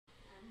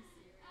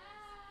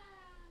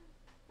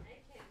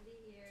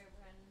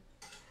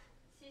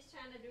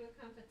trying to do a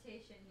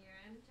competition here.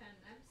 I'm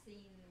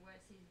seeing what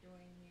she's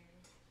doing here.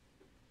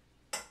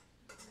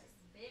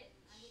 Bitch.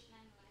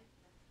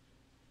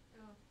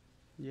 Oh.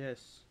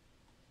 Yes.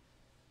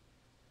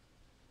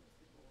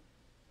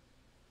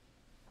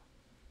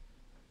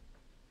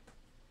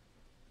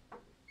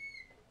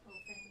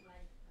 Open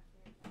like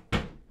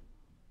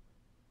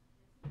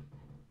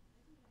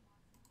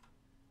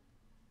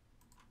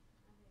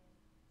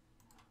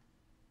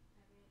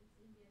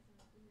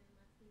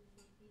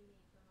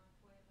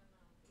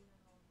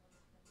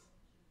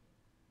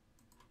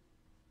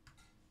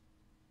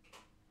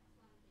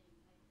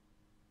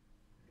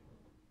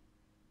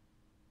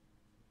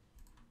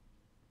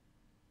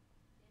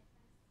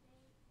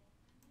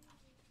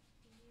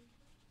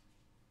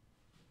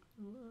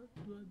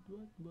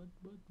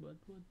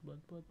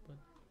What?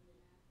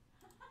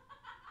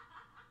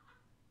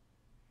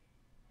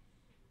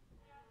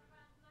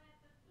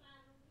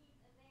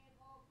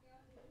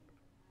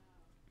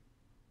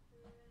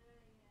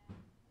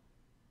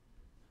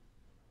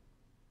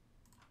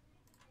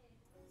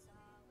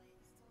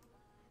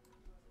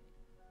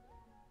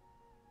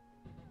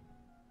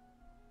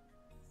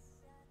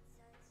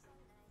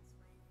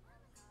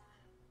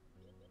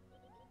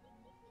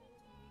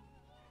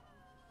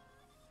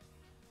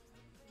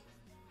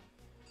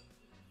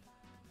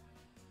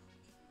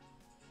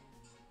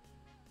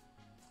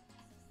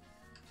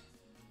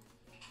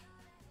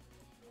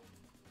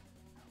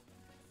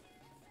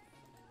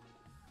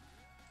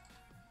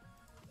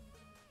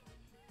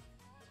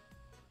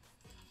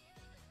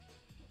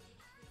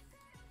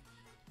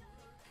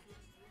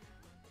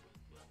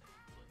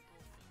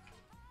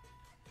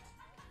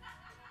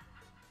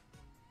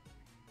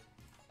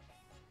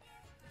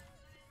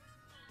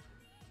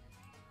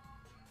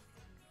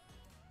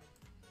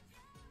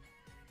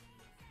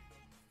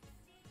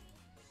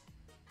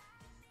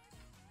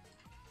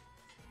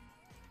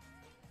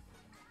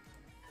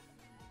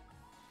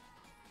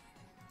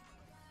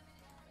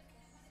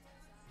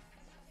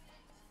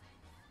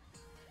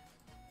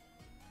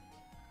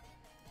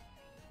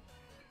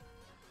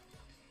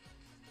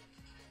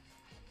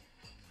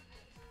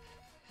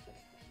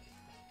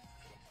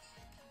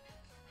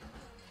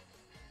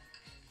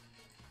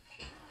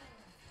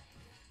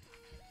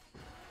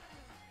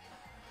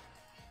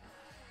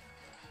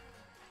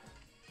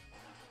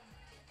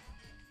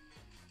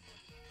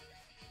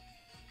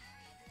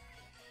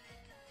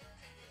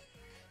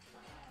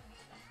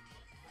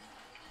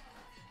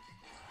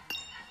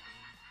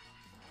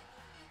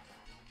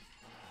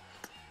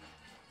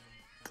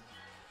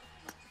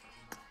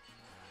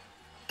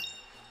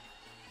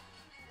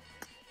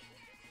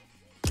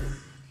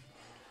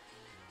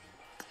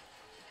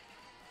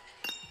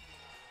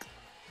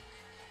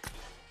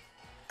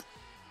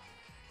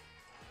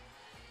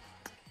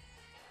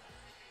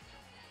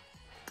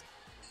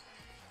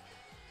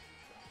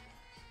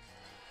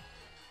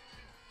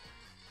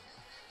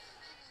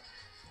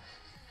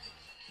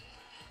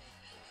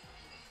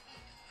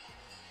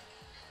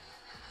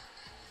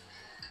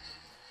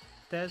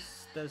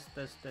 Test.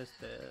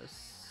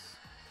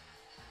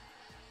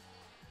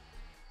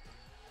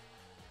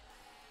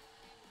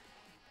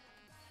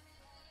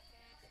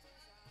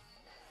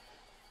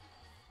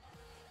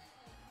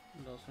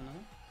 Losuna.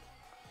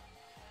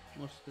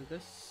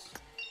 Mosquitoes.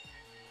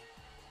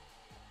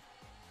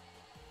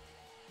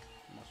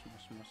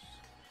 Mos.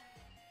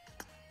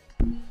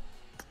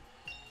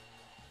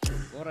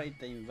 Alright,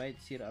 I invite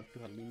Sir up to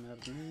Halimar.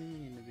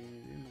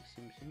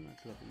 Maxim at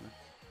Halimar.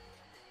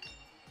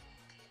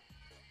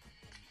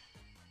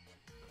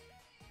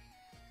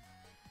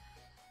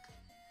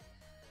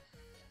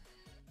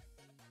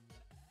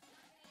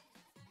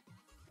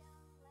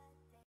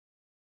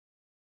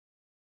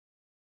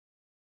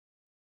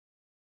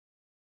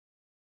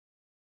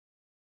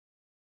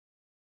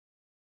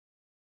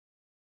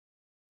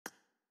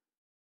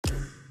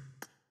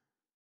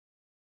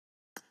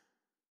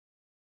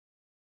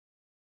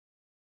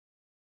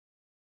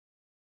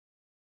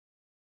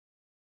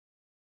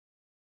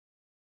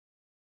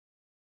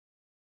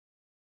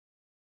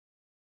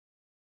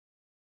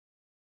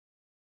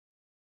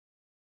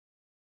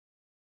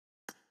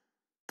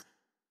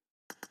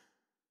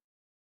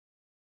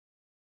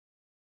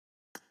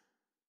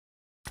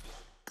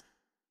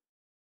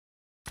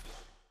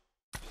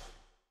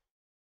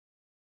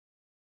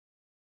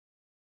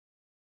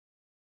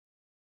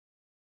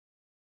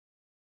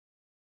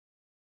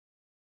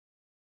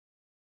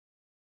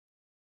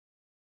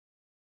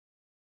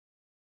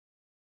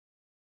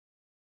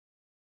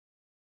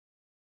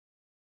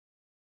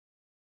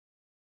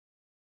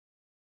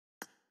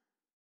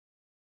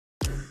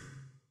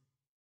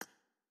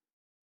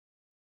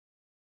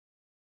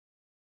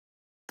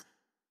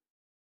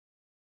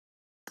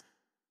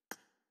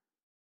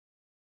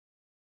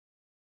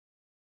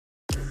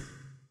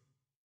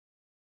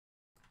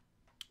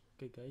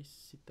 Okay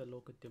guys, kita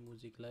look at the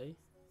music lay.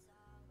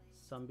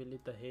 Sambil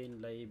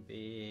itahin lay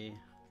be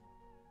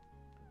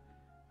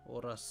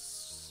oras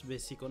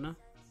basic na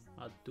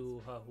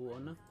atu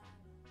hahu na.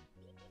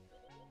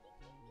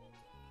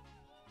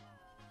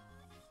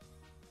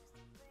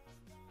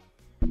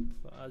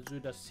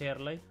 ajuda share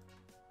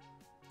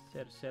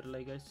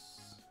lai guys.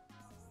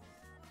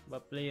 Ba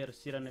player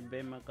sirane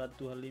be maka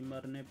tu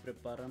halimar ne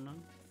preparana.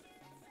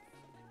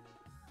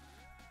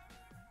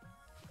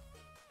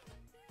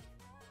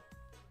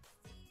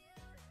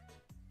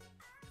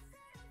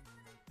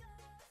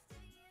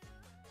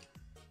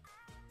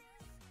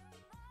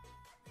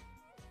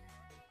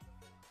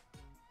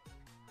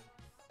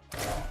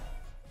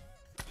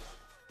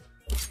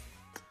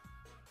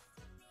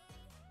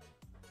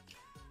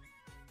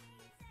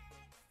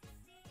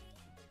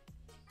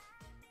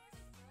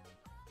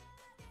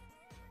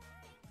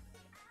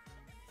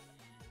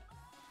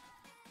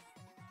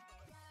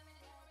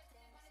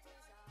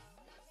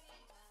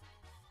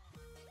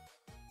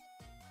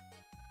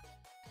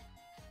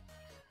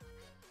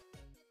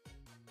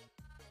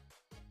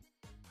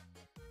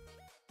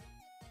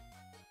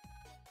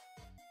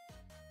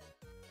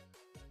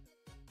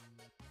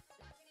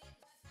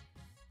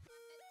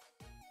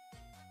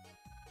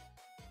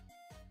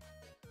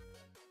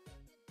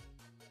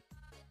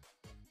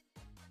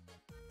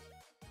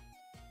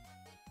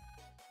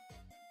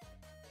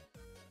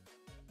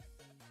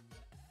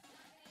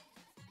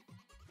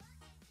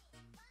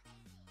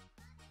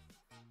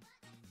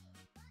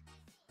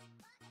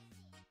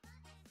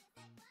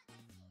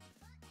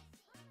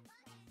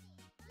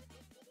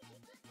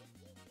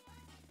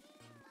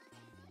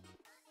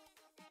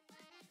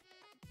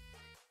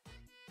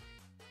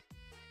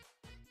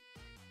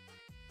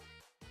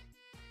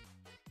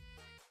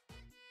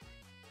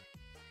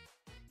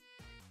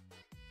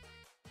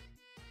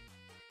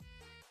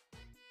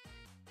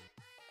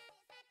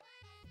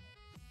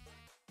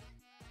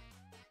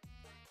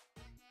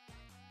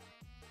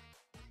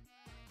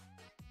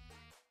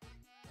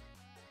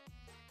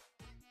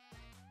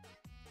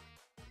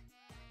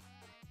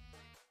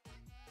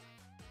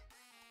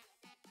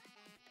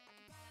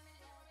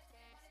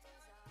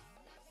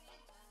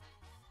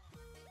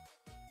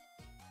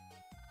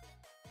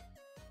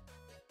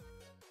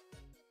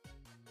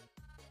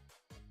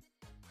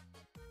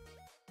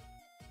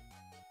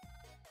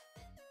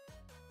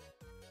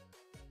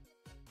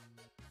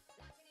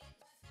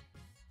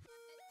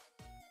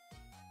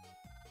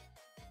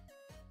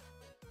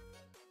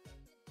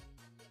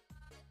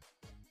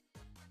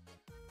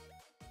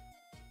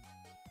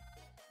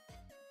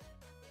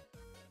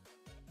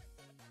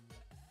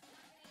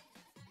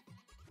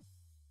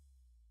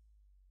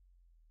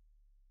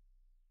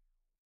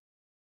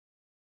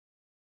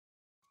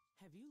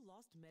 Have you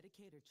lost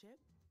Medicaid or CHIP?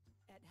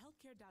 At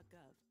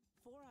healthcare.gov,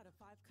 4 out of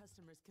 5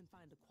 customers can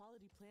find a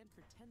quality plan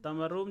for 10.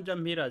 Tamarum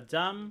jam hira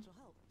jam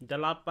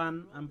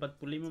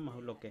 8.45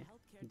 mahulok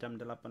jam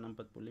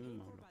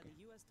 8.45 mahulok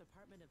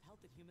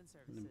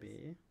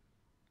be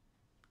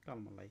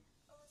calma lai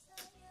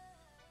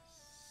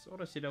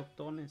ora si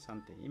doctone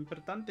sante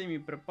importante mi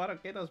prepara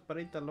quedas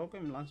para ita loco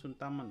e langsung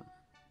taman.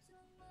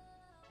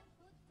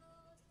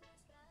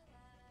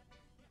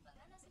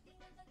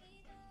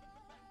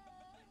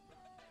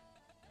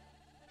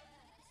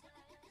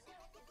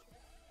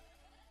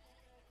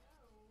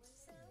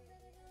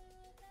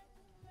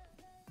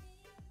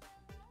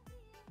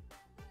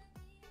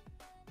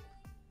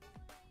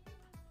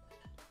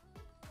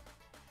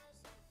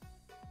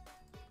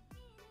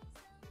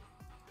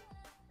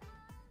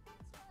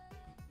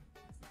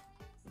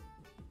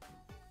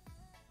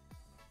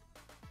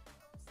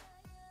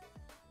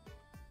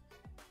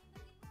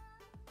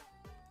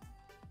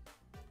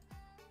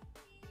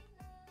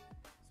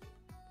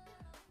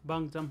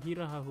 Bang jam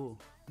hira hahu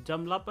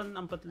jam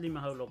 8.45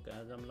 haulok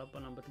ya jam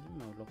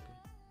 8.45 haulok ya.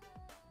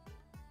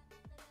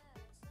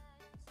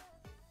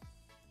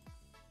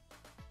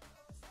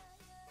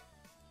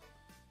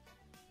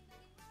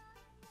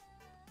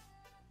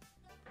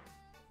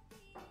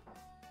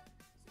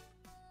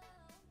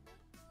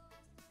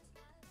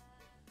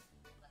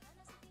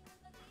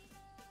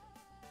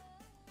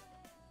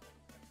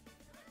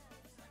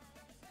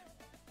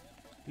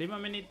 Lima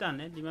menitan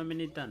 5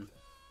 menitan.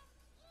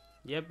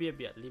 Yap,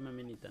 5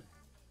 menitan.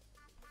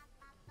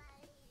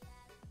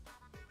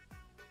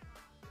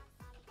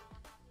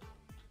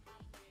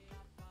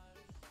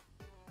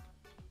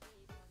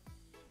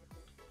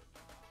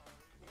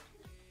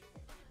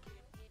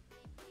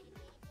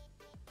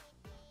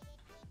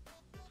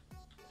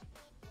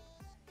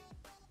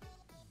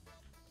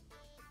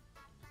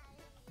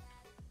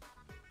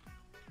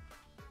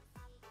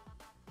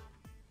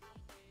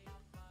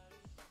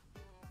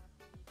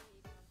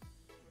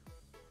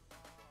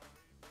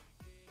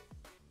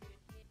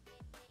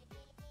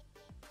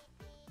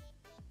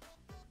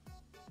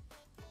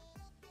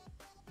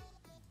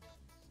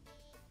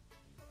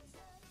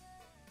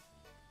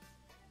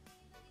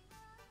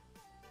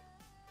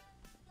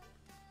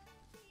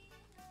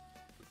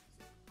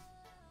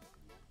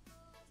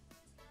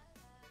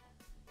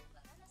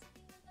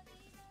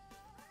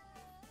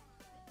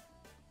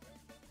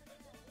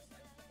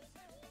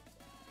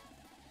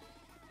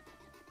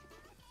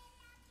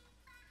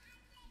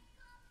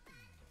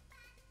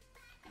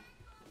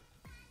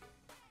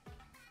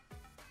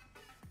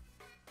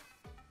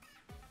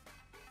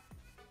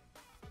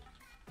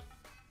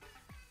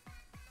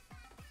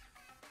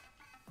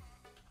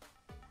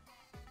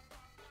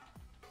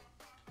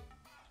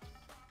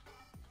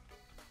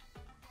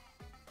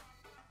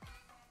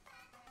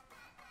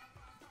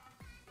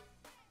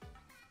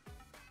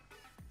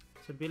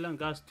 9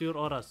 gastur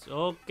oras.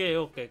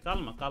 Oke,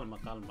 kalma.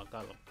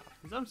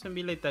 Jam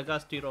 9 ta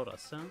gastur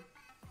oras, ha?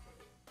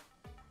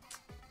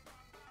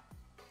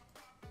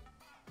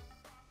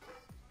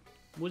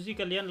 Musik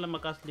kalian lama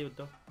kasli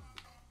uto.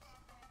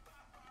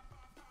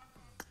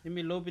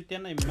 Imi lobby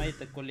tiana imai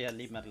ta kuliah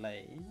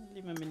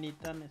 5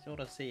 menitan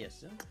oras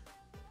 6, ha?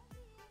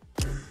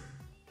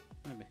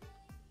 Nabe.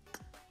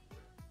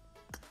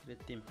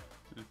 Kreatim.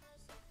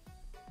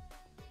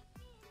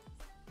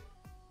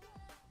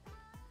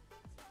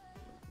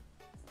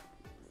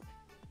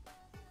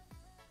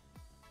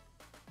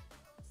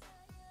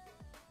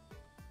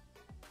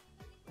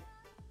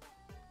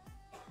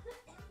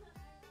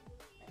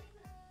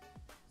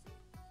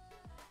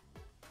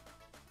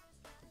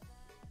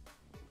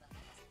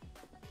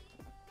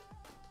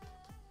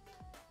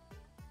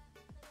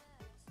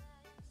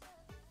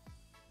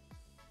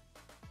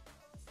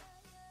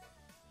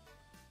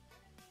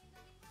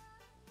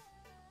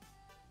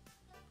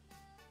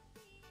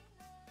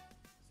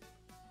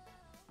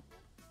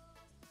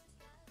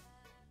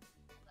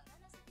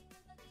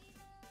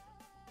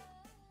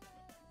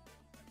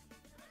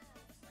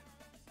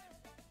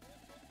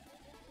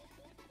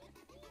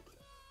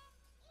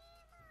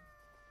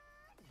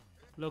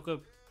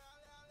 Logo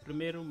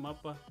primeiro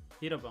mapa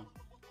hira bang.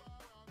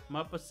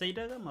 Mapa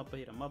saída ga mapa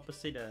hira. Mapa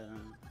saída.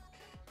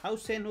 How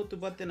sen ho tu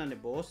baten ane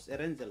boss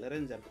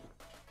arranger.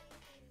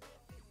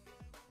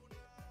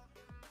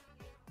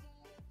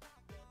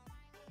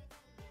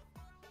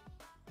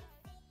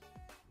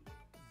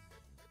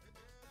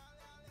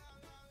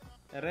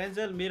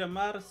 Arranger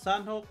Miramar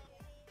Sanhok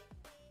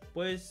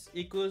pues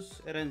ikus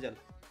arranger.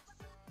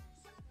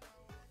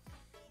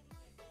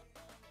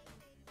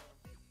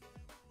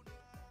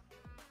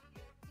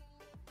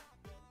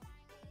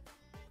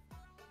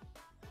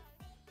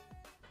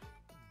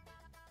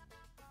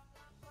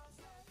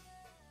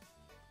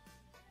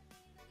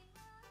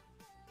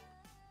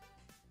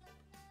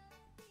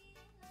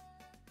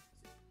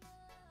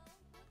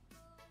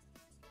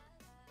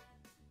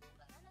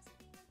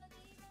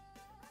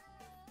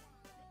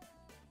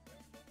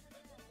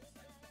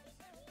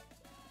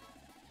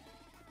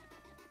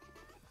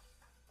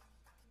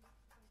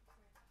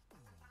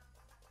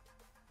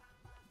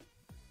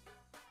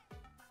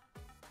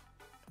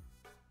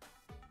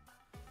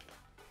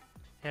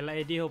 Hela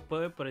edi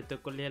hope por itu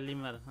kuliah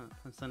 5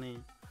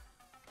 Hansani.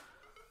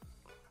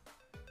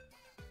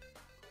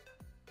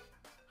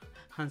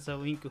 Hansa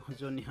winku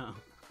Johnny ha.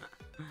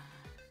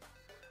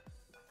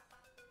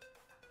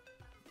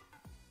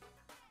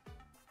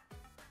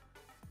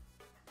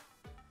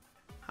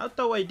 How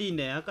tahu ID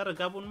ne? Akar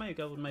gabun mai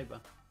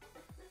ba.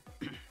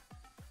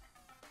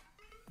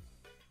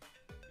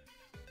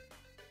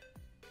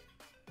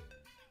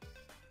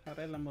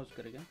 Harela mos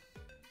kरेगा.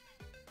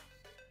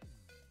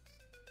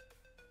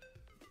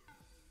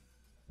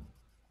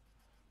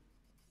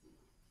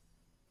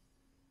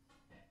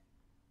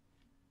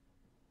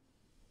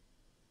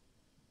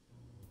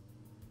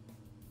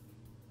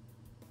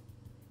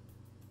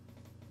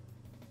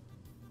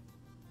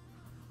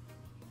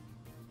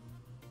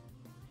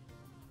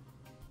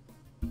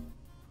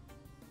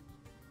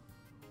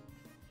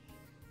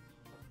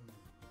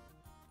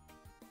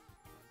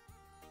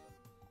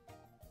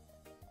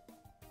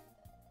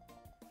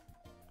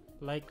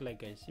 Like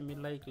guys, ini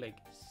like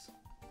guys.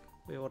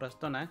 We oras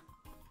to na.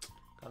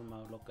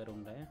 Kalma locker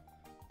room ya.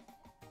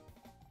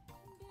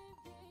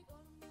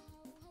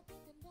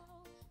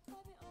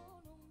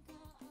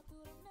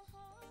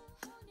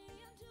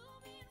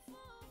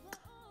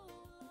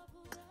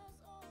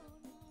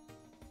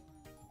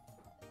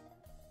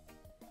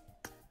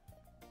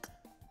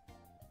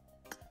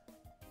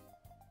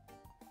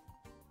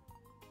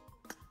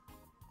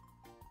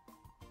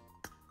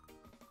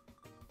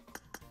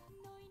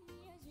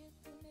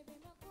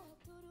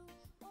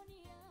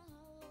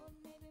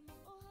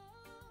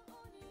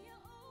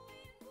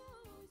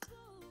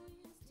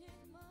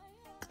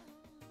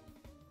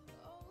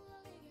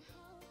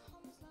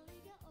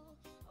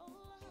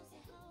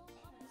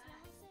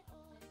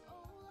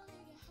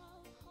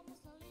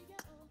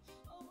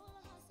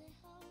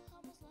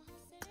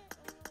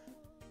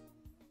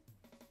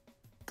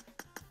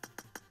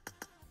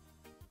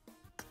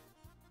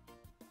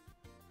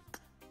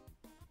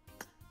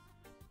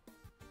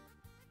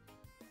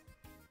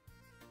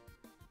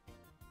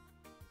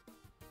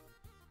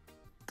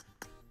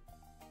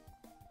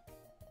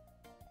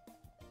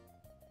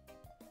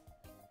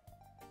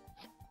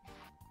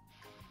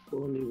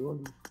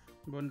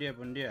 Bon dia,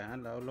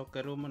 lah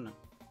locker room mana?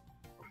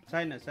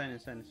 Sana.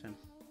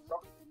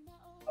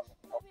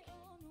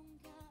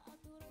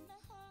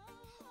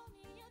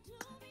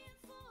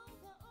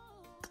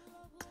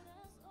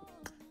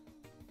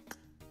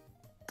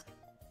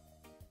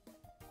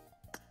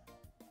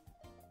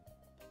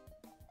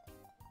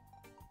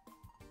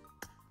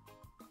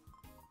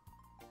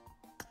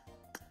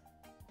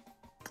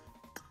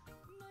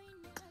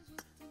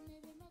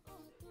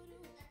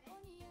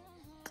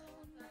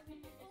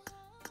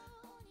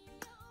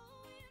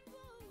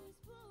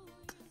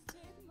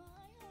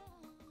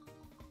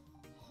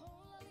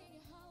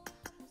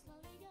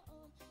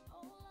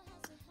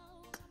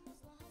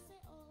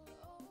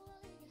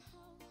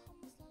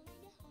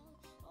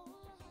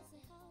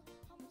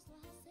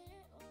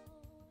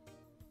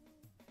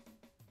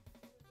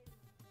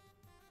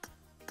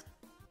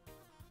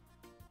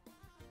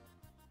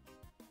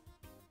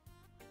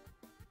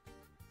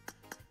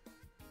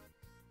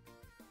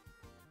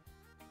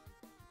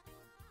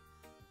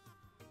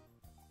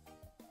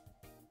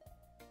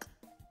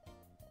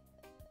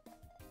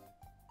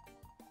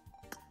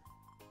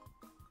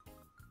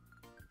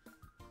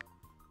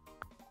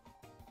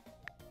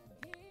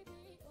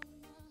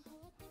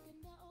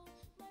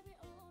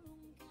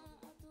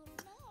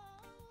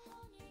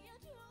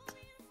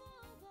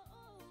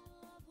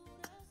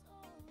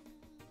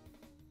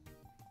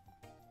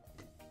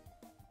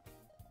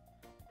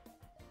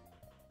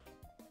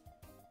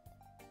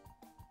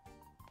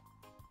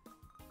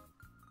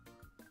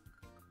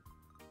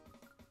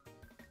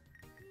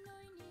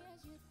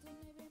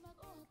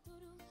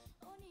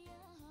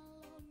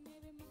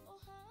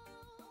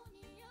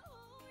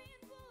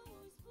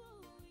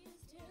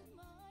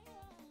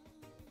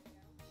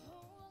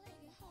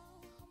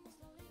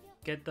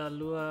 Kita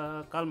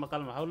lua kalma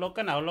kalma.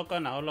 Haulokan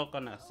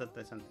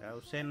santai.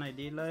 Hau senai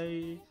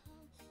dilai.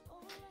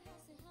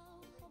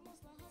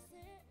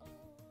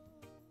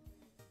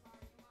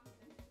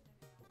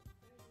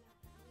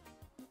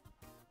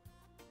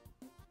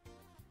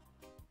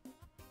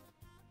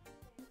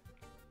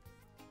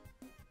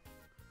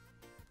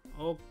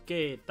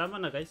 Oke, tama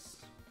na guys.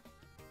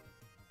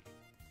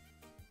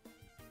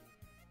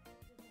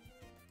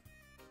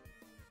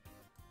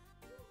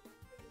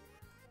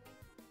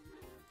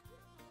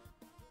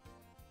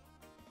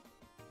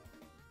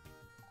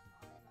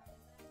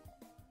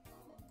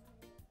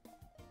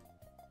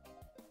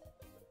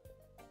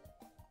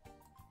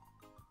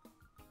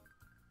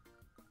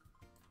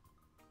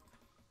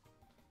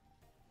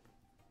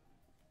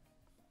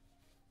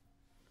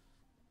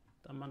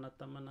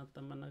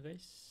 Tama na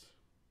guys.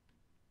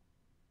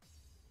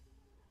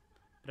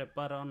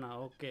 Prepara ona,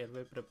 ok,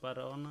 vai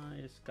prepara ona,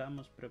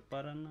 estamos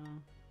preparando.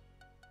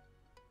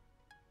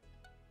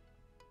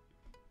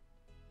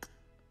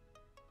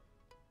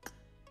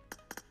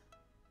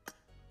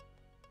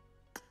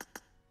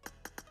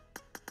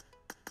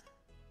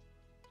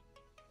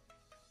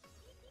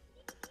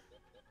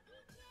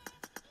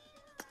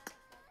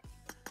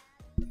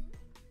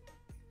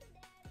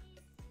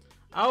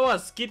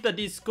 Awas kita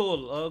di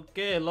school.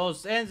 Oke,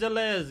 Los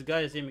Angeles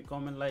guys, ini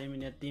komen lah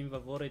ini tim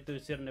favorit itu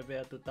sir nebe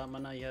atu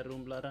tamana ya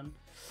rumblaran.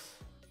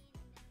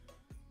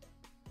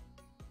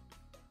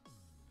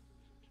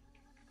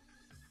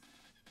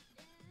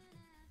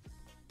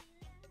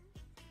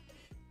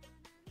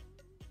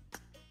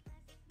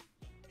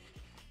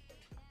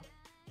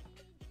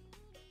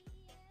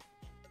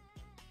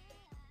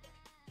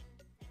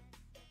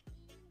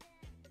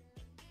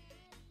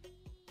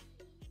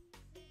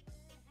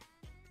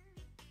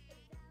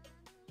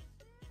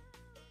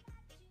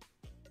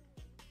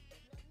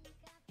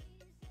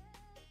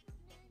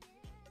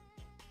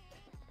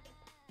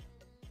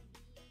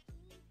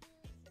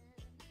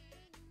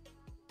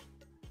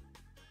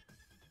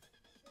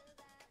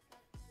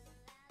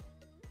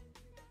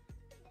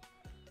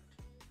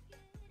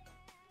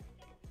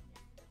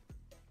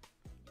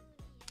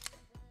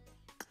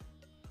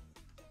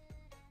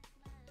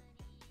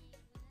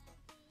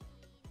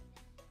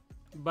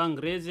 Bang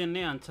reason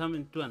ne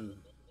ancamin tuan.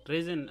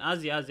 Reason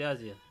Asia.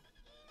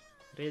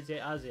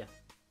 Reason Asia.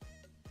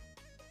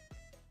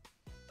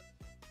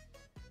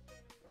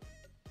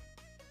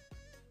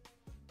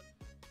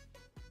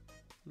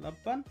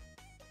 Lapan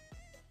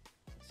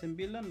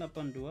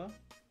 982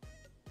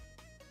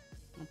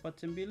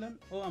 49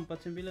 oh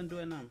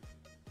 4926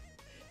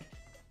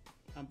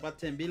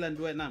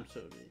 4926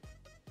 sorry.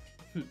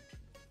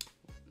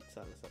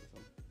 salah.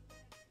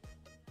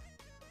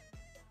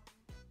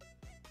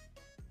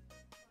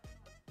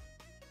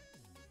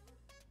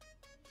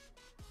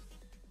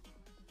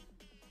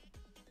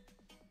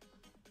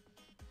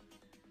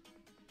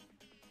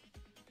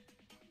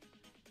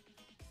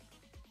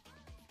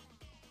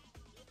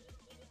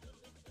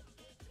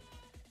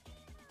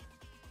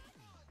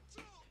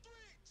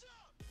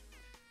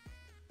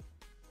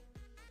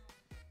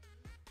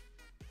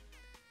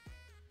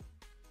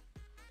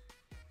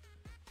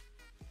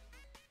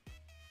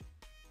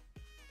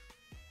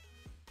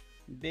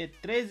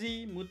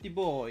 B13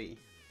 Multiboy.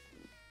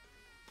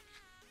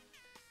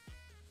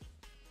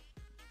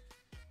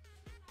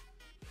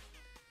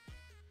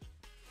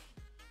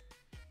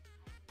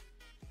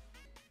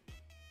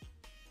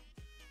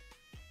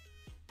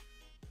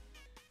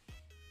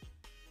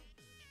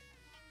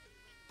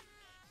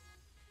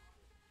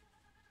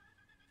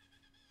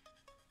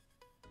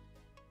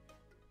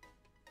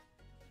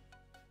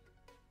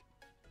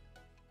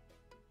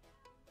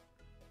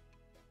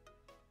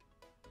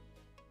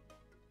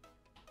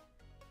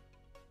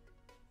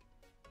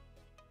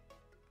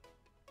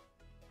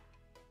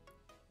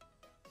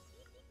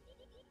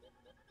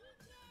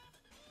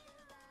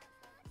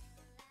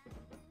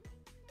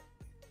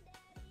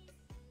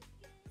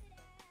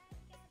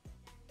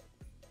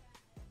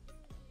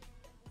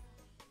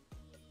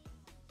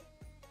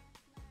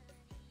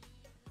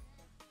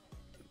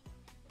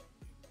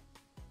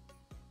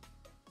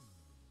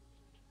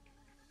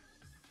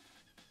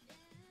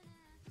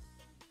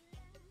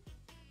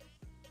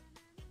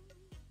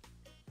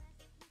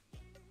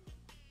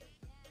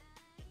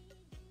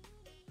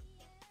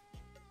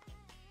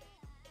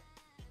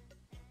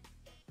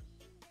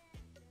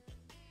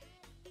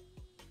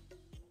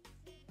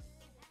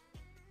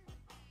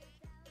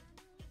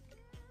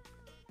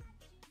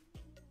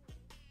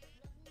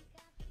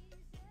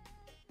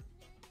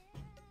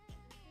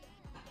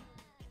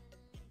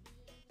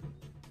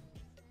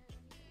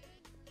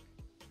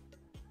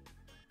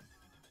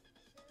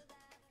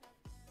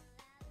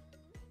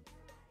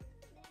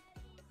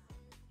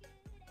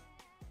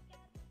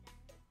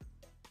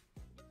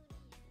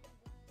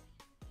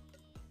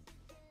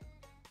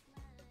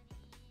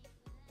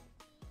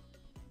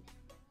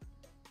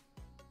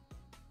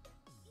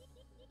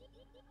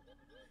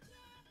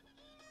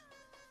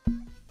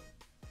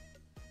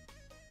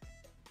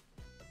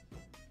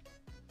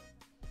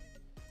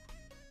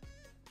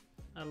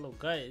 Halo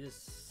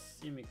guys,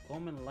 me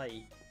comment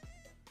like.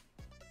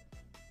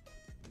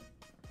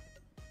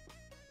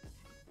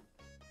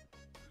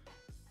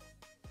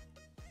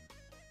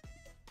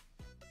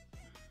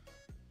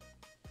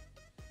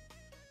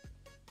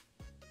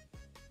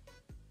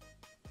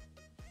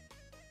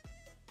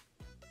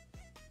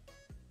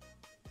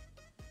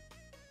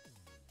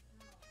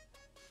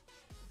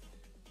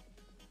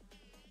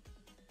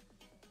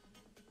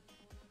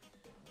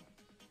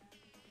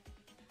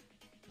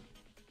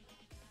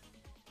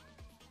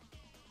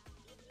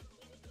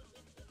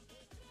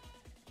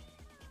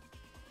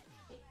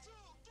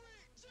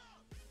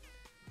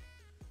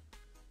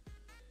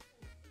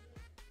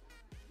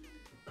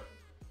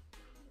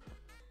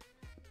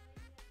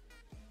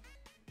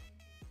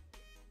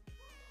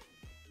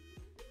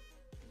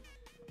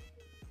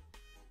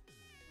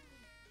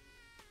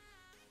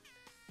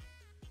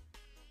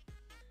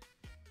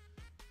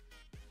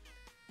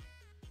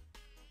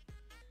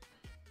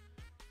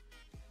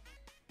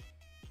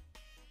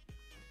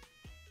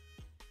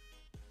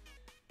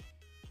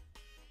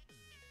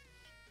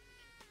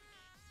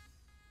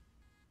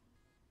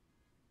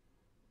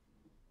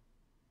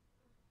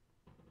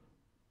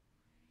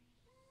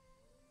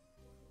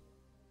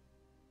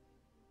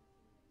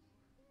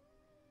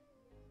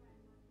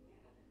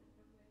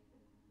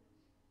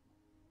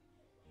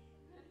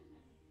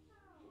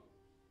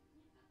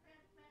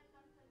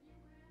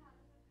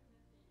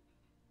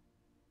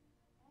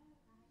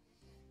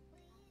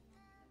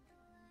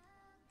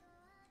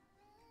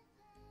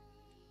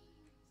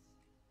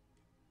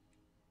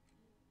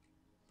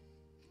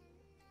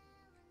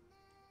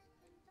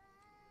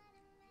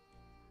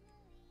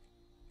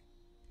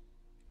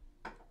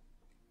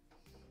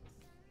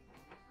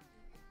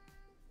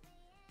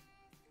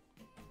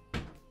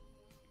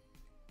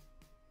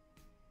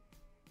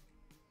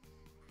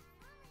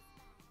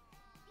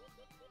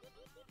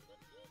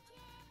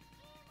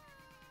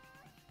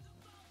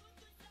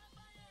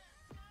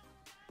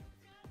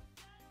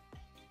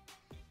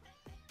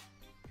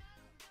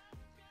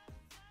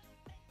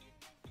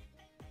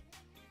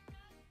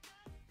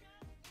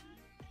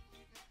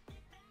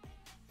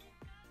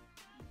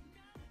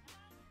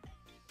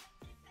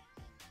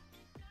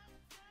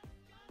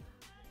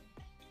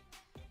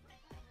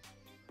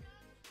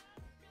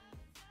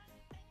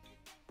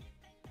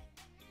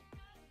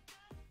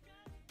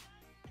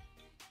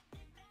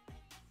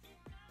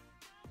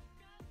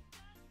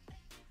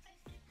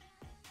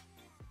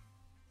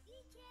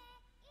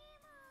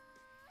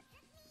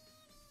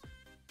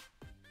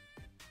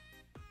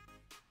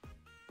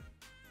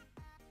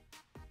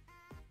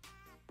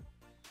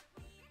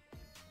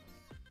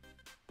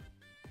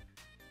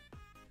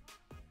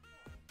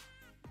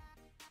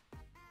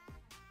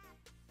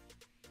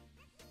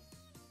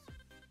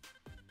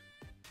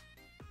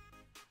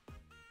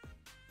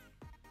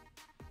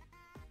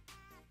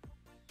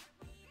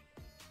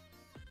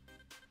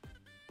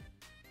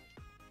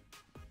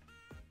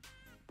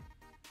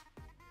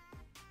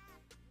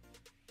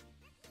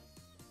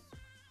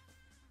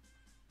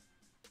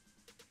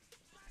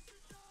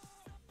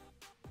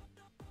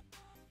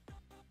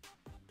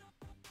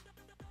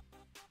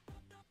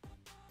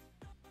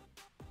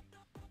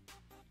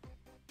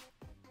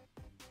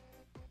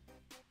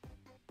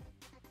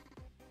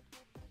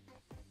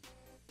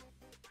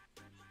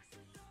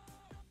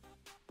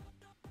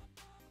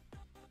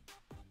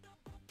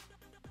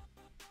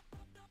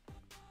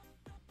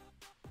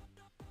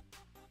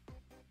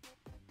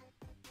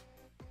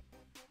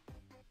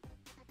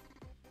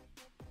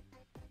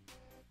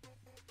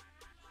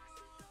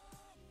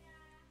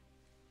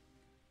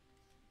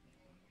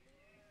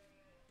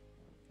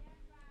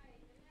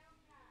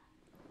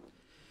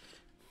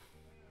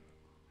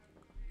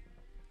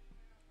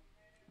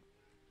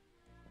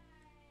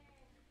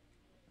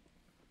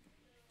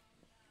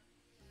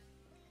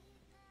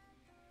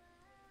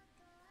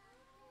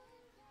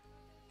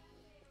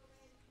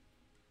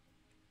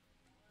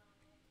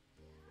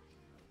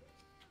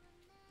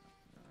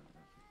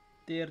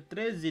 Tier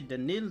 13 de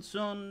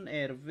Nilsson,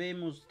 RV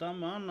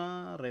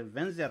Mustamana,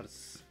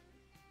 Revengers.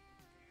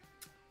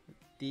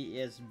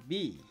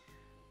 TSB,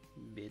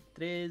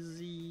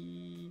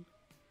 B13,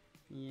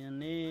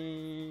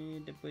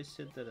 e depois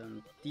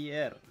serão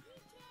TR.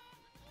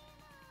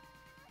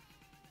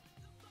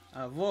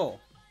 Avô,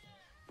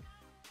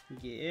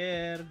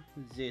 GR,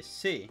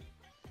 ZC,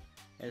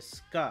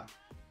 SK,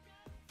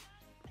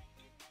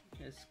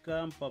 SK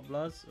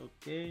 14,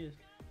 ok.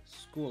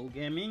 School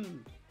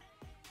Gaming,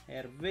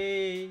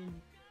 RV,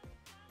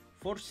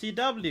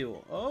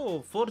 4CW,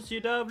 oh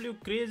 4CW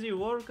Crazy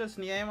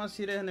Workers niya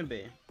masih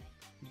be.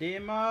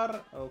 DMR,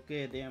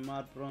 ok,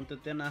 DMR pronto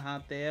tena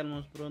HTL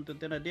mas pronto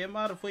tena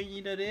DMR foi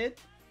ida det.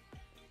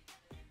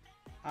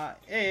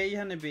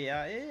 Ihane be,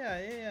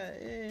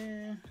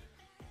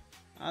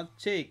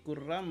 Aceh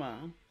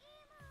Kurama,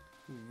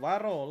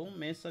 Varol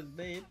mesak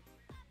det.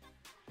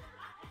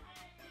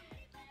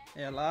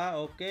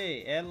 Ela, ok,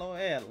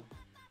 LOL.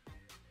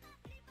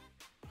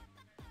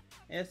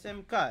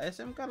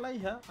 SMK lah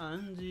ya,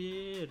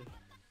 anjir.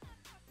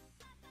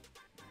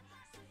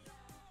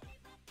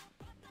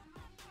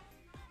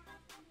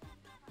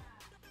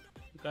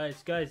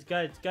 Guys.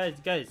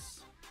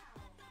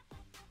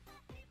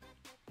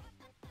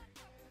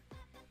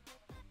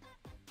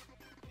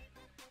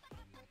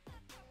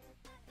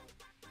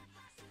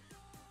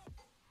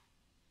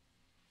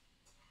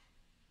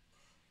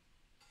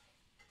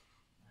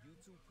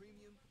 YouTube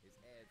Premium is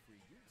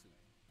ad-free YouTube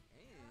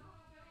and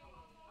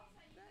background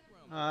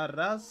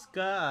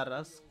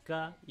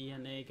Araska, iya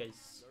nih guys.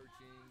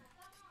 searching.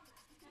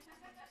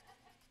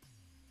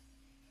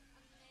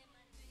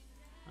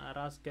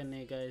 Araska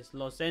nih guys.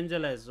 Los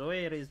Angeles,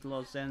 where is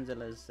Los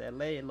Angeles?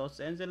 LA, Los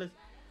Angeles.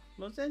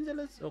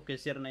 Oke,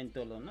 share na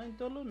intolo na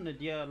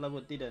dia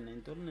labot tidak na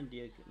intolo na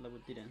dia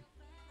labot tidak.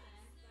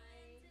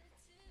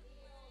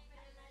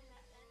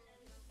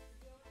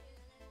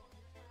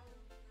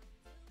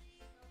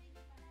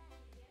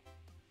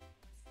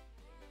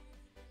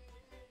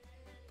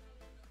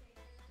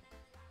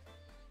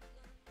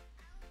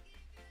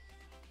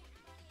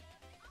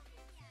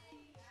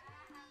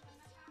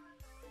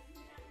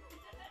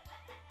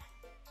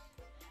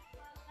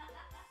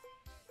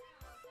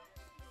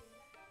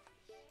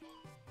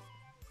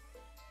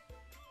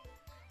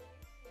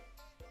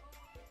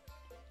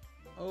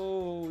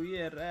 Oh,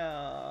 yeah.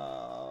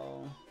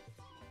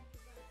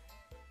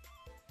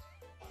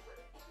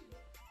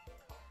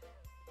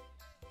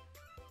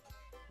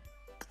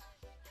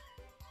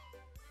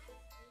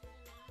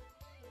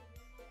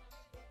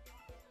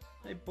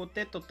 Hey,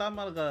 potato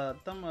tamal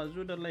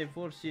sudah lai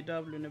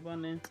 4CW ne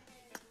bane.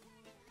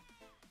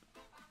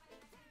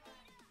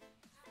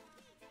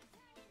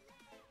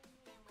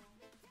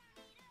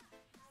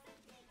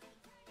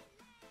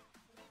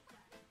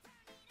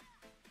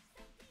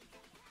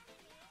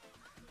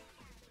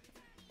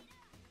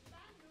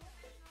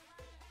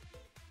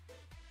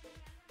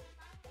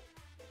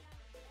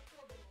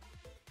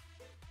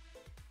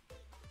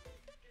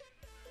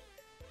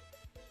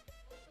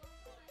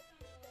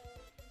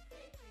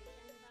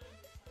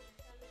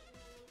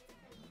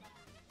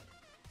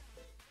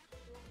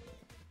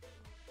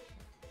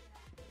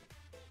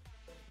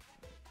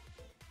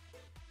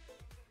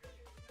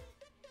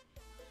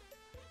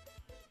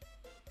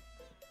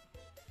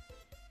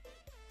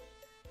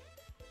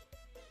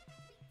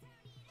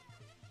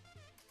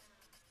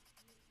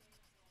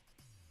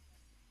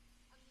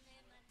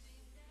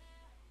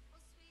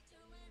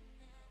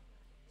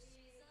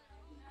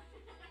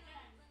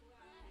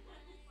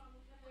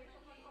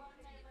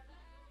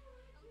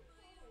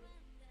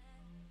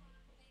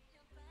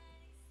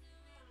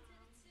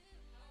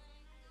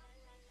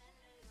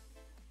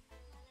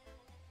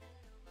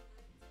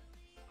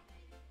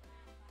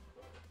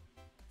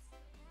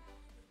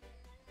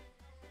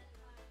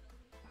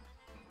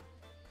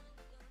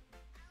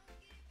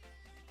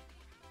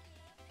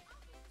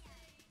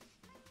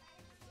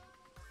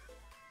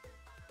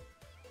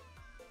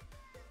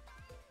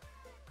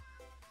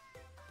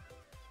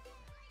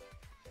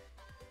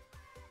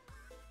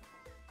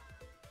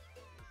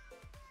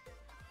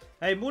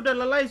 Hey, muda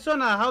lalai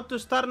sona how to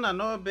start na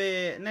no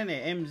be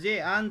nene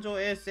MZ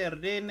Anjo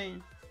SRD ne.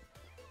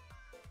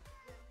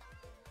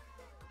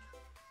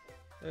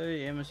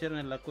 Hey, emasir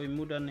ne lakoi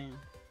muda ne.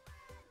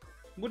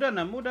 Muda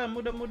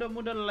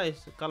lalai,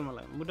 kalma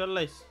lai, muda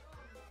lalai.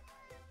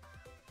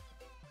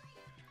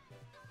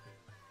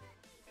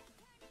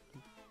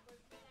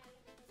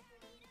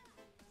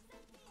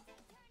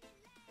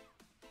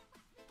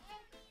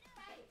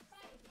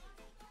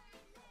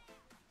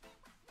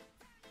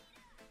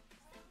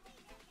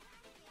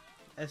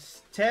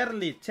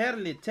 Charlie,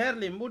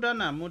 muda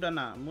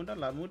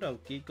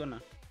ukiko na.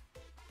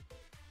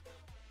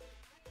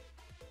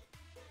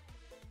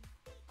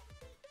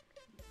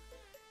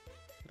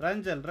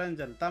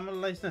 Ranjal, tamal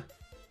lais na.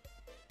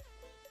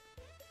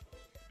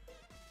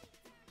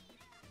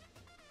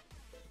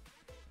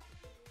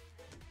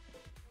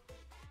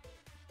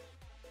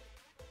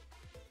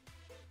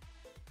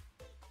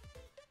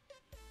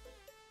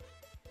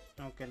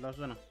 Okay,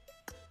 laso na.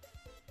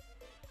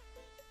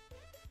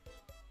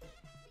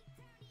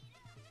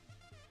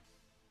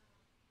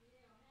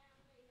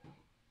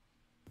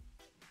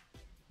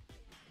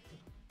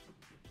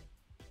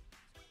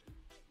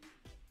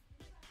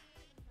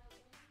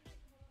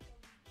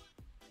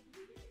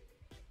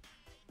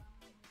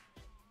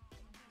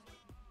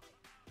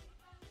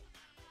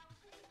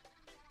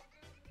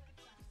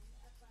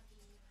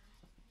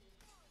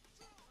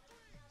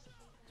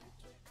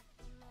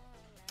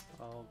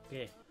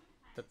 Oke,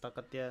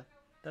 takatia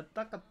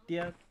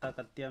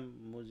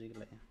musik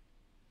lah ya.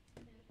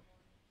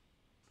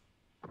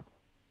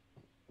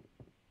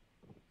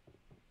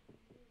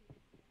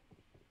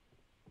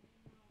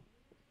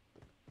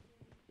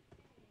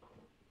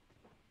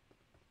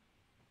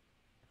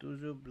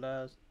 tujuh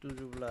belas.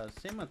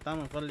 Saya mah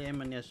tamu kali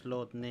emang ya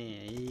slot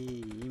nih.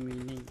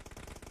 Ini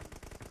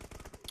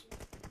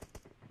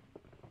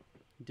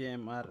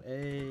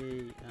DMRA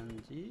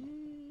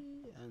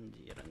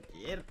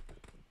anjir.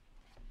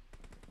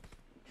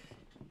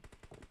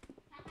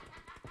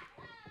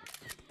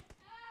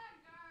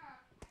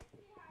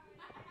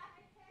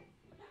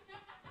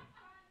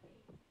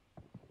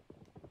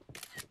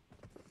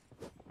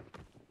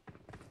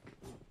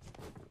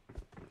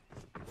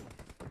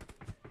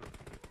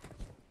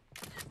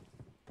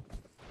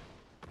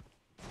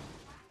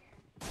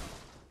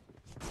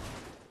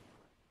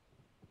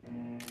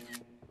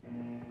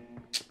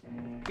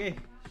 Oke,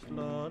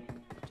 slot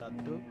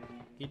 1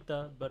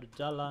 kita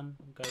berjalan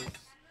guys.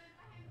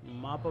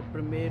 Mapa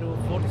primeiro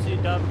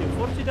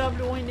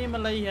ForceW ini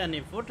Malaysia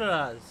nih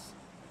Fortress.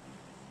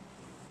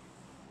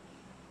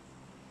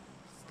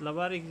 Setelah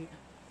balik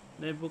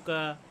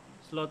buka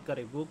slot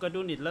kari buka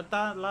duni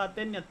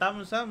latennya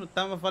tamu sama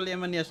tamu fali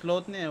amania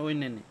slotnya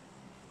ini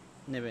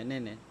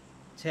nih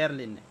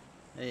Cherlin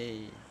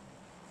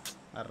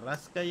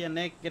arraska ya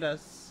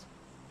nekiras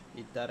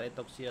itare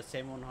toksia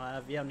semon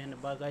aviam nih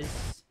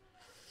guys.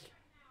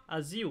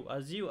 Aziu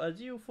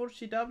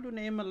ForceW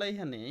nih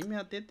Malaysia nih ini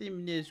hateti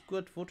nih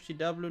squad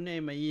ForceW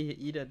nih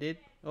ida det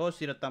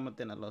sira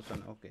tamatena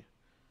losan oke.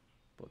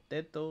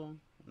 Potato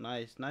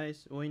nice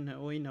win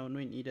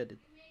ida det.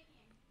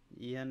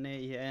 Iya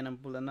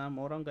 66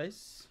 orang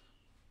guys.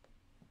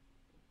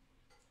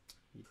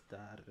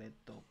 Kita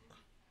retok.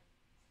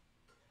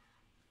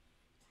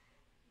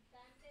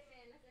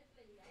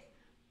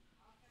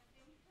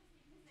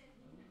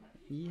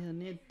 Iya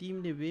nih tim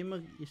de bema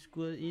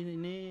squad ini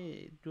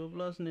nih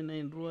 12 nih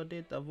nain rua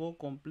det avo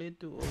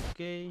completo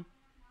oke.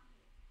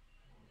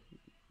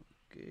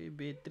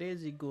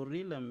 B13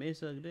 gorilla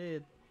mesa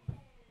det.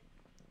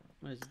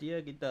 Mas dia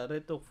kita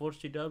retok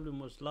ForceW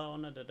musla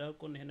ona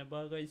dadakon hena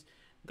ba guys.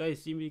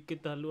 Guys ini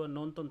kita luar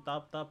nonton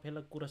tap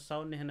hela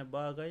Curaçao nih hena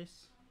ba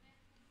guys.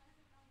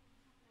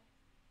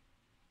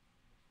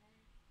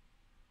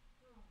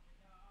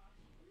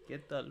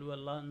 Kita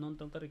luar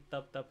nonton tarik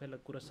tap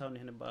hela Curaçao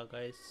nih hena ba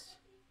guys.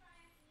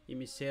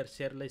 Ini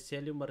share lai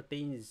Celio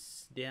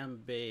Martins diam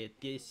be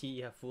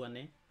TC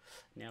hafuane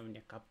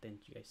namanya kapten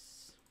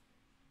guys.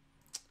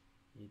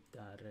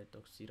 Kita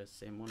retok sira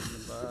semon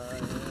ba.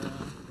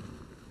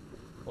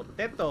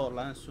 Potato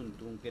langsung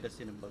tung kita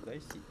sini ba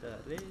guys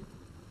kita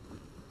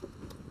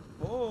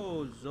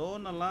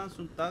zona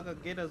langsung taga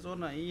kira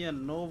zona iya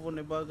novo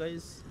neba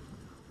guys.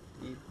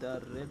 Kita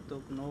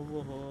retok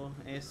novo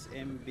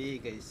SMB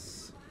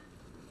guys.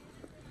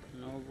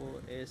 Novo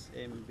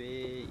SMB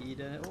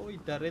ida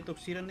ita retok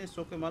sirane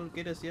soke mal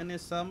kira siane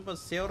samba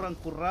seorang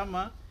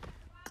kurama.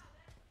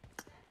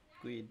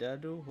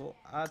 Cuidado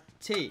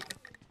AC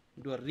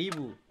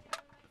 2000.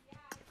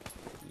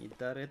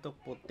 Kita retok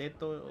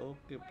potato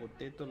oke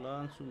potato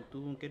langsung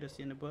turun kira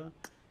sini ba.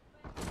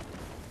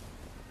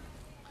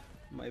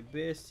 My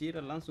best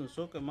sira langsung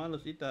soke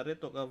malos ita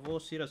retok avo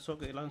sira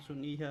soke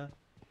langsung iha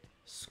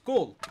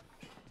school.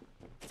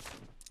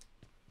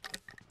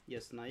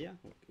 Yes naya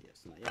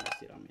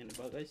masih rame ini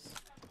ba guys.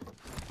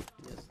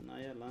 Yes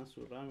naya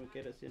langsung rame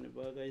kira sini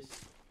ba guys.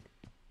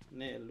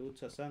 Ne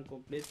lucha sang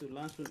completo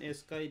langsung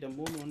SK da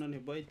mono nih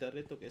ba ita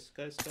retok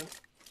SK.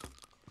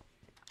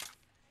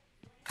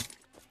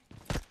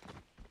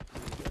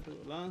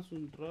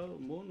 Langsung draw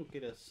mono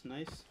kira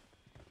nice.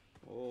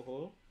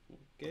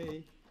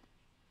 Oke.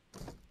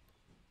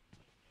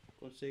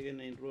 Consigue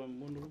na rua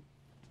mono.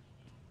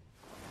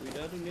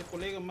 Cuidado nih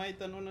kolega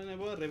maita nona ne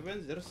ba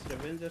Revengers.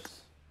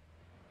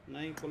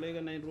 Nai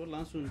kolega na rua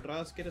langsung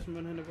ras kira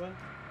semana ne ba.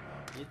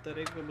 Ita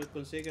reko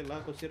consigue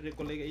la cosir de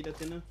kolega ida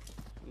tena.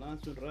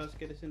 Langsung ras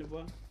kira sini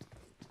ba.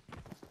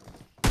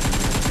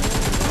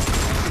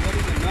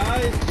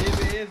 Nice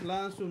DBS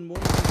langsung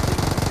mono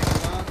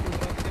langsung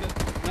ras kira.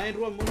 Nai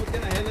rua mono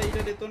tena hela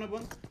ida de tona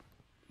bang.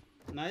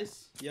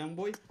 Nice young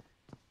boy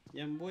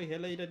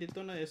hela ida de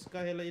tona SK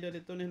hela ida de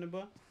tona ne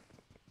ba.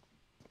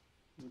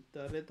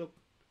 Ita retok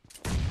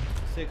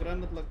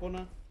segranat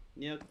lakona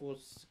nia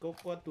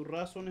koko tu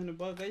rason ne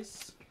ba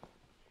guys.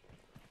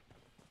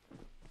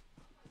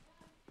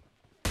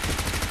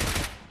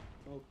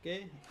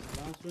 Oke,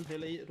 langsung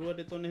hela rua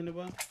de tona ne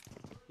ba.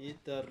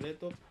 Ita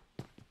retok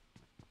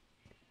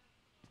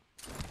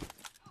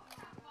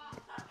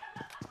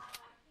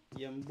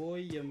Young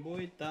boy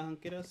tahan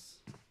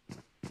keras.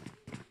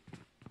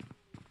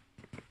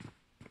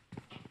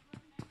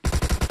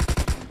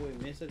 Young boy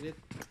mesa jet.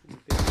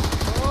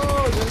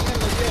 Jaringan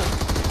lagi.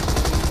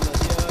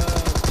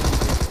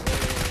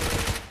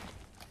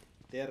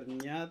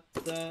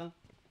 Ternyata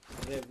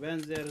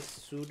Revengers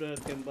sudah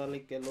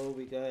kembali ke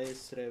lobby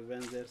guys.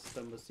 Revengers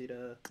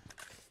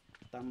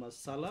tambah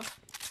salah.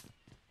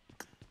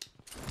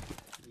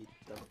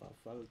 Kita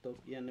pafal top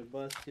yang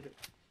nebas.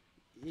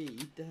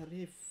 Ita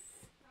ref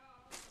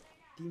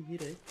tim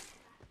hira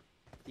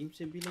tim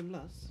 19.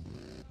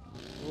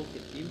 Oke,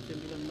 tim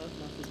 19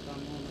 masuk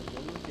tamu na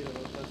bono kira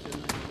rotasion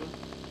na ito.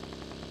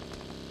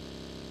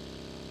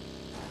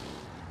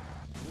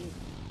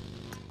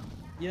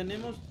 Ya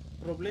nemos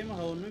problema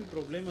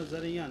problema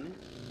zaringan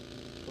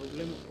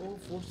problema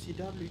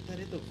ForceW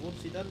itare to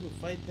ForceW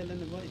fight hela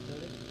ne ba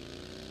itare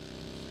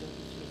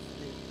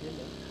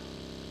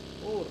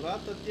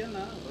rata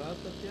tiana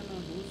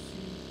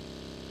husi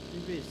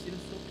ibe sir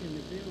soke ne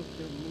be o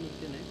te muno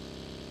tiene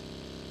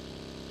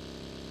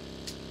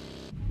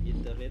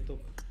itare to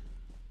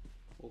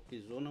oke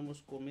zona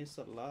mos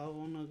começa lá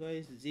ona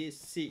guys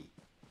GC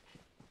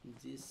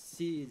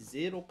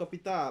 0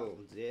 capital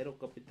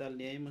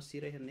ni ay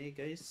masira hene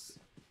guys.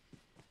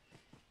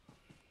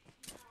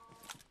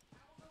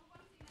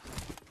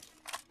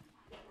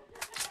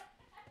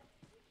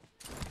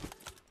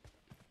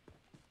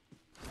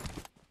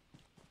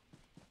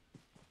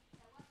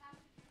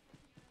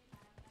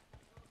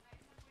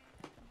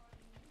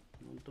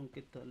 nonton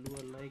kita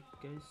luar like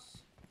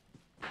guys.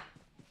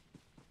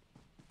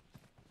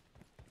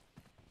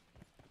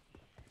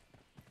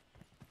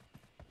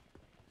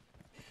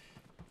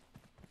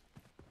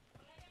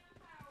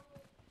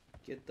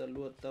 Kita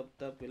luar tap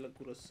pela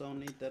Curaçao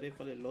ni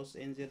tarefa le Los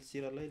Angeles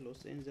siralai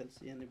Los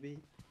Angeles yani be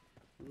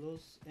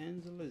Los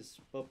Angeles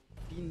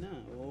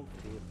Papina.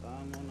 Okay,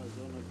 tamo na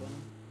zona ban.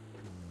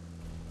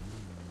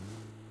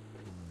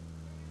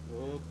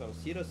 Oh, kalau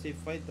sira se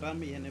fight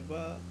rami yani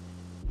ba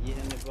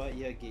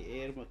ia ge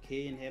air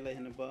McCain hela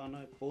yani ba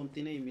ana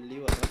pontina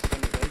imiliwa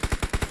raskan guys.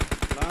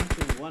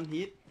 Langsung one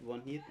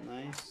hit,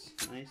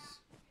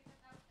 nice.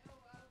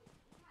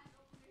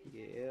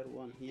 Ge air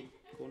one hit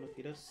kono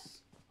kiras.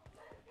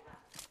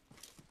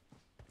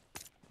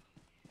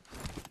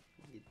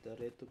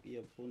 Taretok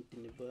ia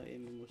pontin ba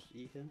emos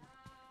iha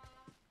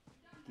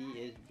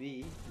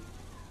TSB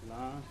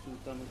langsung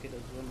tamu kita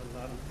zona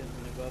larang ten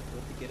ba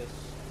poti kita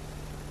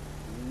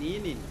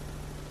ninin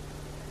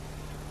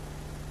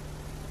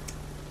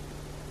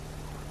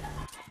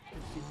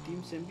si tim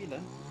 9.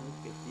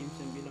 Oke, tim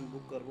 9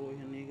 buka roh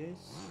ini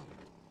guys,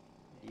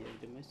 dia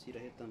demai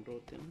sirahetan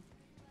roh ten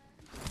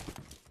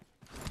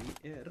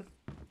IR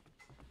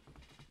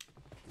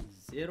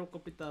zero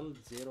capital.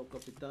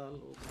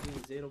 Oke,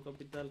 zero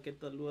capital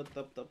kita luar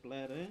tap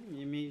player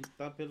Mimi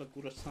tapela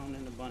Curaçao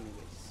na bani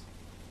guys.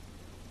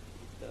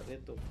 Kita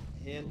reto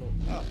hello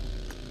up.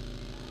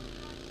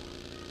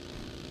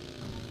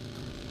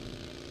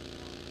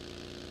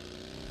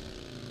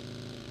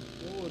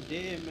 Oh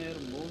demer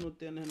mono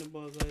ten na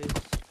ba guys.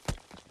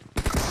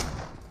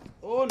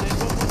 Oh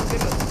nebo mono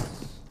kita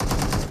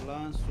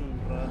langsung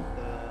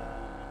rata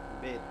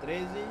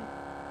B13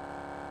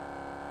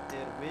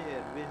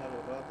 RV halo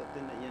rata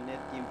tena ya net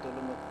team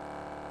tolong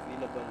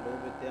fila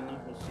balobe tena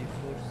husi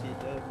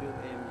 4CW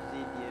MZ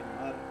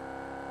DMR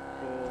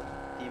pro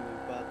team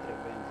 4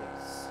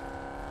 Revengers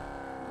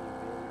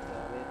nivel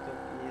tareto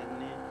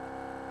ini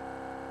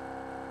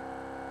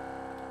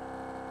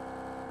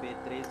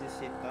B13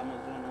 se tama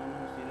zona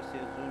 1 sira se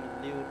zona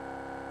liur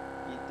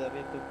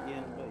tareto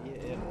ian ba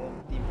IRL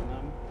team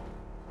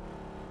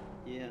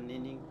 6 ya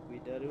nining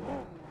cuidado.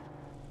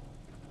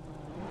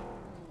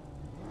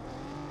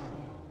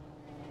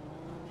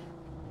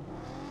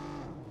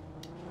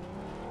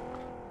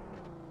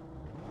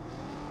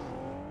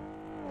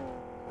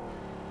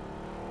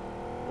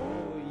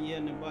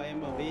 Neba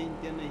ema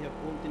 20 na ya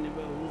ponte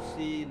neba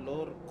usi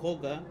lor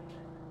koga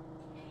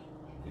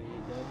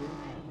cuidado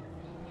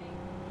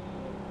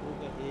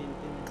koga 20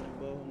 na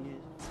neba ni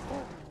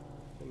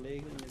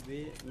colega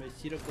nebe me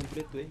sira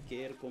completo que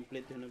era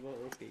completo neba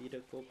oke ida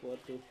copo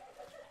atu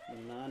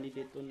nani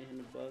de to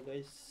neba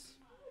guys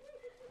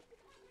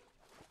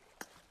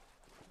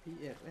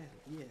IRL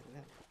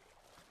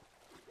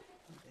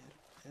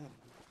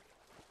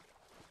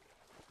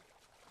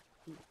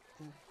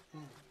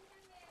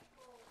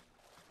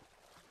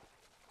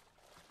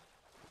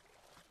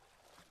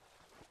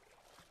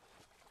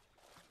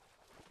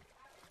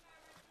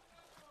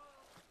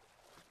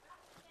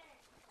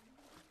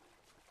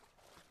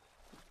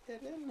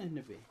Keren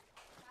na be.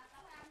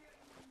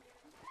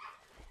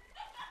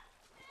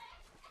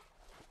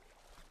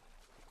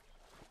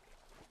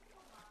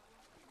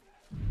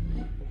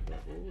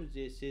 Oh,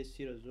 JC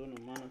sira zona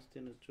manas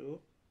tena cho.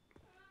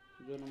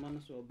 Zona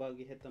manas o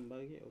bagi hetam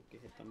bagi.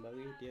 Oke, hetam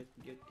bagi dia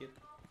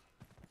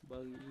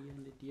bagi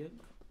yang dia.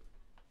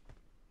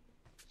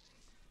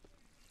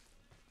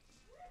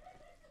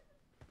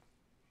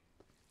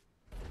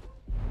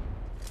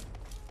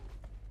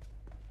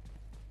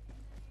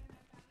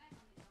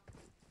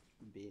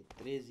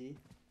 B13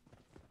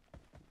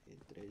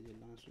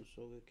 langsung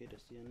soga ke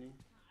sini.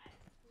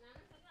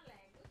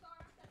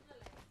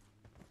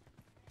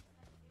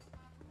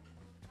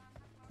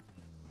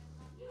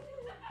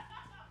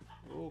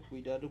 Oh,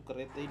 cuidado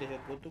kereta ida ya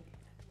kotuk.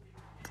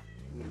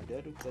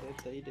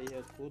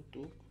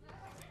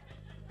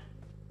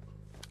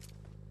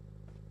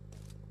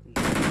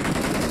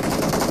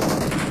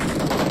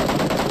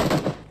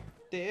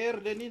 TR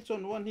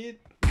Denilson one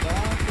hit.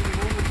 Langsung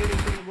bunuh ke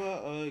sini ba.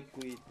 Ay,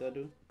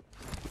 cuidado.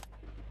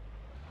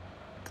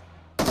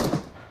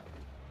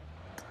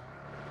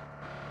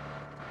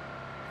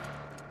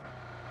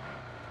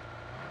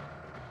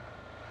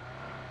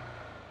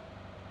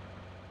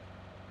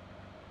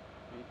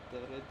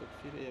 Reto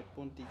sira ya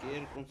ponti que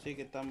él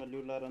consegue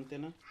tamalular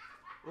antena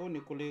o ni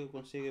colega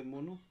consegue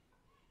mono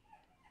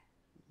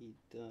y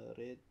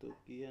reto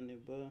que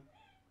neba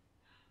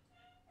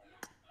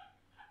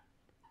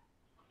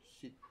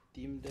si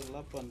tim de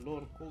lapan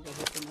lor ko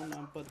gahatan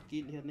na 4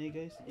 kill ya ne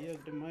guys dia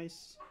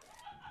demais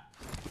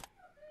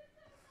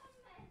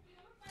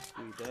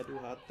cuidado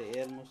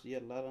HTR mos ia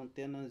lar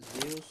antena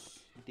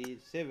Zeus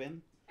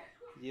D7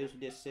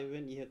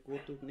 ia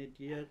kotuk ne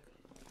dia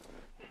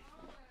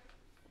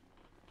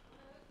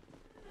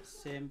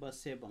Semba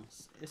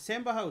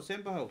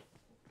hau.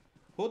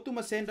 Hotu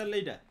ma senda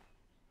leida.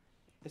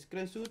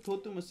 Screenshot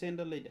hotu ma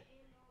senda leida.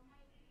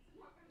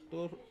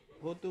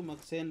 Hotu ma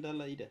senda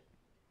leida.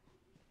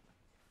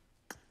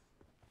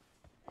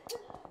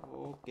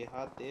 Oke,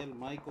 HTL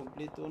mai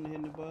completo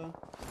hene ba.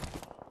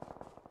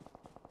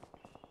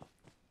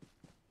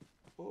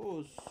 Oh,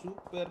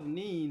 super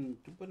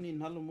nin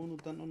halo monu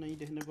tan ona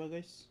ide hene ba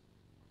guys.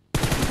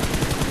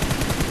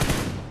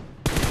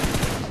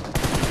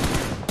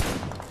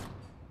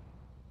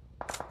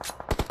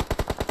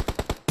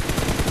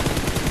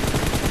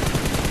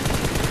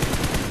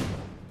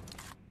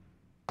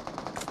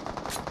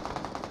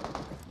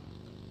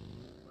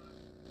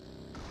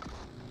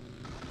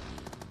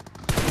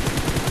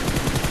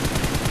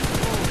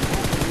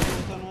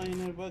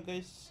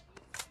 Guys,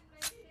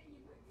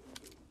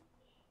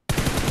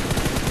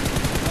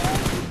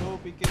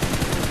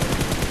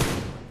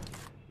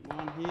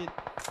 one hit.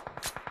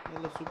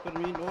 Ela super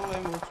win. Oh,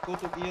 em husko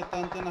to dia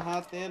tante na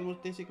HTL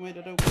musti sik mai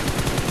dadau.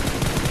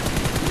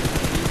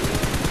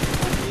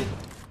 One hit.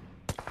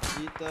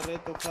 Kita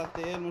reto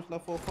HTL mus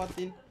la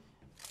fofatin.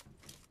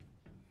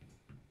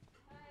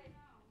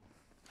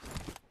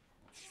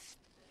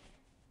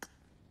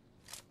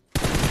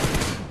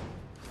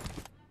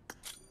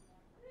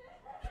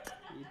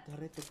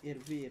 Reto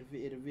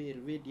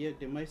RV dia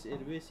demais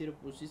RV sira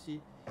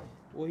posisi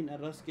oin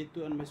aras que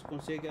tu an mes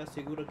consegue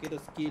asegura que das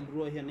skill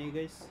rua hane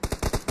guys.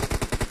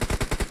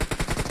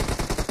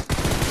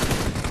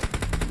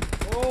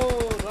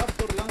 Oh,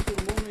 raptor langsung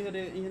mono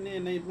hane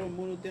nai bro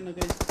mono tena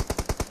guys.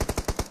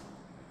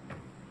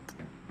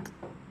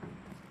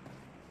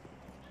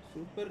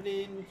 Super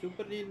din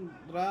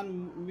run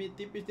mi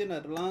tipis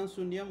tena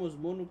langsung dia mos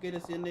mono que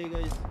das hane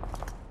guys.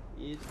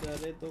 Ita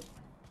reto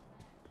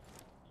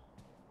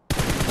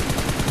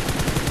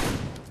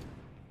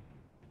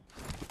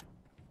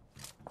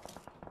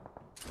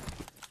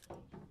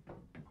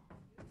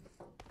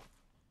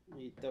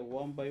ita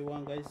one by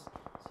one guys.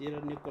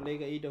 Sira ni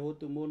colega ida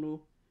hotu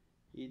mono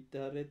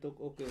ita retok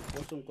oke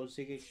kosong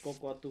consegue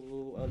koko atu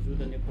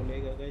ajuda ni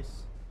colega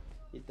guys.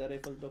 Ita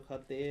rifle tok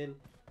HTL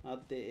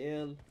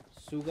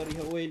sugar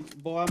iha win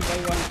one by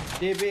one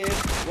DBS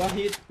one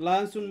hit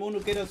langsung mono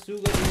kira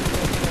sugar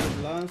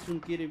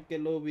langsung kirim ke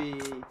lobby.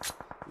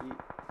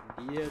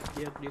 Dia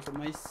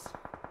kemais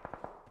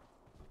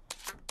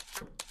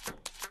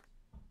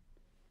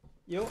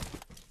yo.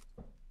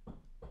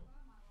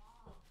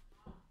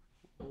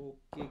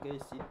 Oke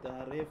guys,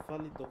 ita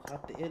refal itu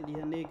HTL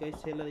ihane guys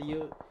hela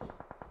yo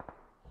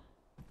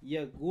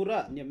ya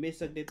gura nya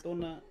mesak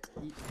detona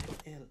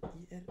IRL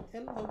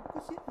apa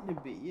sih ne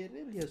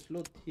IRL ya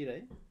slot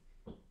hirai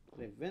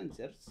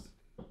Revengers.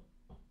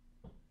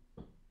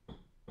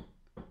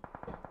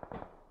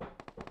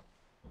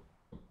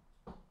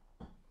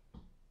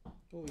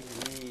 Oh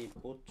ini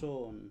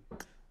pocon.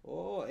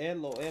 Oh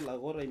LOL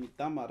agora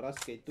imitama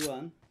rasca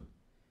ituan.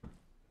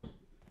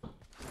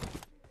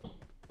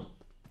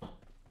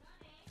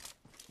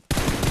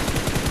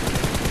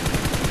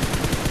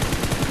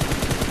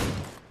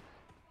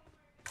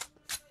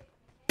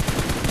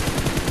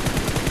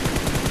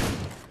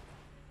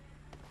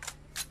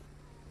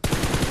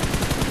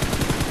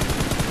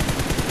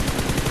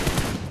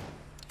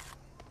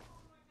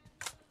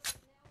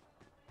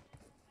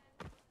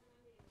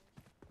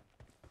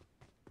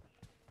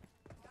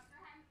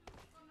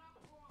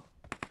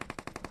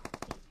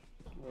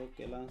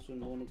 Oke langsung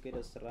mono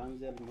kira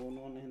seranjal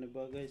mono hene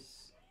ba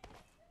guys.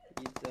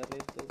 Ita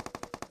reto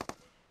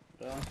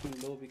langsung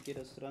lobby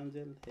kira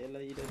seranjal hela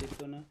ida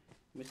detona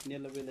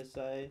mesnela bele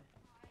sai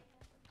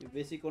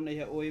basic ona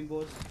ya oim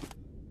bos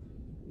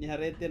ni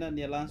harete na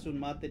ni langsung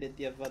mate de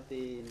tia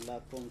fate la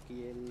con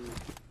kill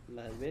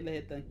la bele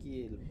hetan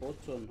kill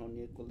potson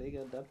honie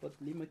kolega dapat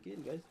 5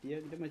 kill guys.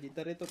 Dia mas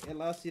ita reto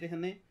ela sire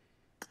hene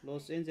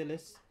Los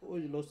Angeles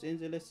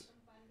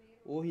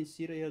oh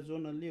sira ya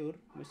zona liur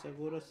mas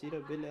agora sira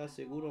bele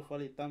aseguro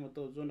falitama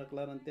to zona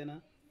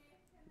quarantena.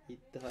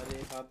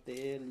 Itare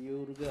HTL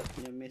yurga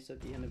nya mesa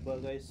hene ba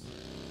guys.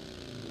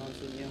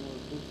 Langsung yang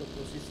buka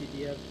posisi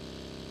dia.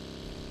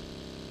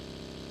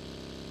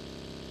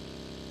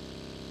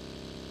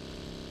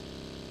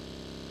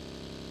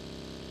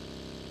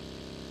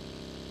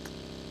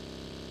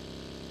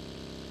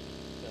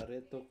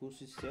 Kareto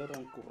khusus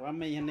seorang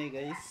kurama hene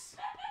guys.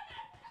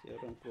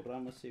 Seorang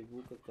kurama se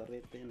buka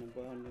kareta hene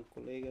ba nya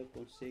kolega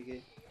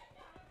consegue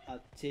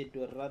AC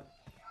 2000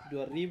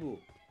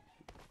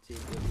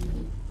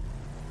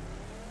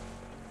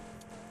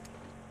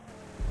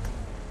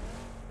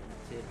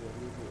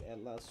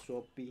 ela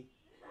Shopee.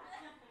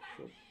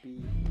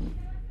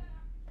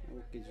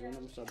 Oke zona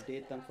mus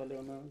update tan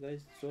fale ona guys.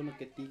 Zona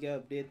ketiga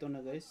update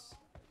ona guys.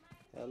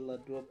 Ela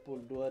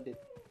 20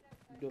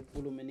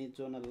 menit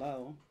zona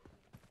lao.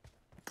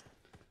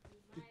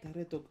 Kita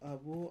retok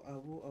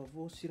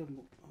avo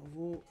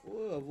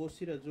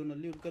sira zona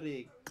liur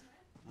kare.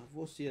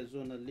 Avo sira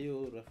zona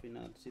liur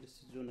afinal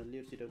zona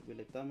liur sira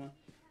beletama.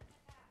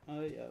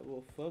 Ai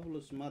avo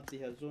fabulous mati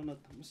ha zona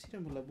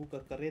sira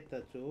malabuka kareta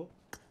co.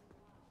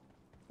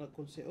 La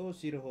konse oh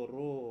sira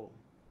horo.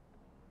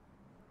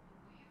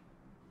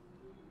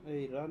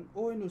 Ai ran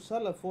oh no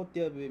sala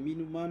fotia be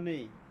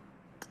minumane.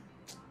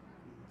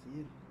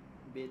 Anjir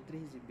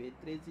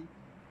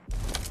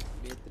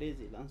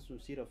B13 langsung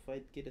sira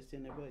fight kita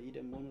sene ba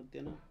ida mono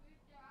tena.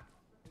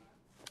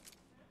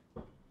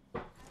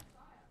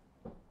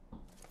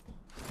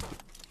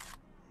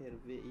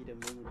 RV ida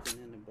mau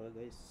tenan ba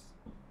guys.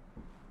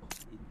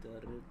 Ita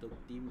retok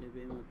tim de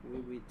be mak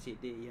we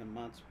CD ia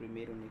match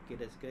primeiro ne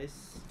quedas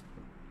guys.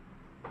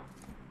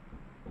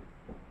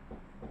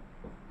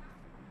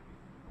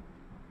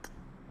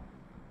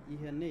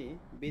 Ia ne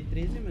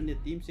B13 mane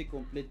tim se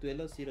completo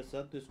ela sira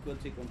satu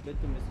squad se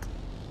completo mas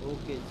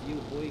okay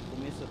Gio boy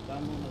começa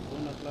tamo na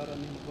zona clara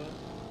ne ba.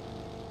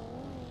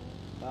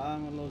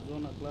 Tamo na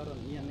zona clara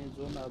ia ne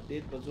zona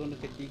update ba zona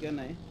ketiga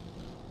na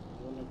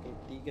zona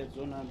ketiga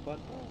zona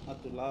 4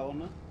 atu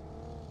laona.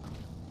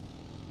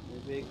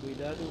 Deve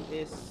cuidado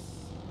es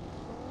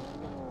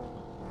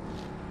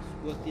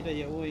squad tira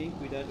ya oi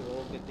cuidado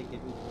que tem que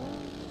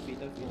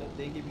fila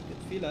tem que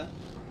fila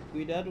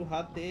cuidado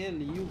HTL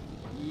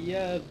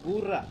ia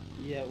gura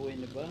ia oi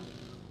ne ba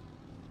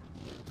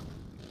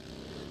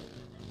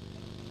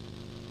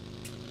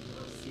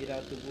sira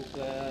tu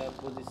buka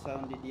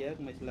posição de dia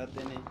mas lá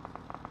tem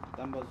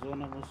tambah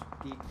zona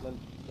mesti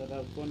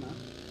kalau kona.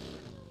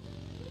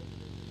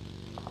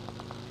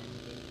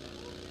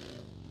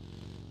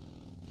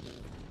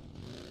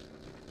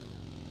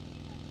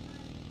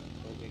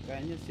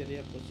 Kayaknya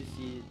seria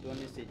posisi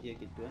tuan sedia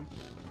gituan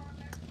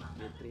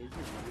B13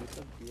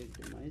 mantap dia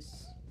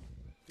demais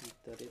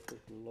kita itu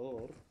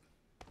lor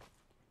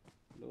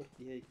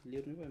dia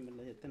clear nih pak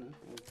melahirkan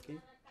oke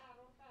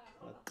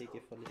ate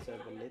que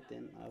falecer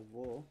baleten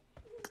avo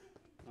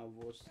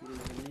siri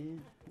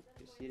ini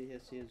siri ya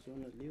si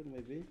zona liur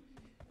maybe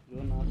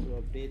zona tu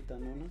update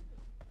anona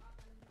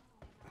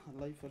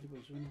live fali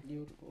zona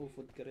liur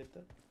ofot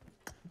kereta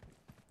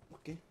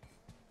oke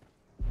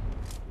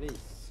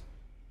race.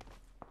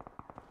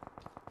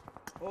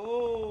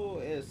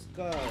 Oh, SK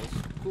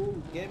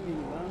School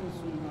Gaming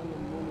langsung halo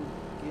mono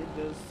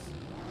kidas.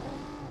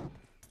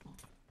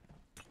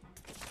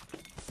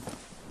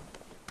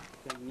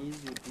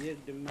 Canizio dia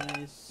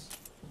demais.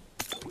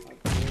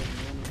 Agora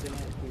não tem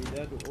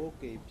cuidado.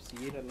 Ok,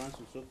 precisa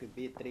lanço só que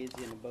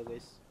B13 no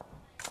bagais.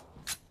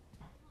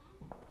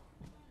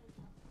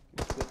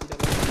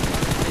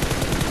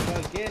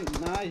 Again,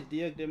 nice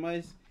dia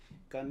demais.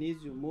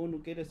 Canizio mono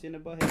queda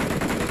sendo barra.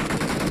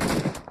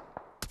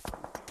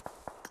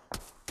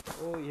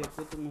 Oh iya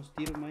aku tuh mau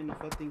tiro main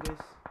fighting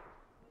guys.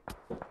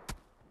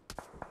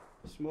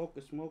 Smoke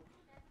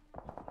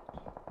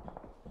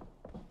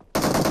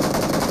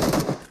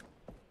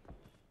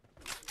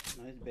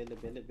nice bele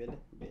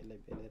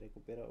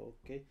recupera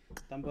ok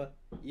tambah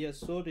iya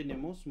sorry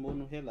nemos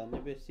mono hela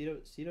nebe sira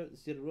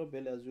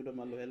bele ajuda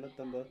malo hela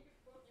tambah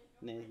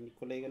ne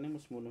colega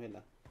nemos mono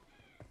hela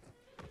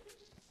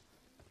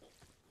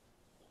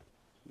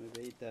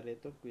nebe ita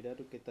reto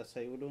cuidado que tá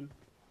saindo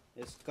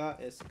SK,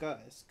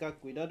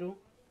 cuidado.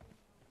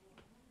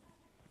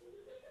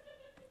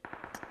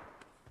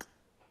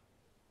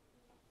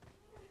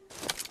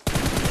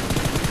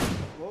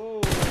 Oh,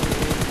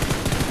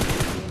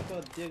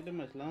 dia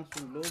demais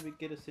langsung lobby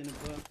quer ser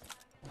neba.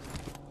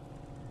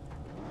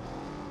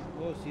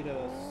 Oh, sira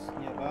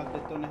nyabah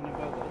deton na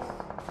bagas.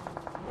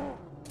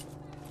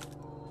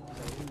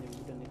 Saya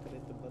mudah nih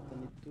kereta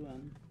batan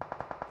ituan.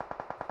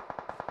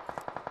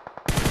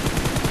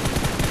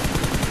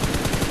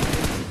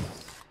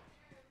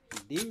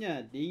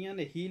 Dinha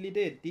ne healy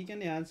dead, dinha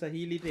ne hansa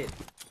healy dead.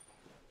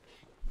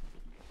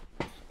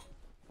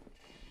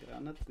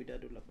 Granat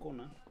cuidado la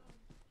kona.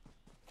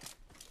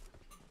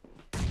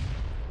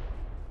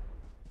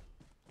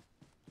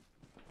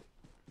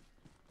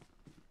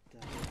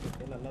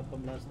 Ela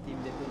 18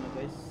 tim de tona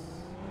guys.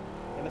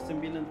 Ela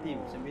 9 tim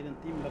 18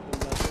 orang.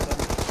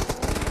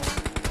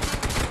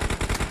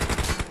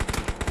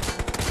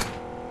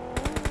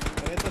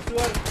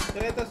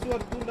 Kereta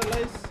suar tunda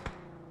guys.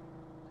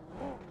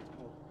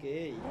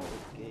 Okay,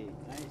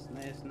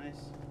 nice.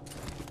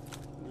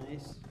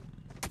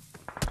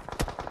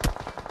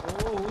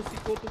 Oh, who's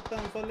go to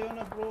town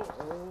Leona bro?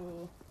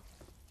 Oh,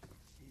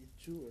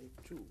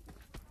 echu.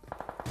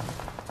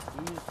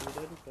 Ini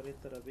sudah di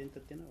kereta rabenta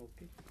tiana,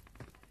 okay.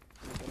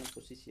 Dalam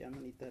posisi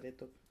aman ita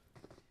retok.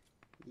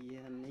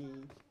 Iya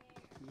nih,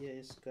 iya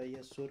SK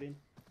iya Sorin,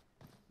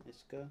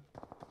 SK.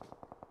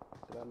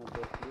 Kerana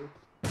berku.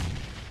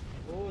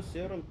 Oh,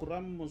 seorang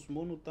kuramos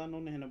monutano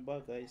nehna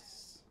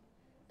guys.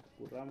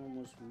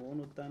 Kuramos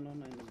monutano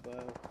nehna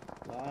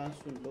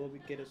langsung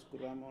lobby keres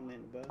kuramo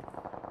nehna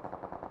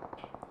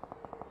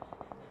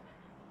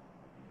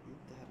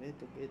ita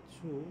retok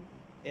echu.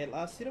 El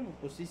asira uma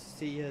posisi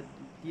seia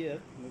dia,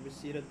 mas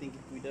precisa tem que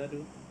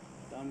cuidado.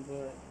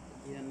 Tamba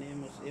ia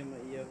nemos ema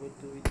ia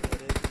hotu ita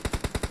retok.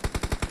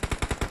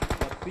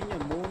 Tapinha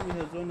mono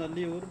na zona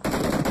liur.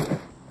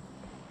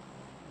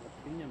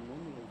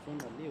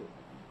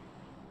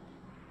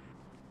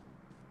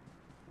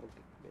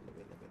 Okay, bela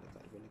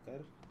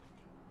kar.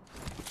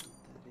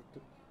 Itu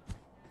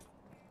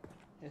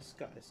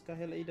SK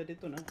hela ida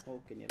dito na.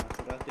 Okay, ni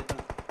langsung ras dito.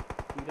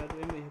 Cuidado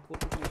emo ia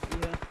hotu mas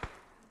ia.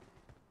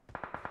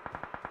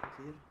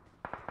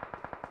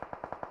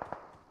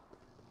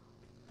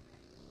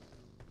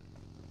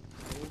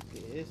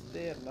 Okay,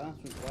 este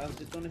langsung ras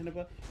dito na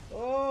ba.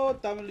 Oh,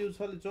 tamali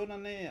usal zona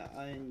ne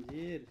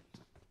anjir.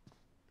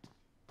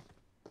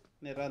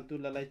 Ne run tu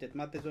lalais det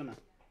mate zona.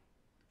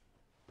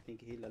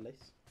 Think he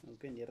lalais.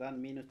 Okay, ni run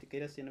minus ti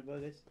kira sini ba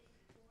guys.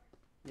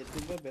 Ya tu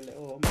ba bele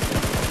oh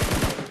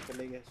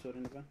bele guys sorry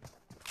ni ba.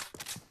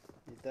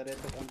 Kita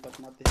retok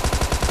 4 mate.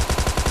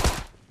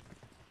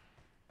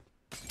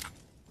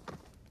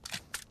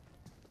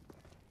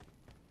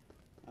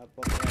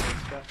 Apa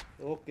kah?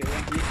 Oke,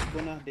 yang ini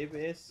guna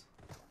DPS.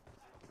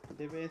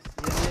 DPS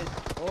ini.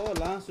 Oh,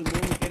 langsung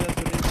mau kira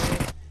tu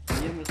DPS.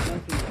 Dia mesti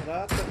langsung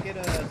rata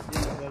kira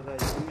sini bagai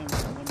ini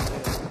mau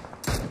kira.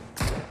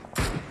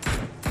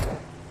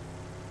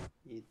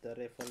 Kita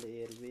rival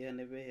RV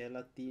ane be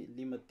hela 5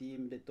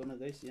 tim de tona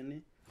guys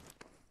ini.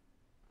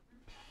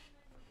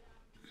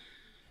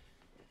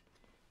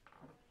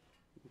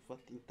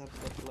 Fatin tap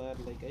player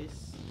lah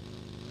guys.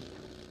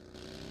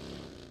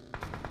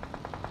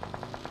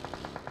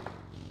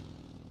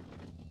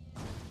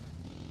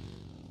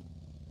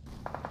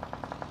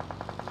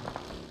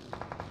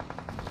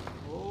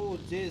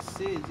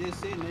 JC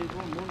नहीं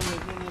वो मोन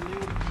में ना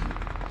लियो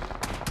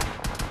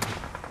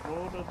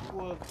roda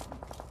kuat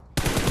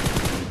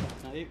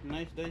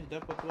nice guys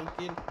dapat 1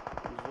 kill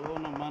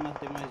zona mana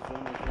demais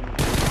zona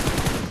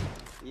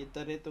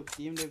ita reto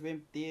tim de bem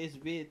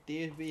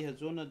TSB ha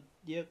zona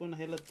dia kon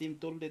hela tim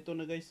tol de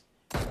tona guys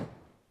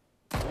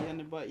ia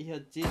ne ba ia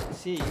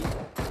JC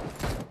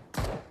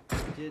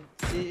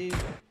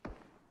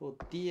ho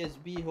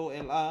TSB ho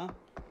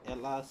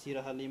LA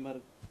sirah halimar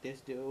tes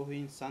de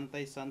ohin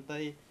santai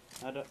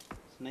ada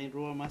nain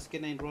ruang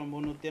maske nain ruang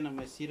monotia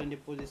nama sira ni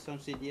posição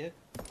sedia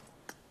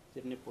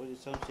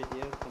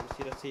como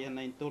sira seia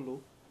nain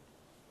tolu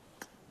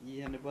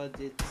e haneba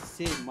de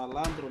se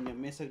malandro nya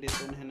mesa de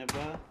ton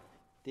haneba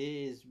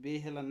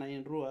TSB hela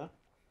nain rua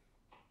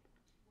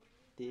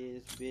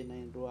TSB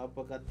nain rua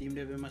apakah tim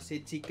de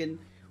masih chicken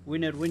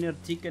winner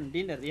chicken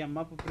dinner ya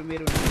mapa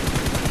primeiro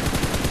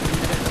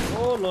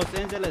oh Los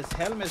Angeles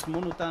Helmes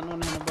monutan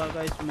on haneba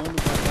guys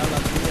monutan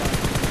dalam dia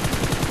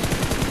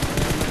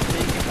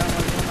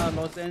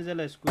Los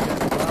Angeles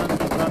cuidado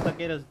trata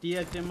que eras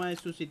dia que mais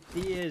susi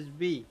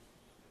TSB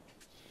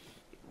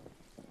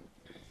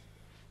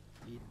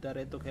ita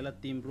reto que la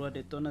tim rua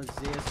de tona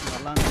zes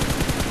malandro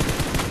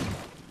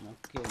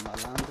okay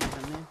malandro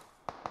hane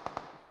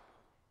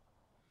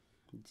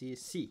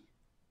JC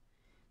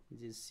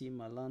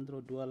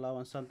malandro 2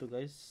 lawan 1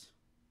 guys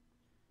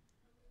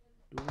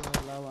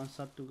 2 lawan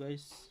 1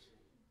 guys.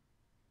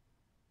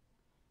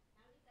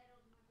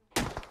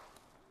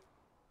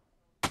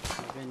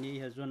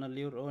 Ini zona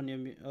liur ni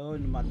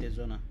mate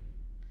zona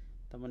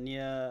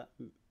tamania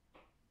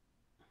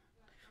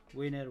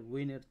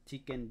winner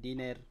chicken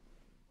dinner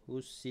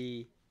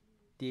husi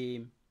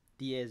team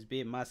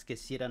TSB más que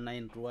sira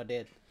 9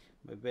 ruadet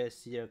bebé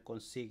sira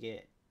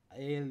consigue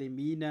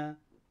elimina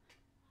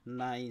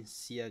 9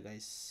 sia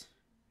guys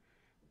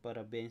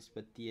parabéns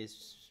para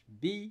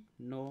TSB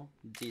no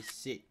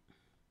DC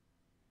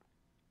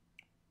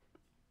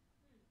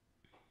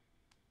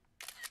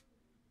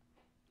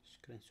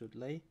screenshot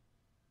lay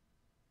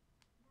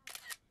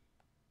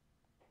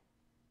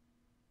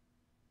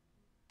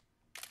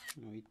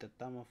no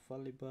itatama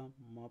faliba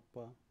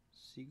mapa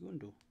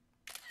segundo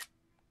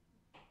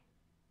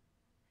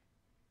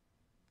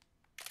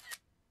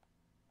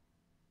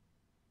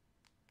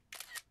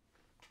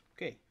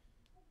ok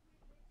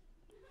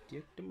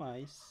dia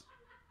demais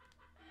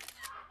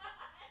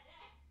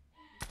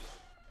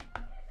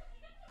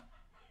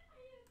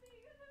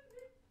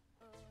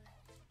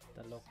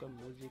tá louca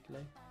música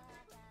lá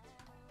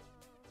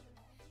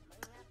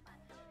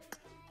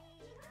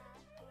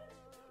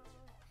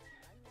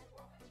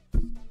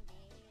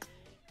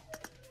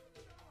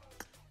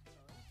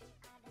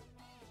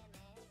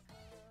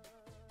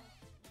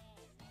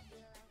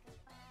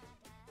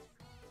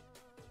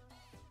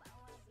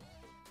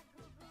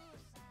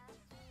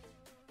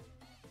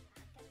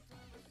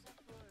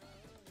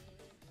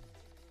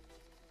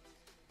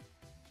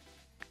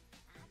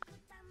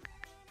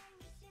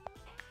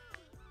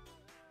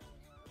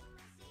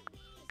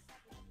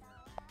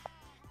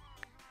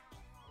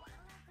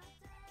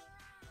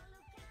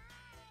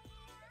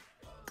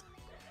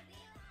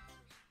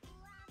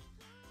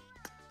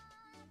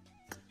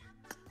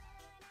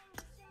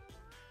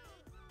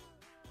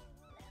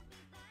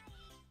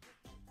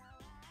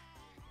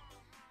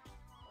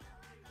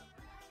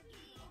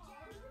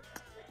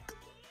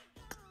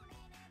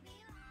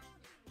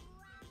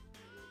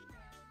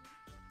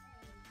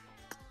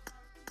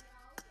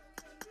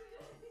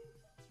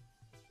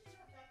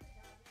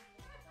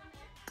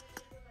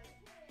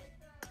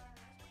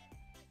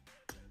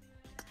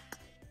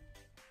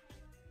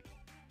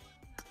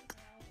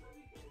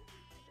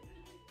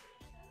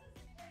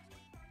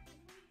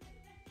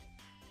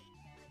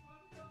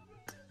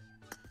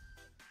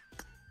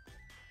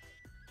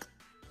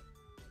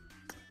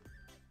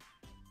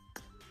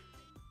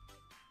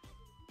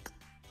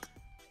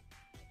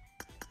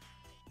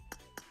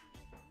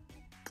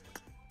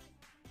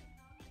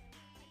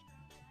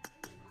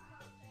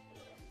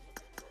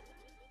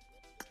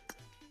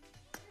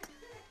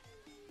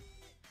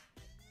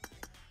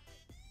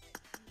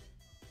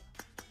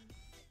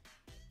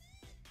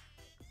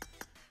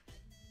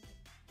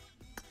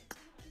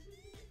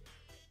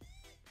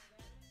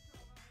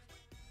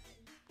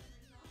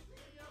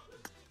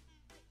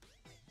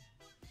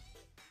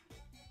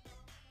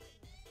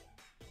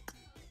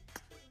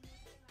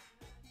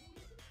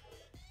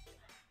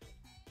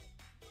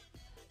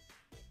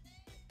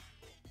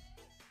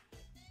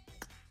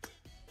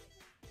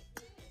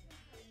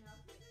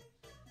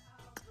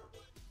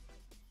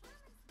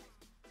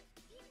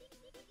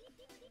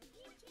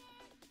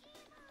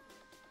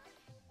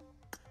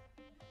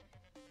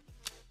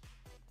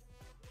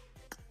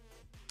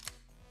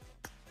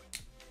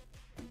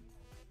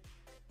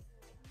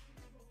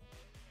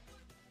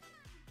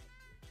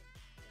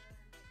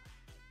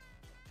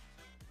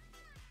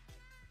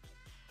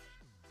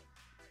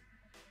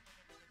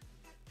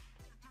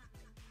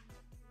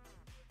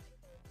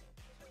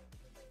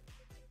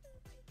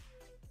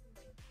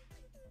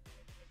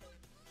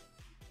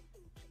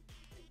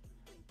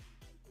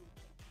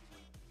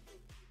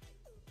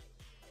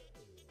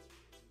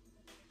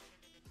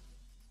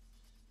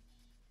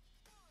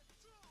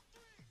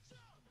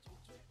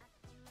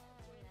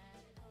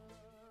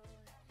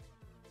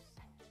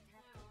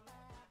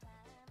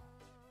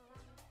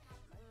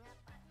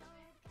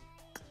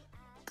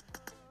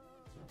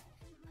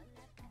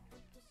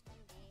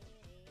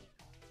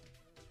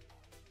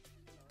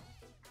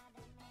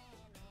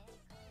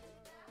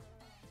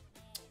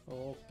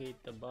Oke,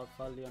 kita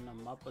bakal lihat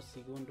nama apa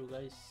segundo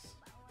guys.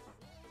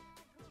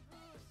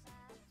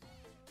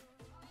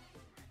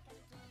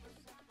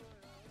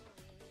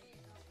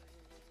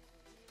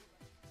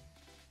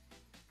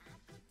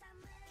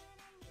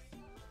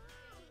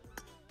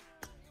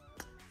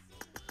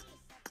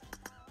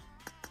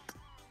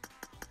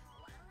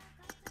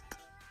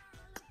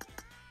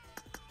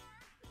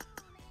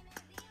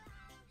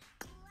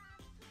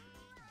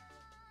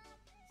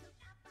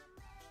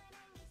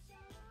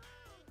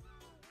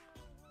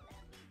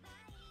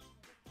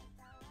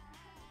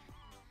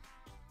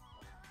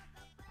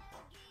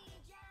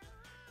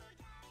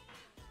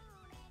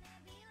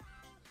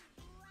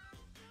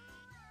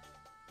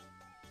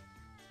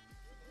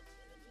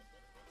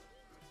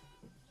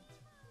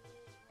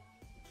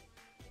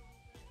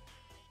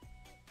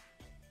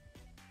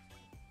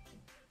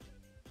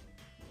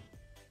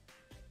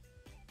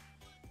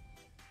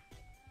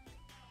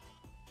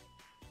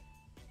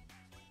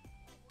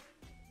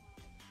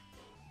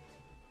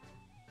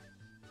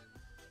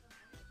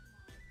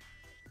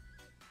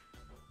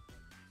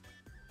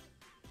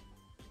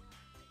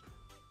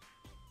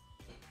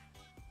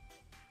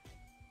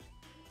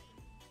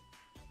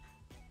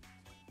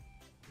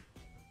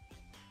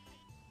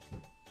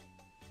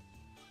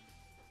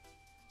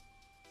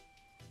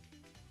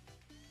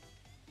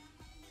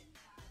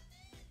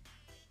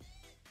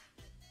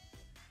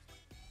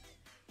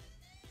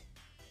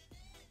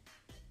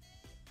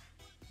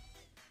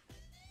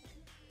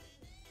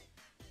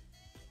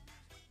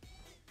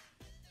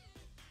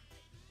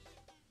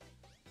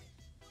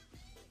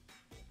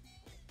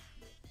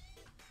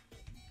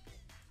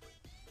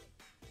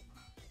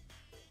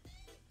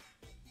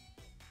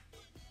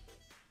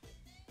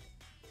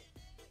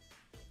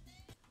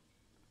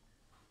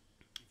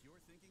 If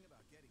you're thinking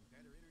about getting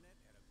better internet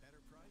at a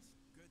better price,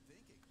 good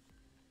thinking.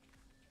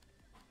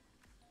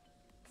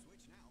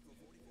 Switch now for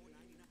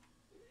 $44.99.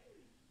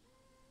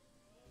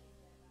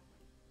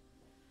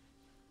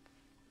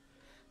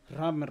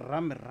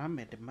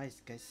 Rame demais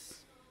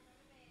guys.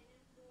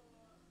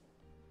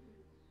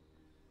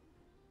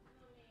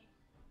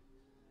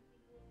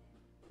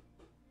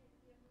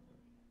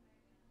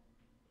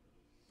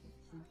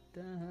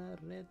 Kita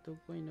reto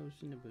poin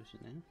usina.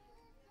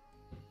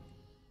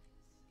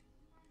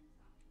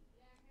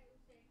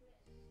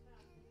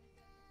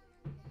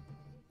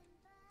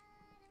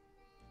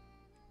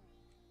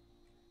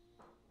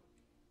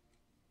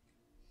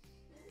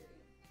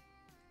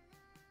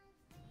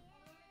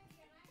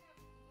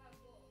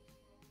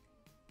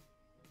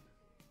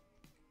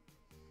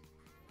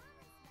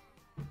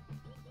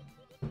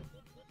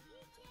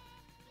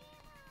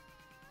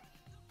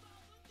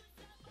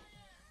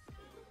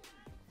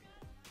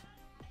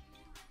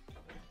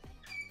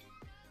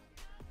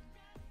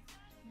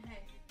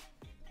 Hey.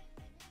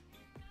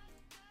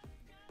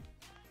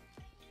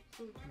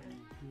 Food.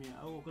 Ya,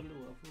 aku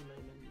keluar full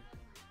lagi.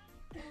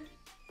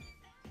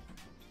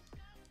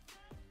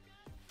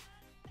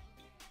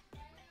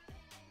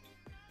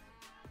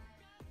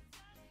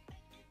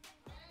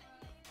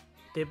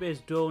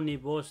 TPS duo nih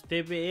bos,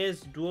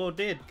 TPS duo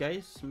dead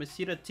guys,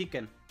 mesira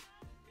chicken.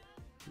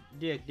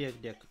 Diak.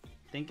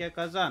 Thank you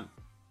Kazan.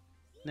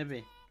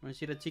 Nebe,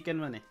 mesira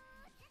chicken mana?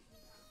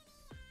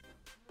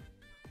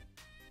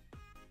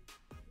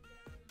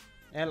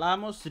 El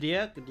Amos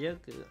diak,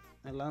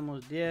 El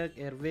Amos diak,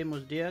 RV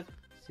mos diak,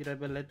 sira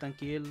beletan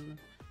kill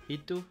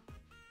itu.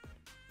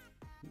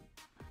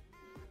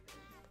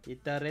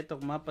 Kita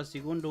retok mapa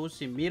segundo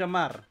usi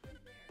Miramar.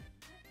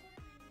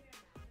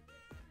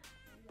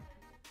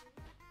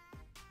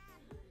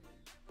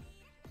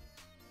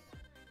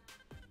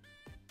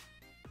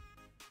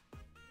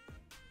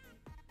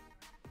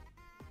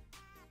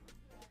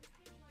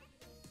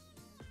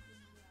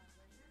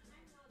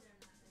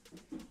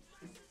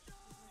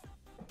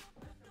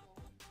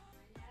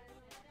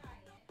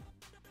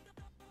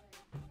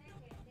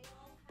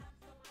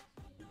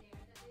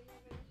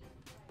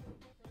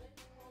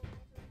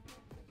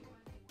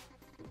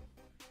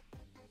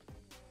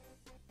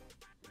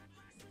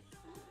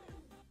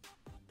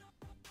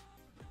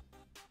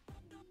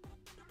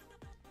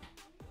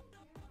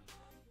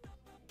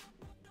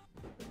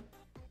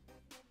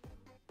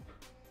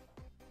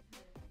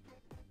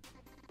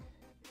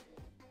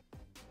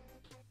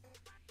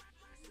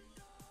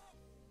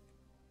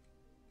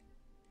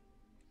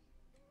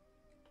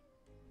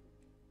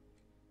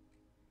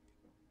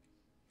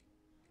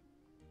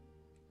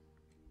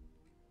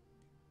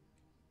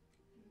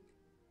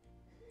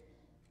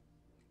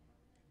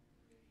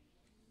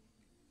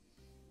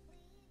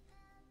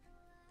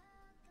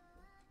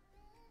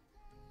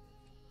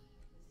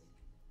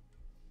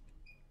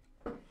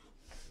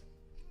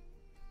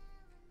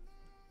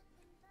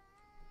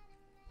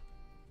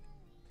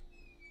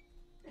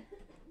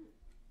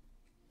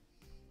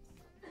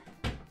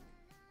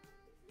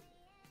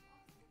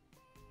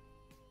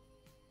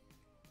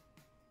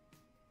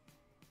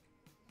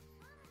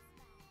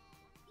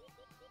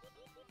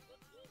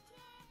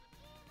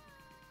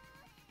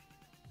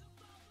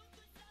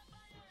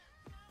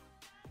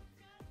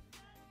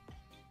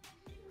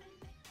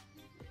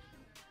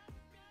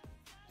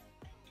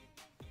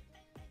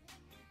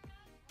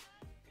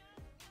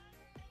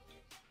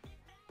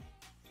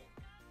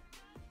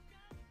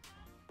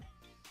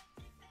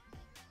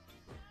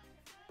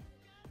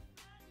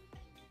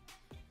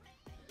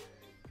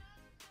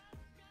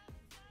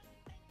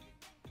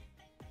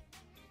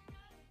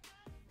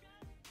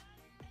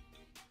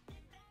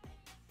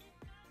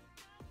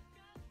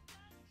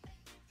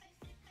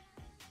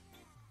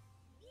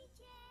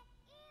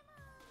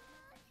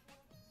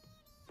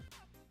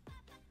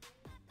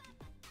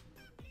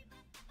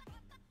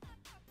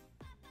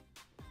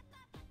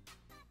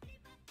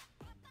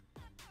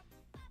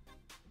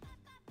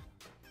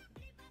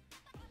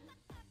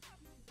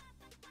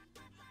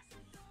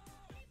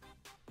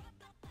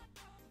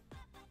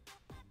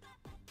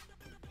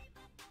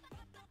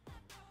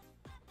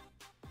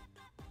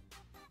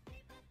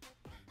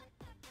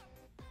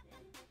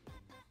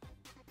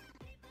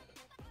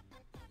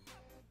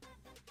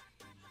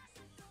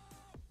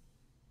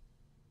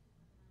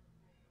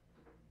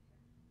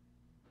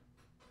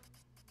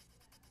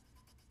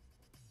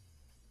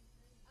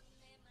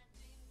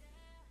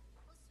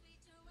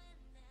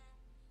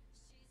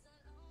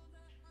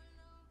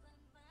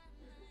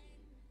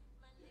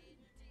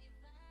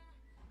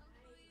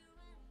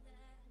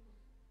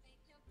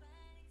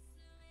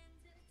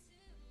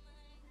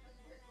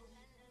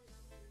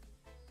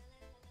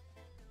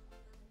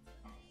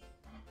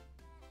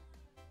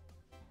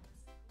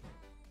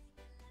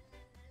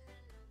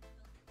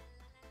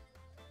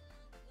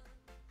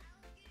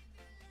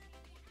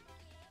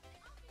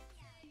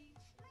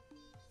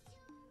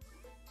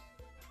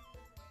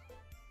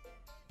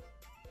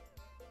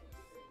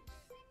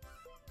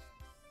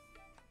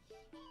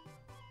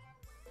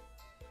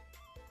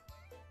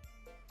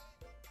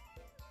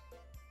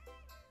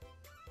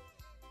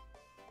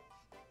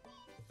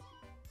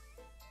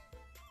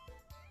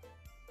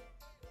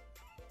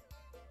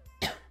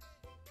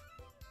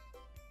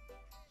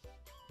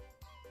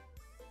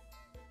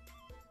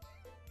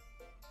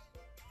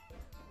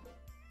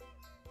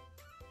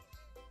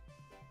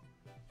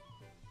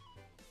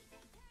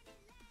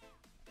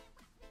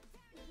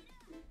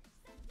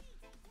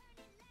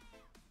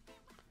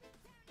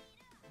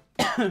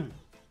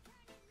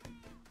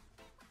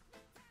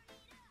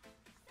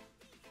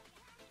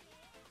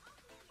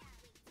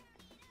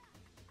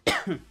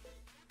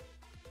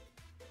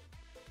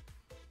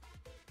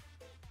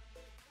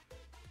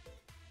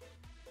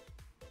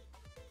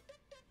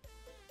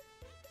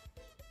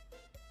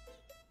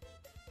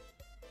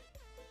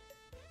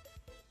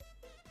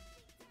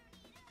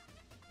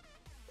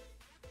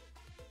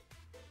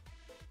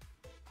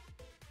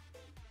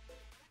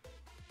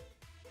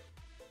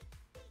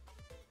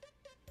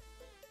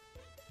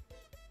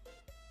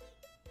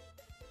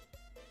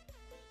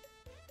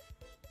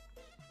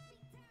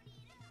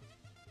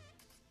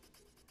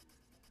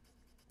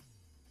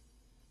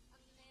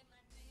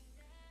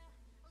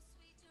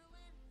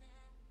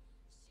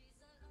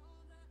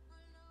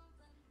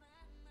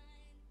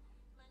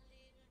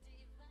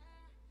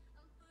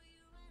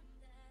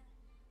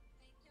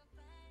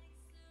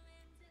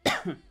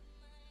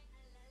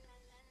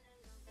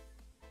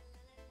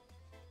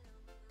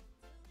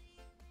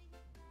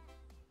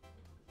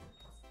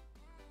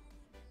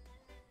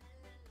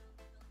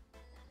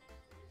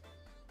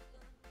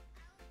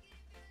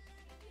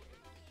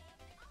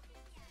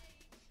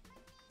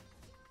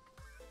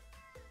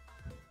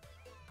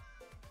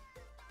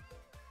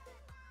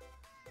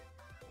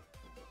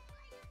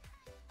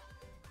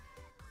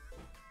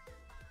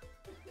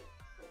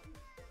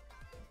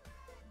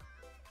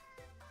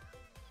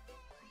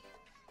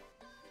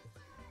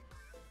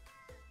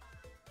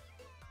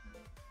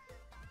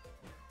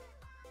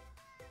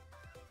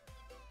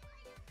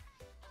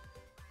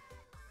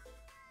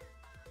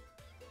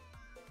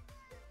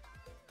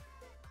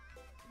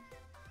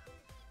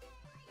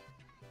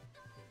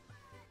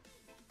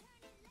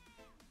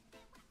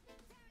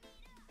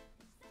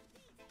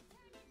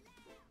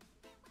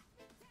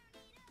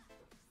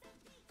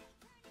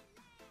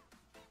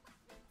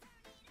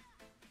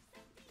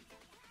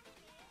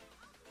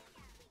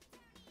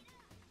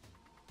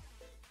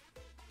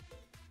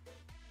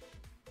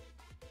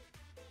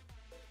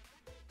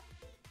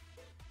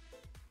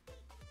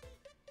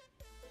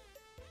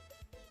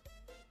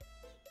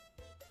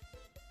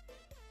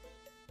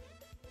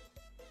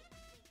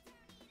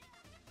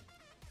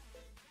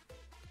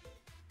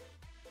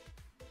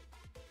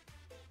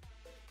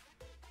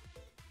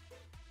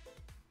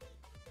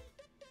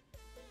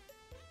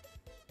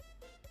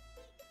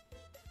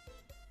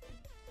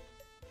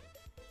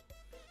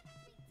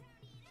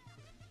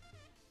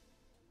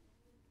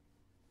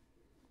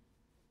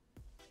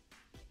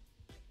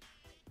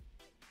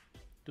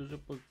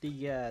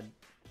 73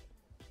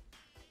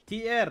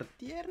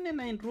 TR nih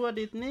nain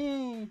ruadit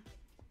nih.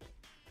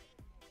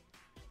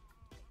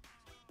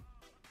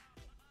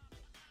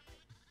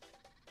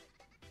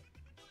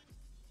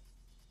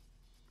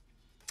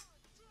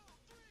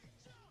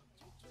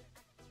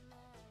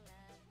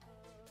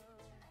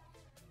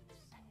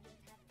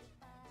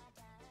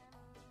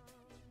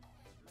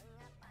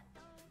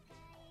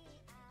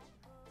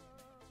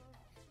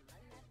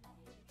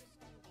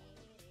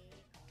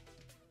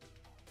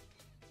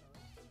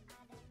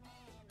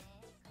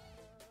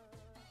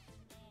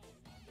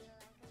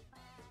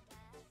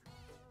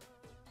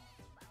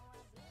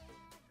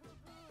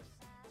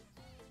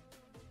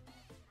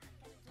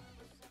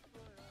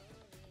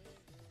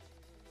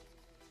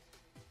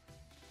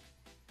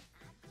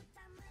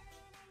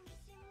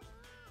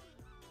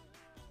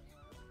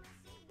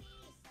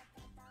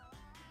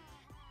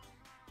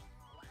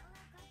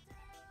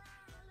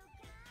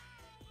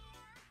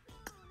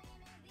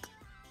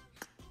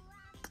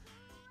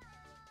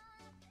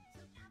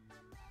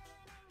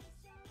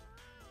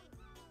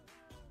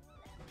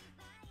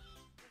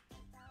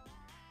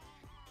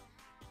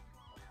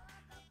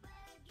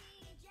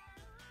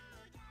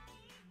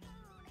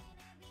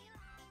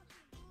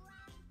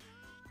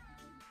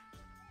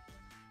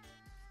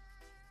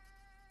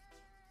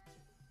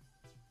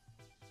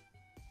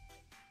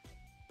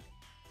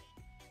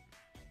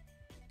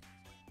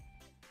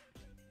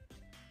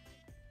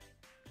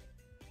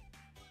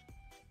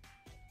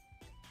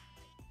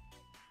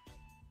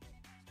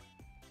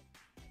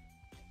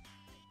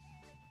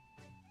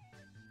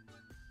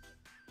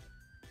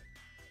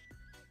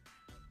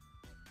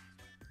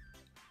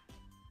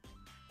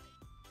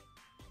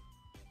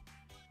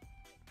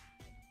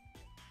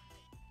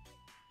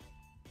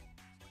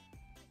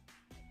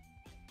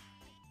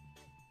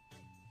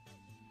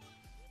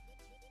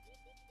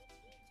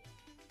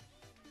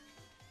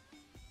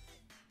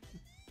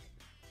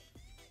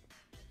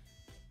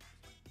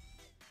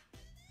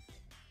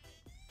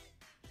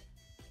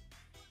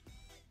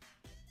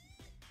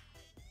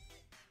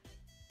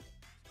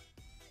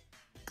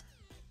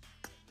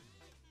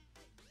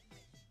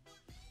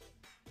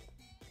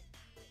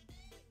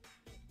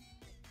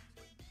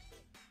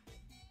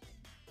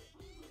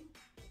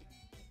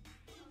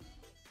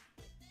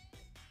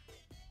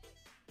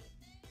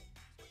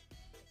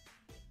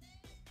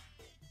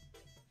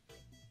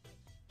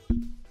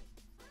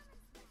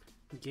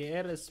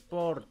 GR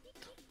Sport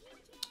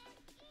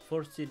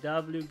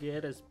 4CW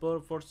GR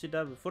Sport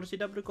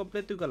 4CW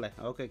completo juga lah.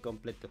 Oke,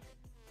 completo.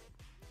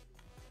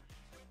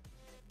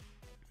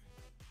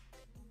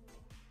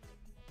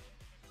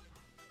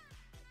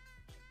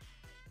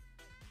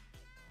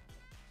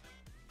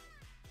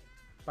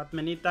 4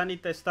 menitan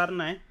ita start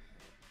na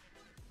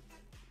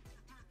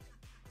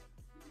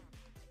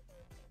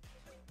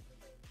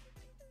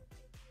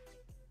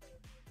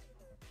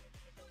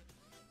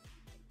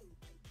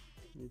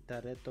ita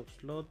retok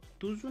slot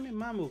 7 nih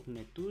mamuk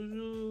nih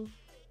 7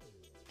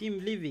 tim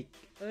Livik.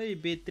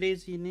 B3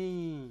 sini.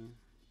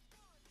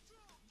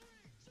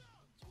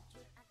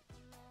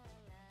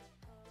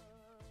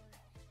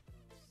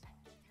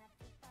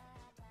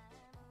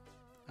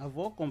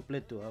 Avo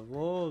completo,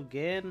 Avo,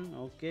 Gen,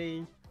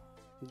 ok.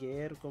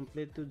 GR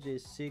completo,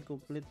 JC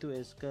completo,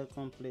 SK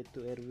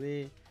completo,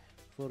 RV,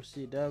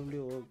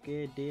 4CW,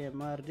 ok.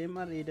 DMR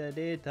ida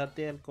de,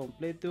 TTL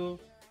completo,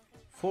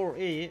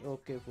 4A,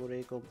 ok,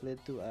 4A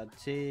completo,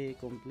 AC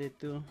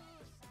completo,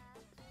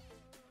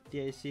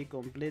 TIC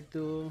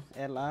completo,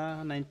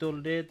 LA 9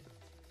 toll dead,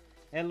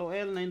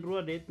 LOL 9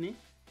 rua dead nih.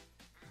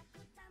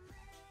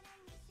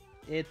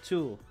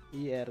 E2,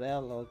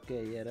 IRL, ok,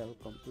 IRL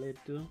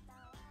completo.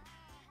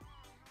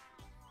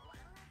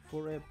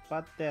 For a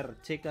pater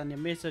cek an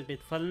mesa dit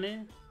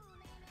falne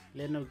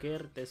leno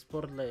ger te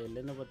sport le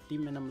leno ba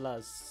tim 16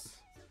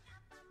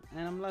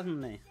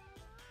 mana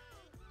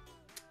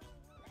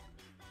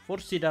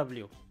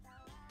 4CW.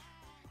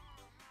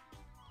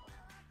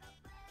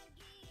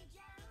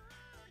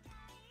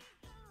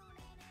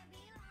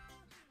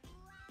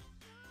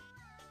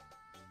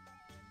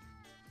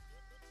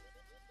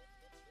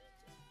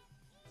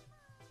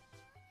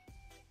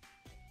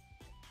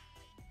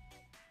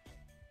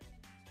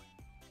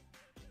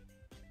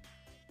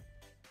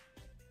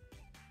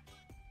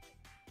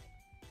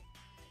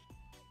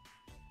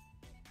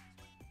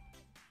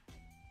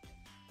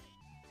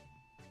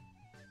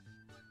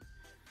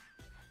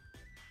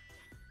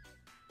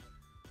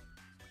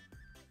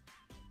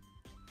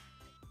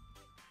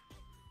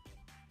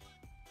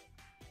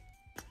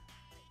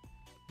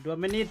 Dua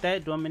menit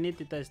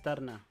kita start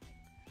na.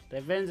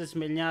 Revenge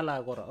menyala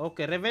agora.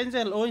 Oke, Revenge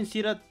oin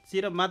sira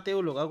mate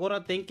uluk.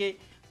 Agora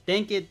tenke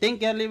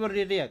liver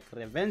diriak.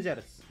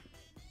 Revengers.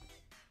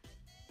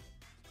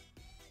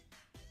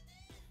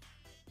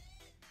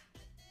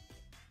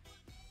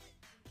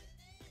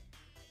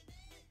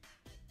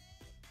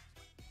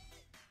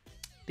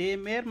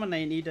 TMR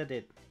mana ini ida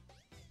det.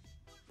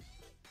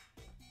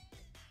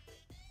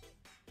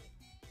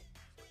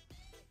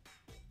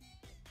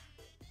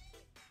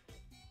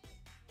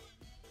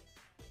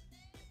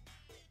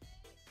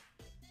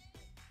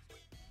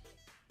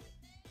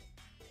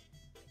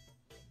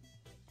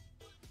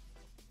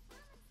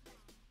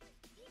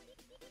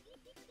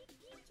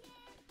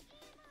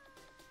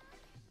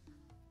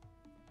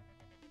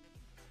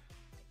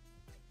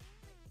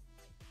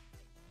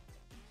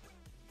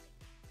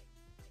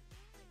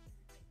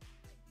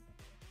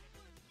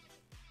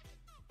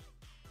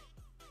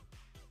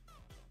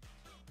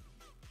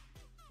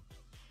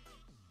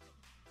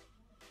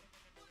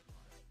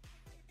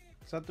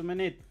 Satu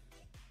menit.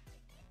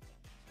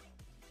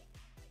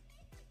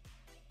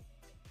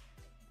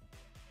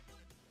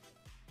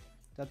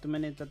 Satu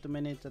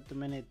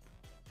menit.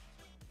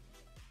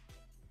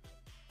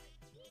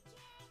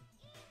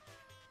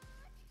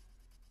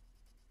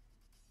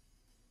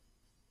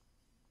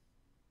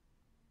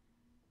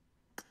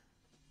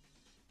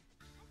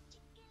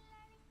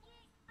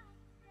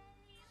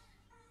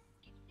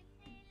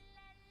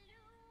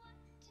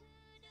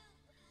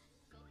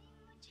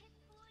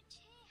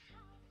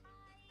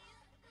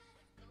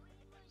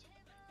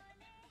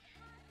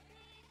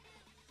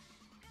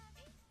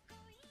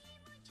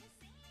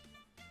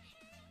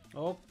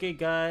 Okay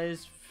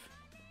guys,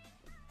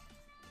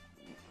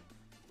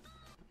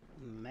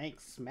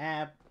 next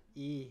map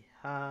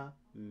Iha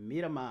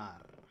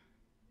Miramar.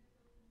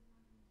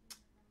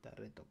 Kita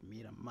retok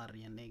Miramar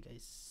ya nih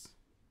guys.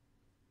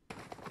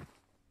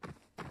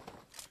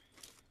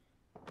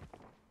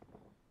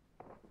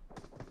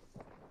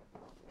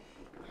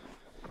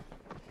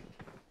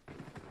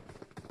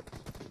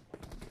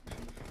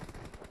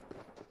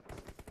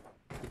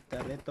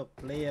 Kita retok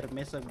player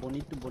mesa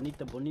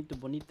bonita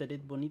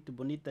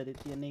det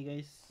ya nih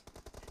guys.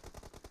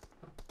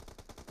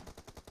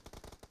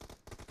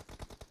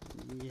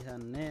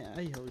 Iya nih,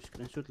 ayo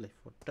screenshot lah,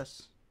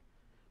 fotos.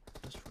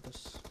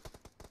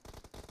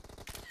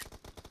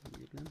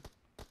 Gila.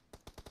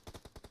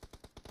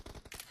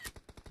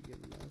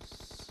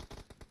 13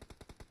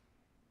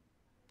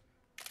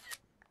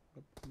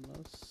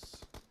 14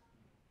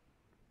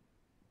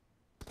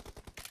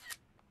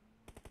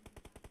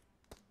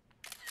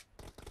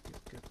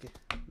 Oke.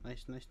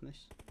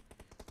 Nice.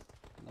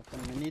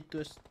 8 menit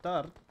to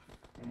start.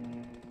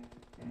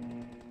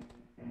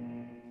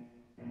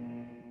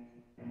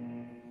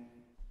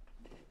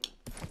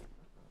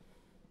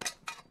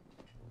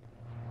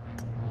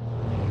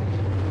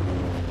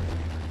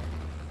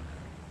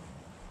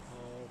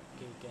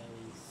 Oke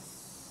guys,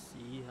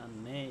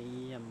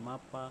 iya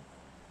mapa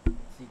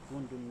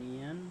segundo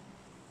nian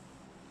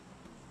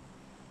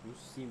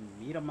musim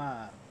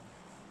Miramar.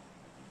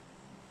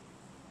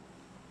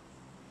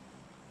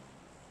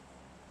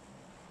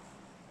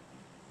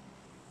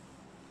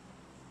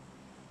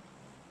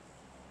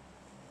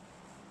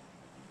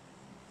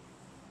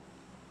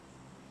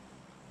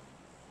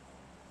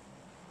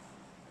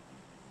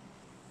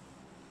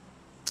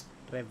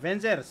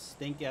 Revengers.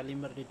 Thank you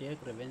Alimer Didiak.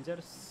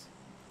 Revengers.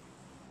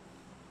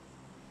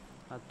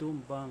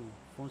 Atum Bang.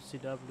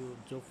 4CW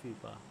Jofi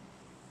ba.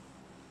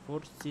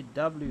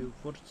 4CW.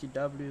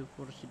 4CW.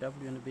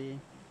 4CW NB.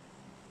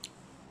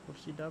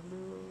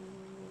 4CW.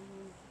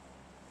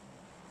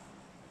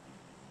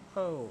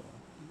 Oh.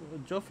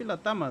 Jofi la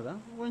tamaga.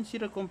 One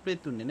sira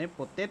completo ne.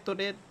 Potato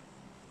red.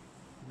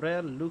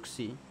 Briar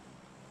Luxi.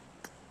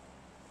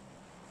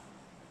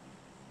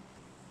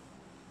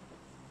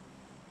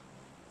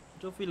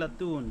 Jofi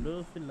Latun.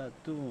 Jofi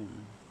Latun.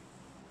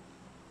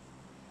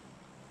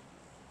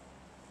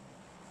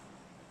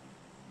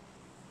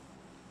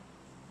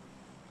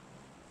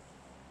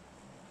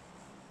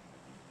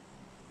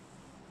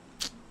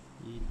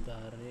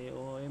 Itare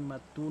o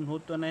ematun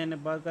huto na hene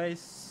ba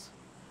guys.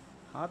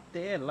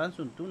 Hatel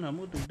langsung tun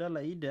hamutu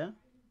dala ida.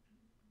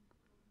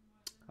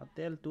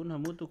 Hatel tun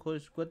hamutu ko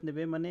squad ne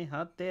be mane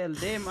hatel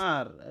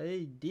DMR.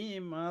 Ay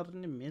DMR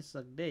ne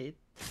mesak date.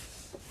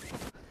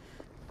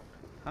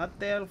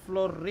 Hatel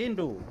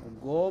Florindo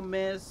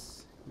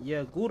Gomez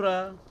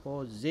Yagura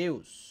o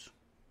Zeus.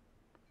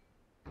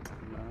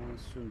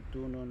 Langsung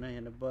tuno na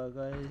hene ba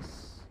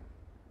guys.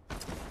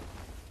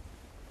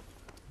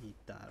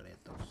 Itare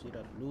to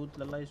sira loot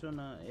lalai so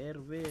na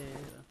RV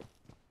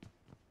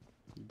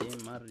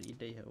DMR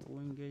idai ha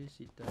uing guys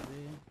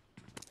itare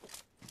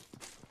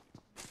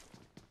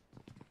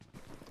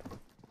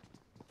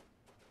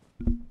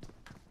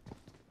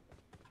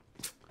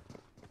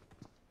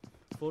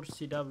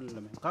 4CW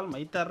naman kalma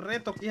itare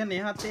to ihan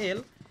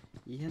hatel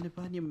ihan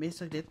pa ni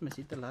mesak det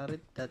masita laret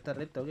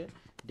tatare to ge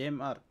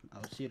DMR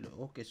auxilio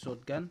okay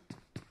shotgun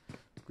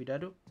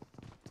cuidado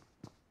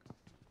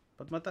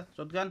pat mata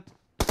shotgun.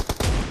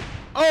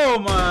 Oh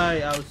my,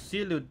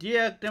 auxílio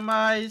dia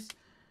demais.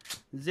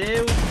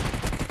 Zeus.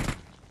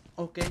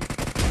 Ok.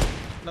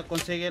 La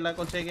consegue.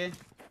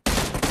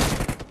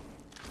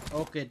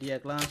 Ok,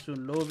 dia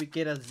langsung lobby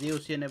kira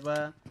Zeus ya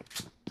neba.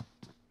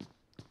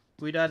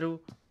 Cuidado.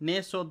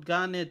 Ne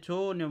shotgun ne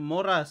cho ne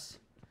moras.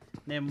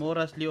 Ne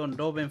moras leon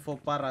doben fo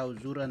para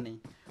uzura ne.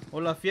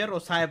 Ola fierro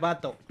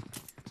saibato.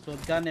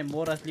 Shotgun ne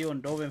moras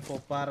leon doben fo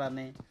para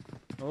ne.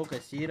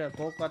 Ok, sira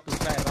coca tu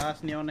sai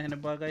ras ne ona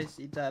neba guys.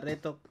 Ita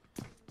reto.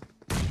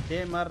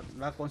 Demar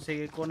la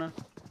consegue kona.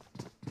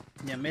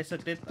 Ya mesa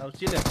tet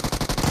auxiliar.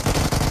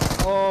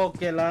 Oh,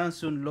 que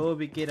langsung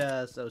lobby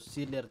kiras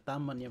auxiliar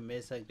taman ya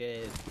mesa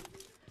que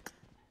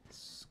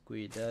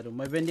cuidado.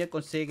 Muy bien ya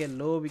consegue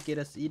lobby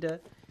kiras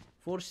ida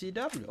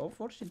 4CW. Oh,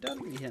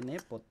 4CW ya ne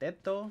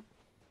potato.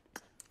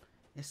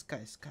 Eska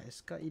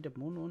ida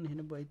mono ne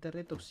ne baita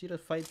reto sira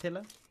fight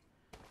hela.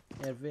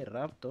 RV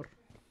Raptor.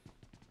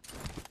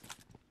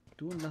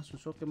 Tu langsung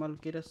soke mal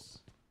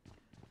kiras.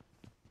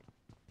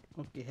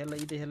 Oke, hela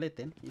ide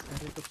heleten. Ita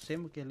retok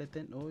sem ke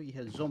heleten. Oh,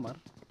 iya Zomar.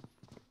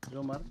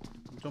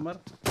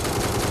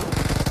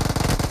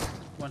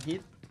 One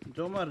hit.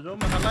 Zomar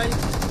halai.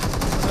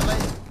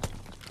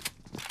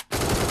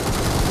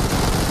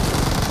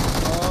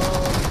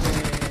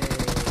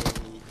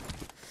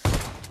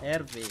 Okay.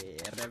 RV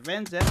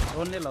Revenger.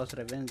 Only los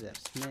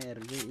Revengers. Ne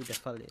RV ida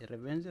fali.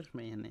 Revengers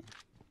me ne.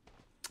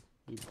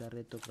 Ita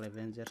retok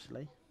Revengers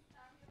lai.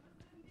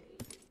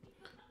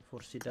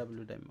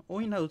 4CW dai.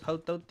 Oh, ina how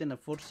tena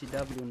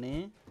 4CW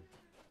ne.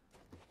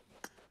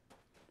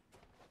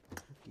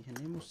 Okay,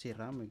 hanemos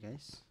serame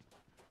guys.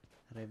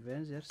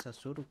 Revenger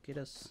Sasuru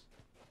kiras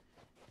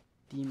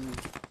team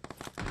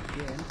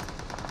again.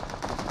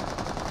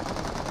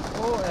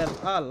 Oh,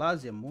 LA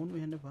lazia moon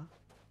hene ba.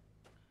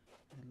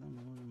 LA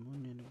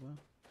moon hene ba.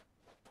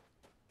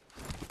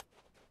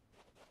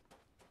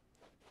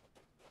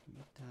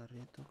 Ita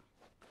reto.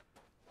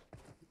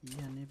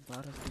 Iya ne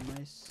barak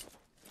demais.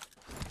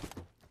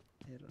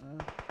 RA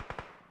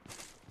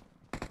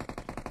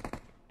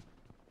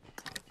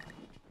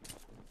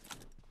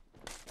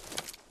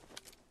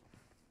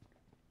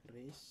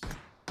race.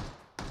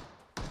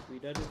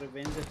 Cuidado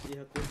Revenger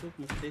iha kutuk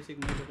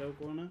mustesik mo daw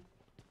kona.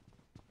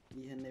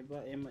 Iha neba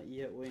ema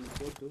iha oing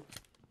kutuk.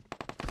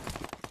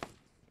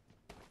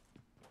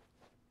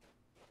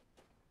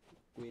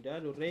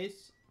 Cuidado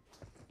race.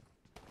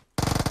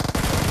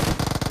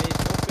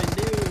 Race open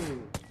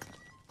liu.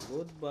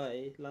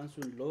 Goodbye.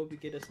 Langsung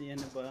lobby kita sini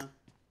neba.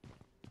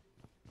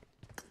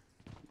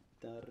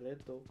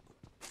 Reto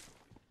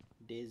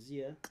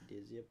Desia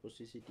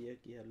posisi dia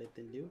ki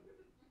haleten liu.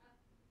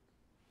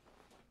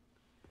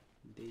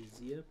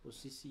 Desia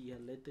posisi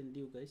haleten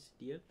liu guys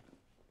dia.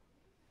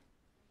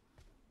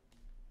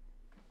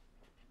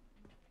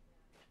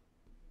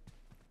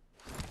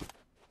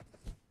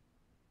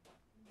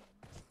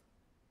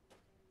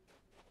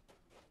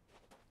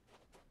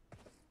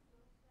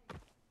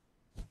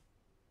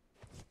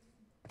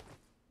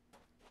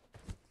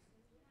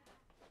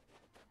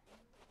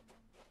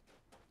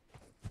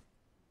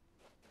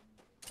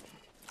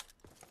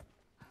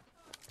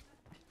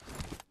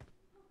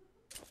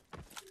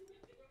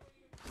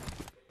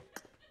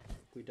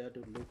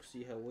 Cuidado look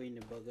si Hawaii ne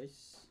ba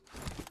guys.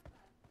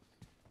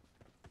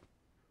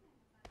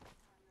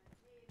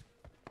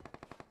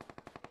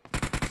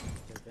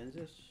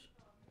 Avengers.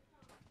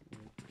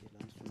 Okay,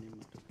 langsung ni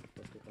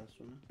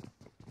sana.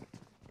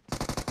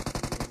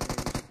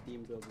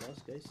 Tim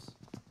 12 guys.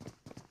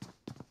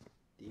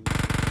 Tim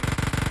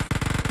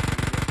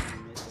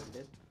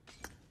Meter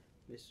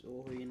Bes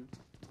Ohin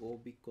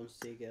Gobi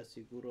consegue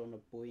asegurar una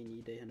point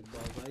ida yang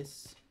bawah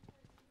guys.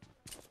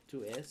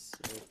 2S,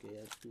 oke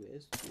ya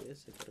 2S,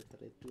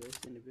 sekarang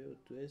 2S ini beo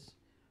 2S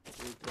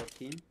Ultra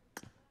Team,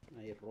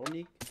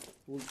 Ironic,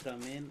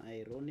 Ultraman,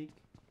 Ironic.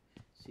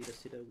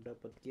 Sira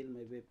dapat kill,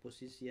 may be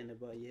posisi yang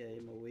ba iya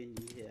ema win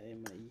iya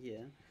ema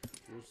iya.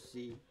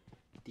 Usi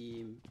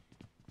tim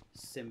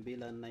 9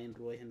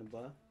 ruai yang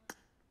ba.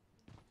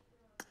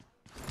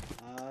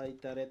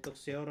 Itaretok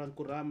seorang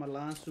Kurama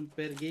langsung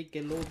pergi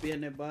ke lobby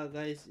yang ba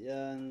guys,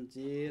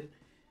 anjir.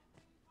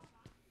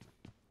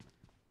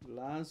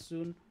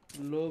 Langsung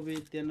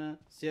lobby tiana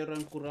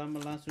seorang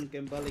Kurama langsung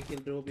kembali ke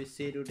lobby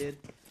sedudet.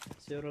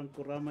 Seorang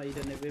Kurama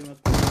ida nebe ma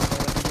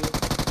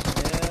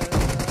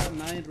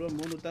nain ro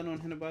monutan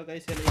on hena ba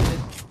guys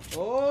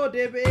oh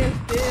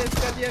DBS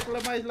kadia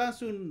klamais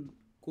langsung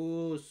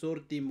ku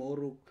sorti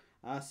moruk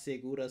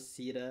asegura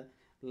sira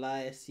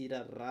la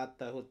sira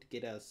rata hot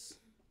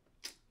kiras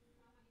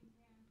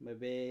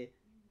bebe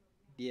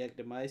dia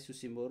demais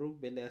susi moruk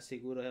bele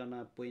asegura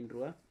na point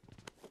rua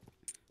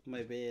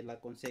bebe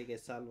la consegue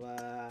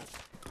salva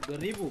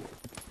 2000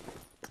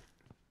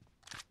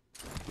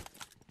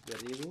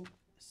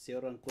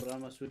 seorang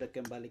Kurama sudah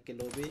kembali ke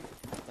lobby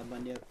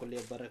temannya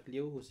kuliah barak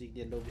liu husik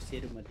dia lobby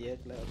seru ma dia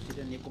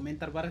sudah ni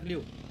komentar barak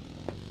liu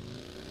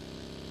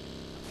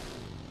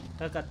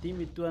kakak tim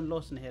ituan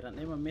los nih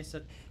heran emang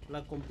mesak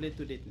la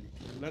completo det nih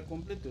la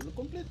completo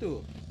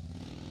completo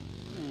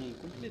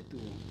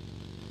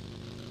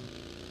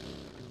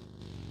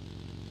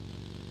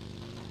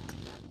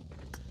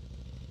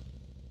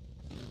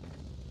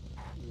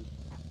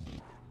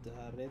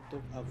reto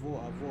avo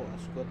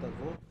squad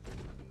avo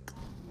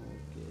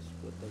oke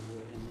squad avo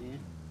ini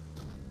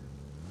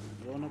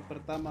zona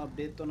pertama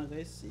update na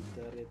guys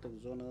kita reto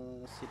zona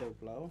sidau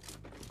plau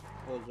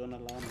zona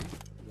lama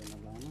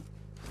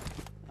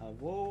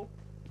avo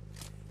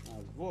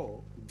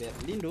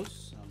berlindus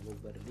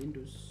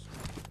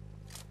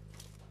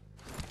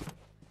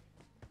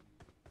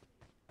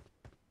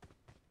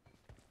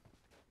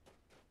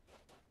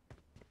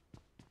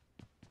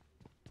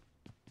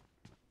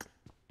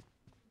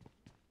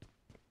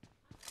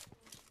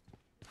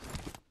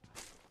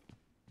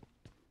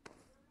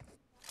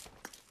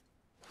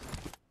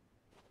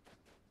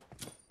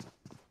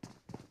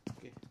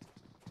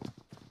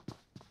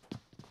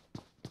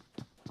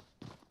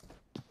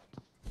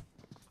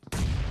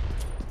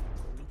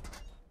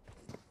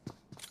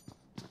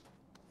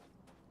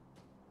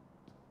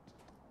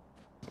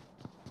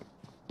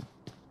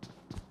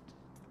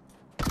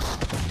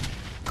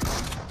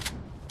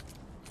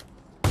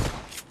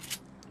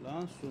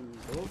langsung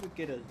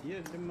kira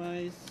dia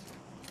demais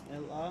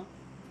LA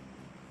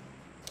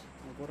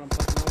agora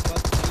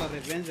 4 ela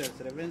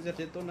Revenger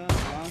detona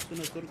langsung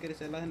na tur kira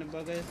selah na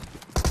bagais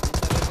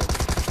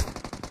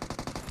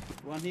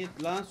one hit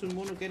langsung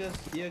muno kira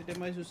dia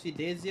demais o si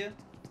Desia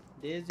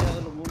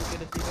alo muno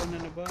kira tiro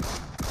na ba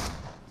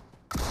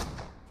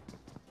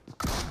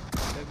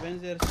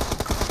Revenger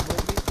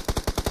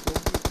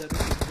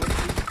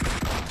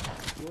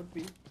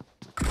Bobby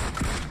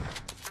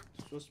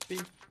Sospi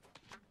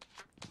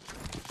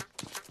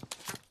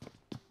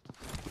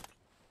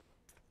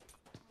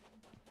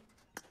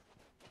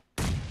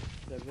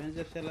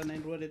Revenger sela nain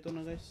rua deto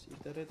na guys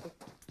ita reto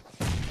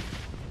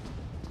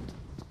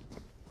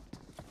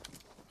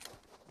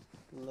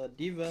la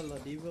diva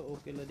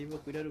oke la diva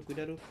cuidado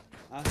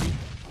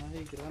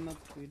ahi granat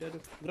cuidado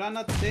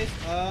granat test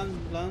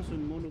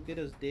langsung muno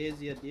quedas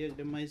Desia dia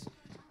demais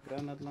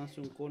granat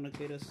langsung kona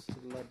quedas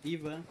la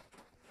diva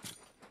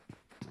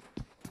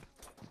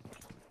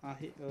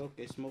ahi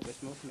oke smoke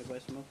nebai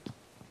smoke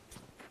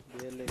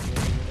bele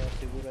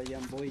segura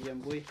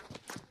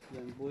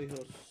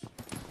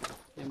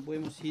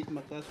Yamboy mus hit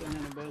makasonnya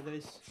nabal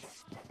guys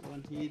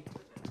one hit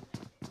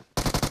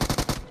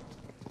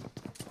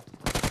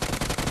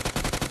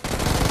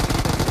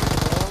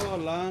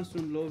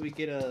langsung lobby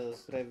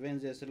kiras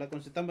Revenger setelah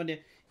konsep tambah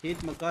dia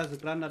hit makas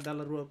granat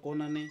dalam ruang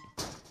kona nih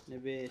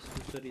nebe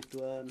susah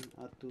rituan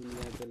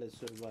atunya bela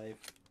survive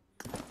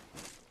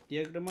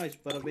dia demais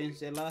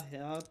parabéns ela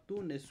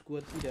atun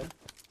squad tidak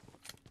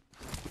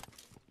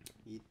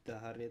ita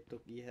haretok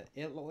iha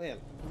LOL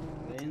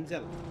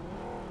Ranger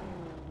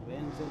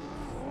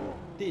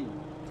 14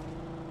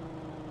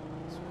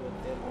 squad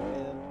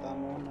LOL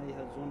tamon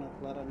iha zona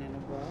clara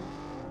nena ba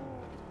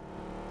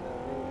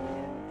agora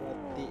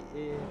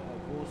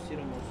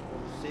iremos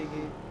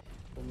conseguir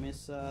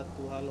começar a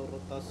atuar a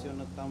rotação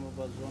na tama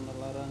ba zona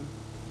larang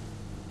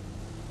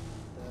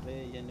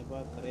tare yani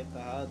ba kereta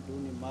hadu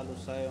ni malu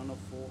saya ona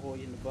foho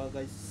yani ba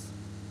guys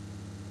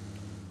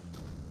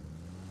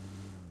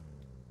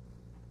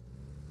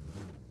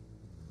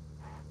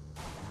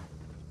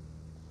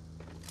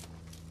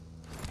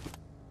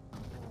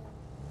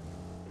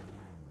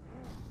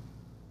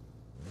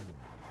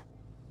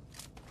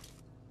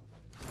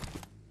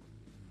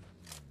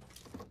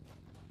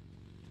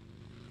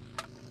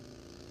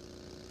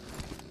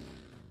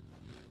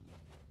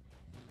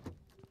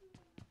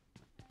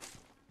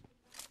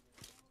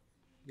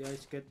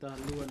guys, kita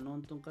haluan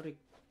nonton kari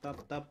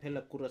tap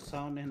hela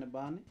Curaçao nehne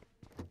bani.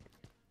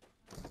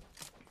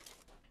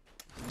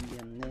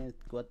 Indian net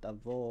kuat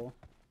avo.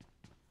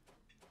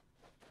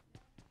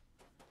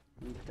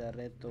 Kita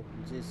reto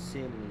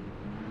Gisel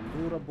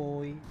Lura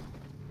boy.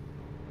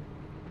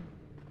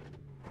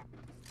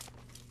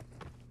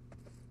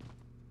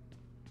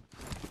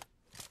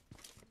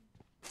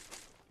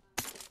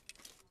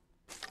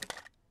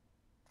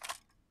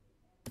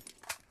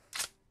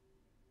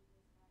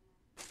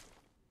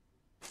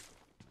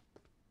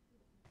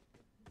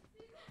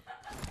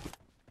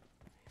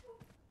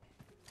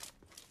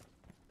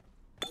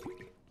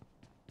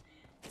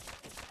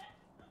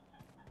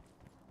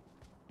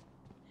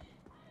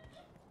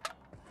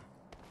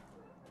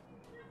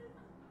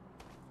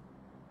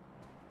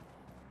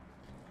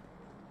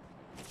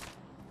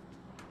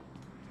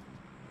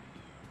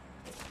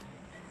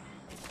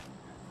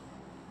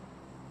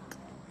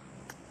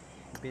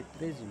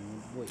 B13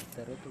 boy,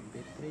 kita reto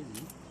B13.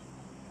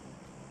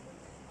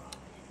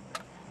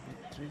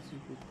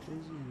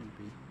 B13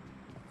 B.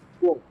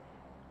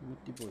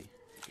 Muti boy.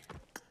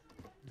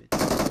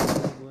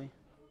 B13 boy.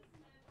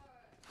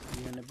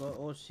 Yan ba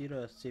oh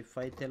sira si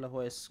fight la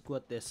ho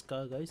squad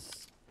SK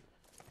guys.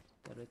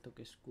 Kita reto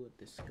ke squad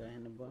SK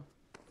yan ba.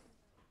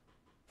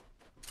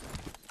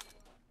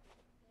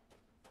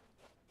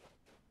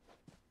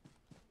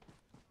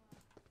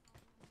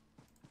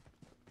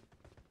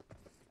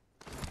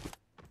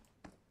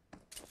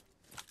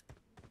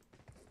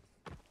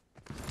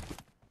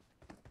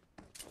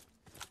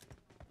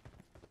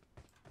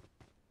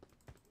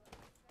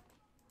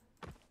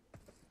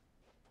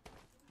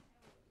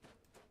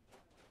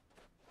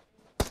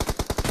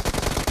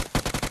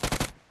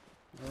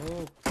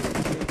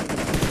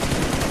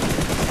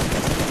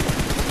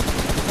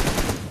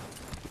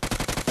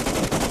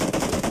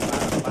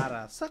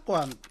 Sa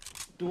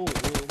quanto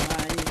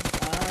mais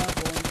a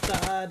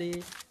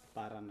vontade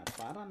para na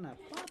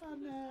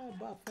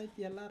ba fight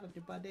ya lara de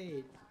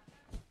pade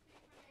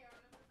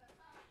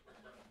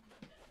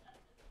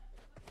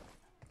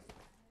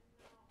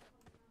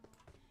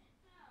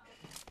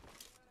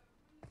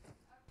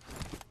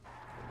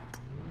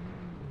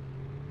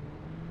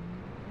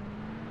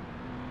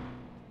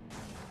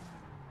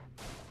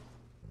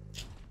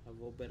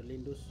avo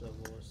berlindus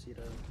avo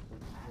sira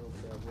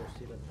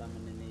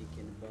taman ini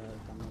ken ba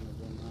taman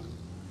zona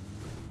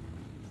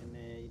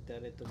ini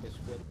itare to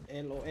squad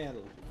LOL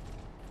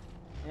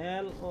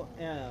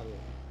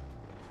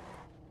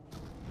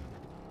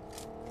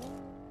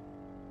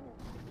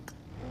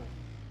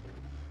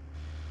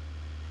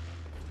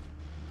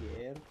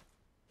gear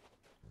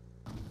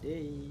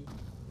day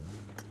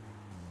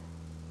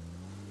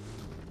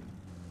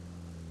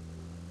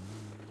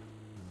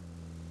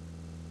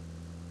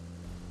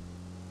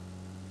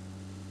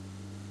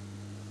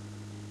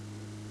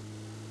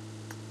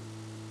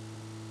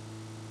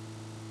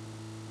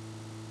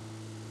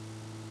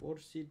for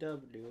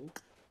CW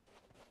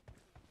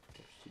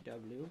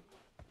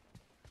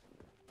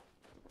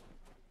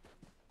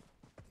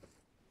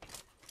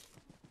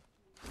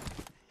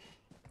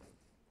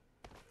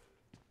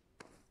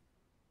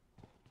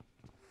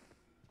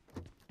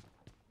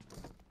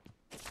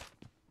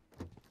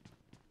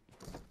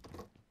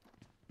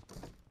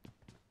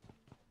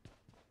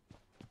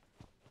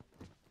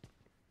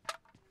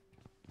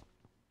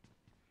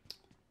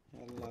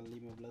Yalah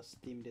 15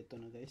 tim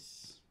detona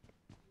guys.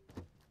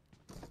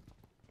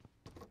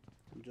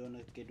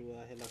 Zona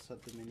kedua hela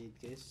 1 menit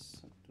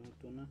guys.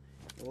 Zona.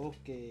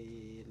 Oke,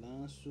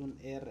 langsung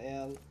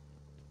RL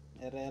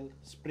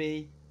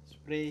spray.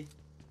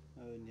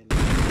 Oh, ini lah.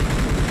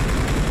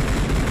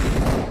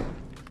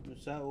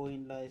 Nusa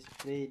ohin lah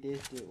spray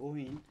desde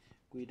ohin.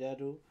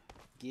 Cuidado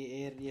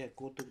GR ya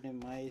kotuk ne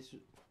mais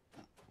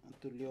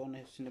tu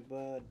leone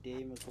sineba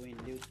dei ma kohin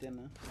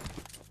leutena.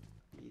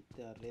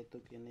 Ita reto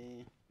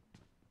kene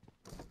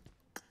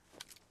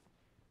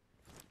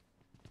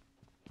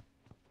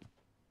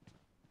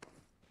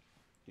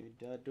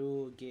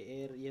Cuidado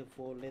GR ya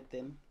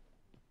foleten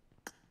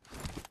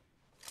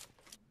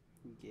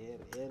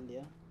GRL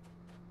ya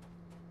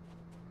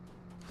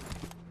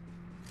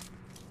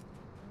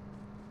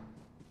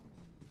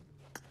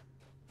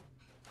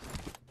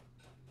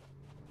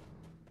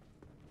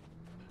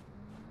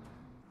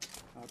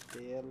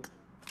APL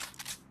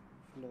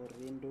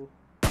Florindo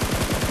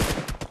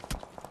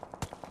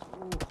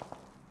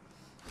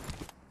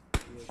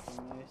ya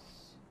guys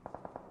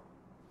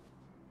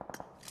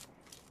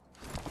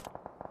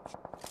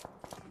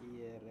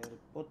IRL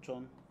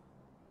Pochon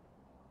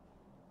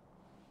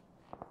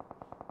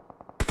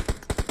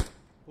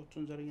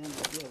jaringan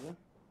dia kan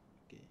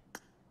oke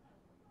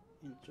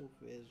into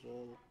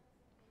visual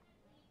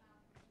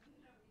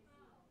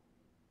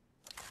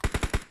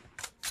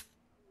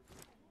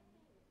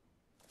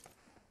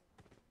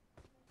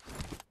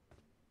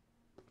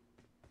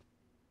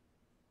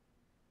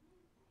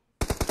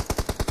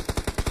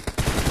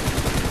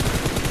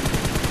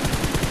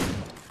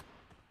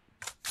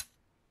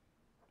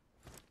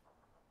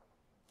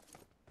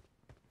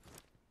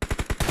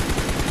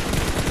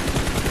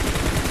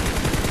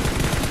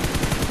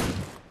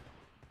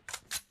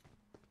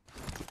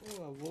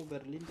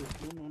berlindo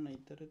mono na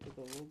itare to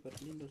ka vo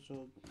berlindo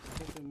so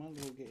ke mal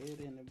vo ge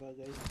area ne ba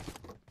guys.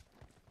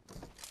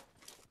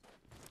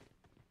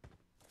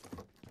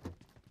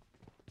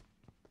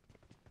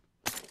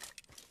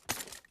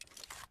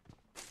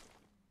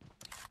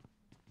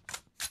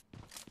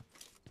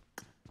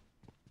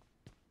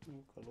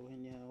 Kalau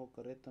hanya o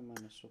careta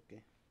mana soke.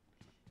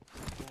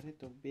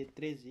 Careta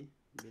B13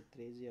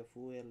 a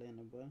fuel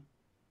na ba.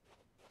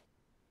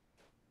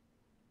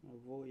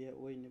 Avô ia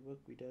oi ne ba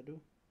cuidado.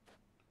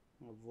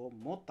 Avô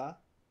mota.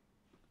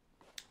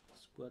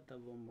 Squad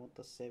avô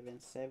mota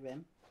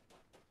 77.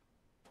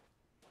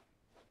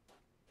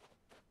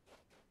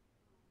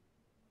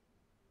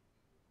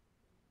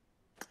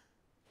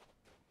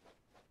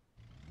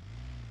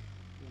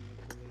 Meu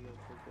colega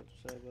pouco tu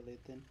sai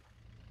valeten.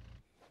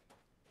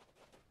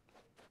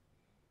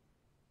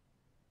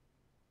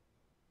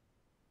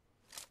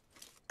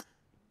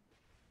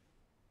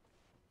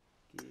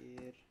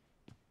 Gear.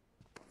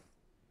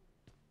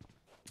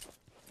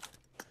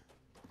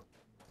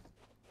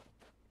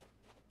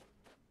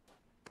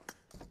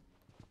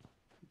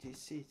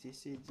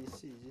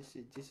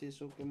 GC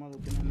so que malo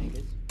que não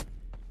guys.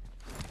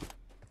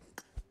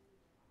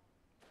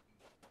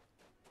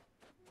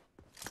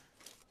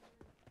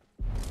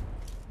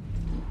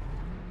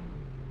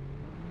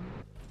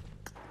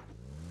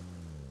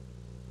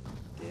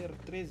 Ter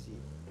 13.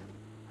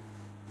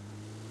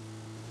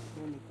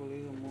 Meu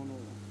colega mono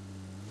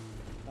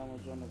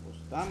Amazona bos.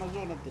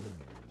 Amazona tele.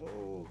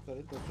 Oh,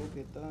 careta so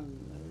que tá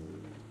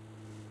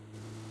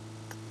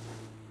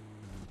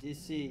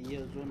GC e a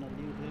zona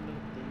livre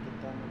tem que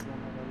estar na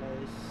zona da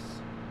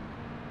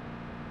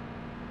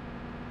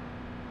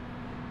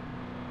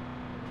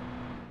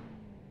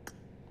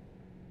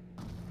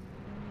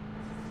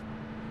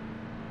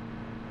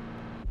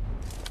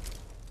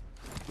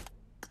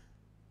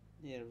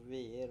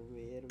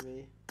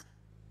RV.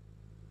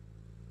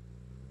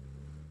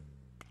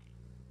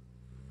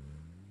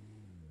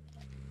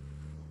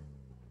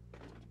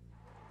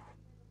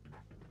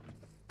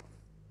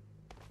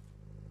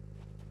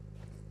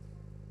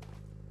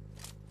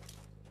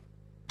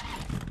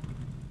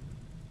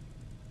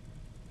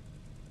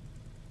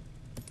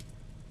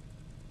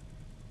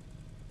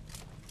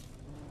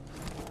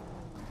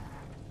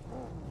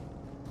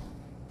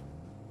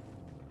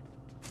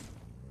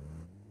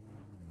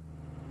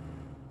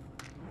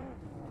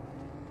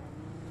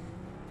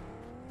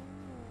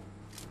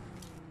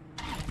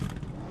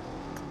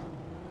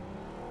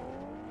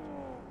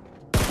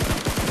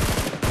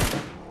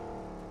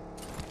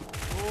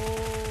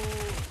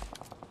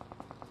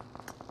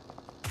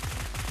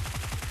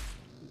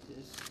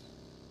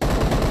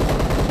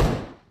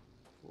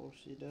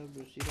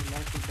 CW, sira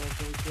langsung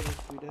pasal kira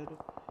cuidado.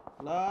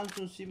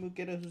 Langsung simu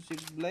kira susi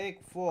Black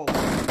Fog.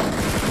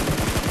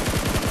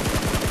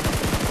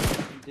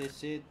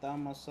 DC tá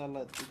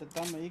masalah. Kita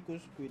tama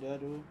ikut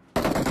cuidado.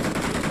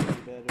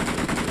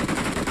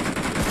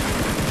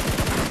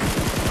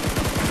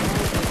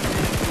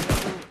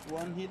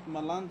 One hit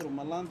malandro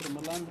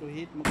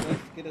hit makas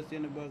kira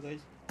sini ba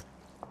guys.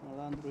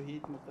 Malandro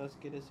hit makas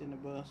kira sini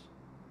ba.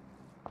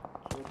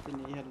 Sorte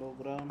ni ya low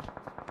ground.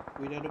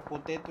 Cuidado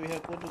potato ya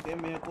kotu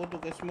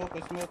ke smoke.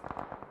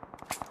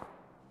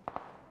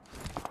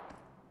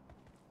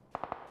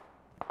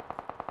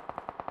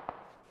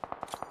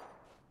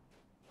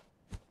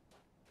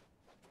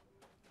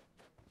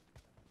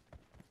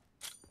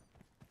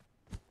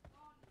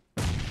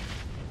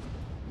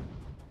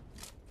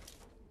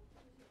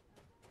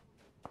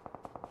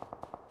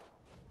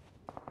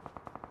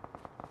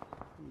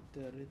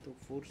 Itare to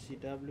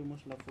 4CW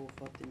mas la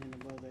fofatin na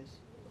ba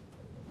guys.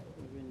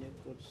 Venha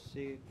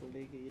consegue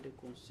colega ida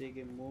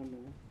consegue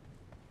mono.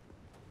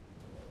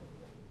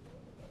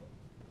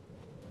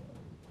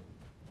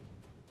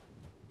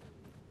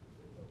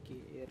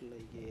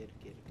 Gear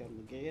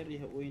calma gear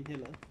ya oin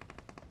hela.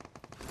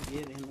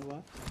 Gear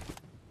henwa.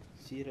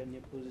 Sira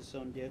nya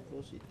posição de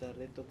ecos ita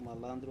retok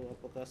malandro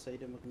apakah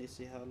saída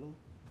magnesi halo.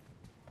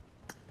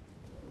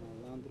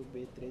 Malandro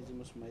B13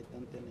 mas mai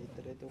tante na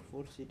ita retok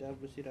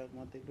 4CW sira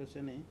mate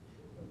krosene.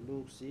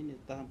 Luxi ni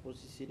tahan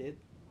posisi red.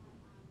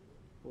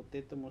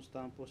 Potato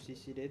mostan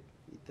posisi red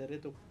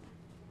itareto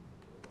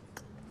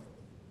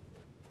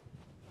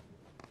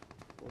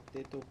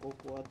potato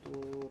coco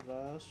ato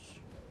ras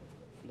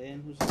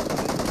flen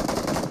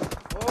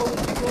oh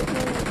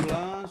sigoto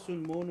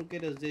langsung mono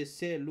quedas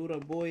DC lura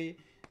boy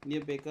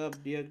nia backup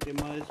dia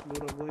demais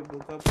lura boy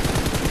backup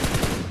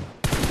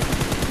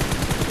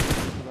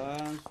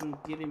langsung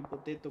kirim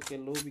potato ke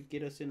lobby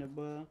kira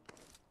seneba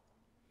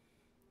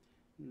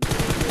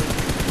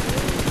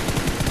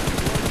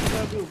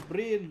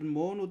Breed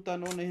mono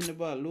tan on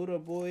heneba lura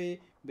boy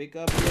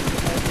backup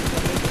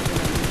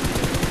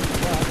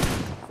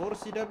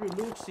 4CW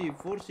Luxi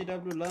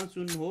 4CW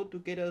langsung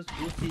hotu keras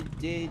Luxi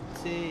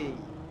JC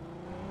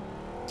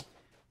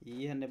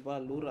iya heneba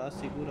lura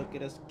asegura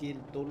keras kill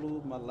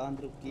tolu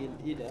malandro kill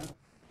ida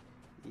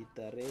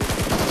itare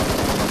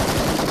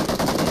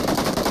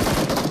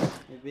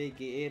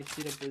BGR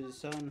sira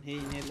posição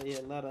rei nela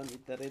e laran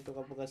itareto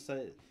kapag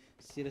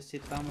sira se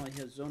tama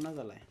a zona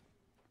galay.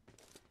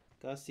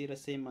 Ka sira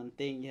se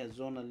mantém a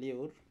zona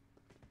liur.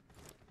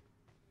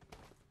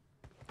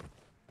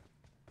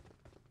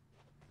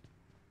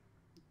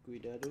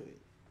 Cuidado.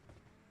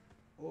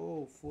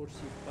 Oh,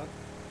 force back.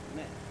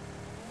 Né.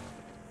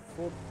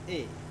 Fort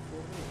A.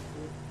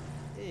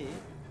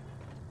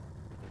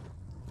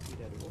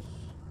 Cuidado vos.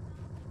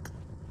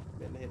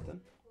 Bela retan.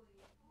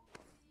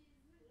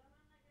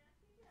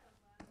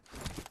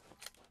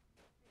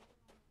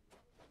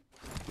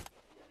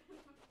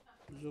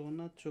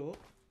 Zona cho.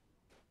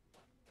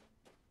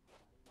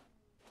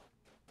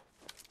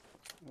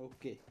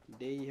 Okay.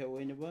 Day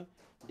hawain ba?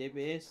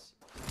 DBS.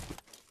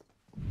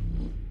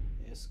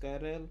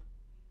 SKRL.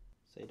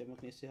 Saya dah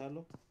makin si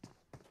halo.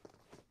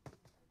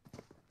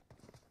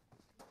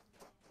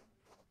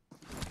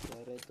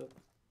 Reto.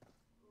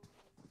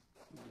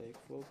 Black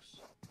Fox.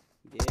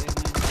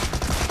 GR9.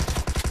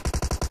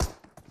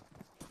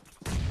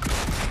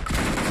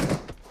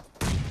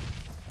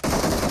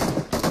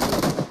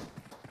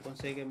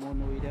 Consegue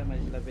mono ida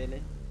mas la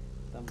vele.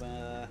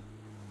 Tambah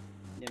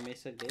dia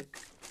mesa gap.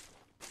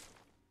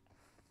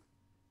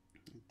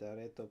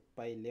 Reto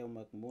pai leo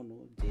mak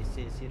mono.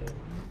 JC sira.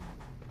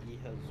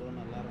 Iha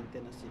zona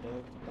larantena sira.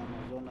 Tama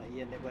zona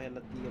ia leba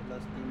hela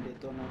 13 tim de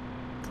tona.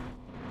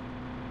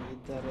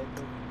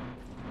 Reto.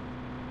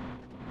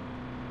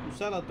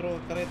 Usala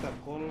troca careta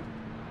col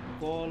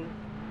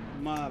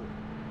mal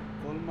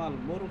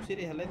moruk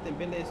siri halete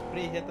bele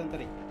spray hetan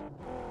tari.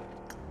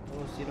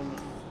 Oh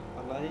siramus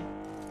alai.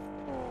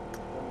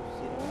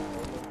 Siramus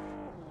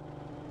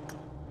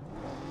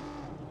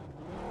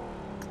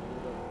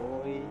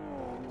boy.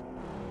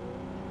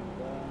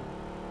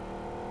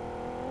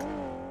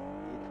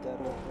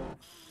 Itaroto.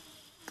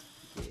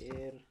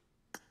 GR.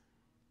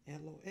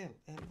 LOL.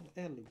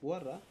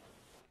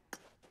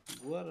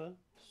 Guara.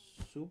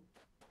 Sup.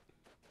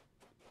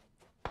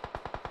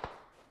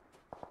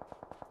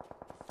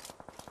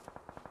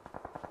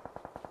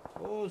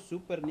 Oh,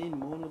 super nin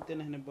mono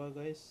tenah neba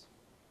guys.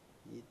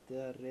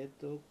 Ita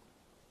retok.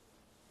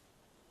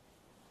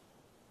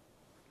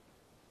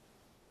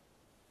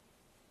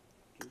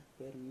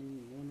 Super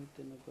nin mono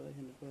tenah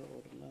neba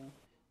orla.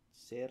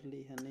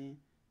 Serli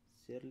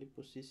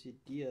posisi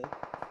dia.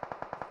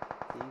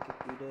 Tem que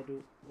cuidar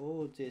do.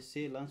 Oh,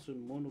 JC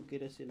langsung mono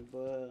kira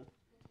neba.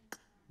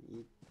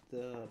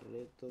 Ita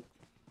retok.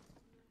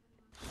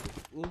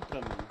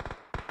 Ultraman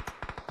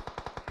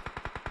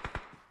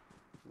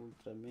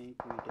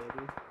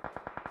cuidado.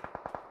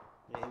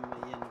 Ema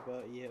ia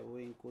neba ia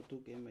oen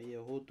kotuk ema ia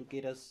hotu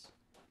kiras.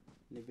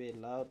 Nebe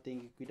lao tem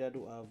que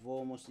cuidado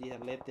avó mos ia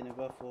lete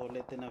neba fo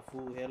lete na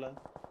fu hela.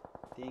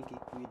 Tem que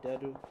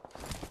cuidado.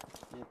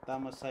 Ne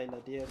tama saila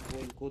dia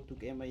oen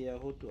kotuk ema ia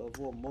hotu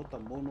avó mota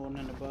mono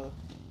na neba.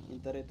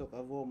 Intaretok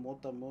avó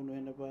mota mono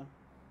neba.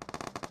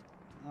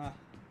 Ah.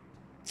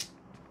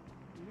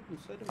 Não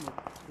sei de mo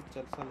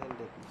futsal sal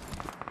helde.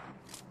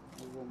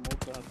 Avó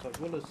mota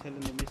sagolos hela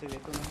ne misa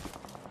geto na.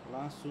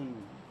 Langsung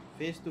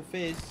face to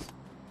face.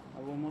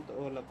 Abo mo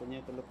to la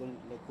konya ko la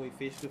koi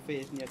face to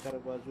face ni akar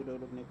ba ajuda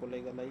ulok ne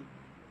kolega lai.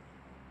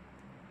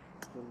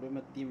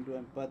 Problema tim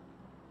 24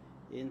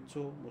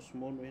 Encho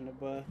Mosmono hena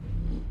ba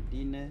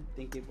Dina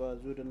tem que ba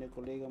ajuda ne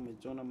kolega me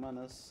zona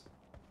manas.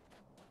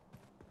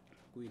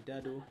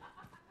 Cuidado.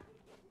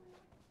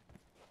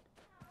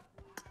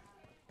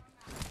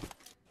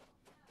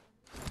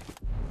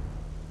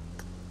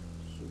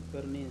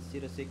 Super nin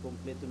sira se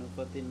completo no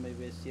fatin mai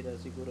be sira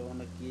segura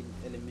ona kill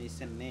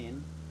elimination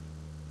nen.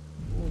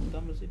 Oh,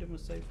 tama sira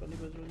masai fali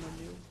bazona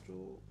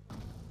neutro.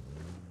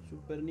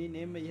 Super nin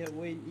ema ia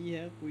win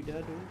ia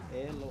cuidado.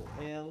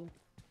 LOL.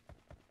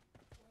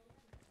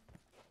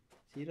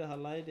 Sira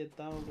halai de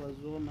tama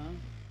bazona.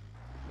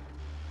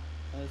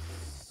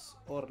 As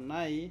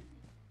ornai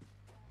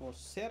o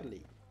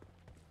serli.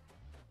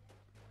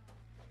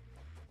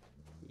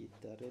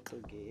 Itareto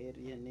GR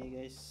ya ne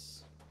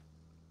guys.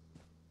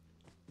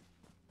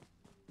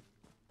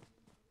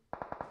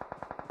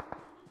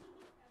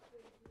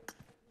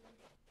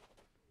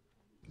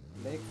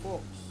 Black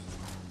Fox.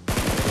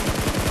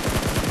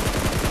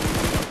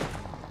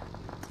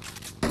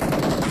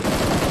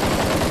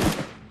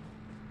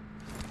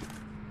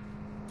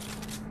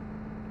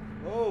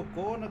 Oh,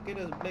 kona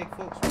kiras Black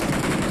Fox.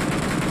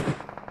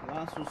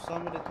 Langsung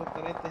sama de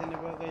tokarete hene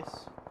ba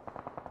guys.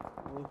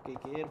 Oke,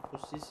 GR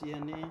posisi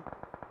hene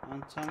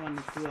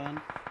ancaman ituan.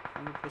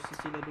 Anu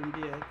posisi ladun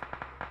dia.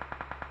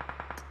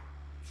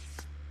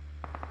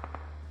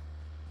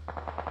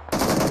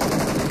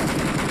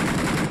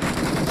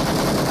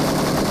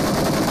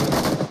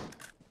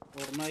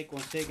 Ormai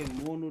consegue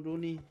mono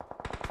duni.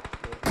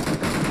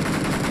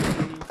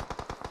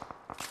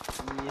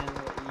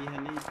 Iya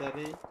ni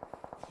tare.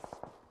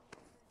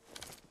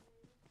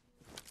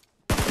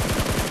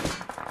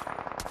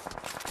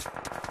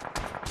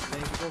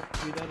 Lego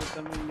cuidado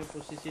também na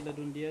posisi la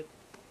dundiat.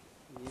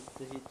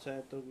 Itu hit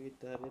to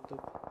kita reto.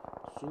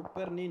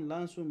 Super nin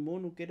langsung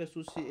mono kira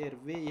susi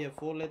RV ia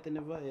folet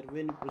neva RV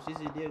ni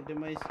posisi dia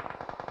demais.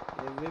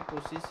 EV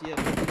posisi ya.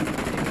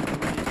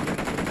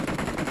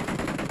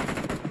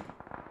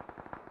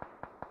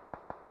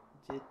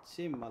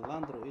 JC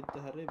malandro itu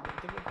hari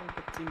betul-betul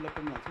tim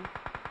 18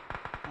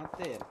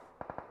 HTL.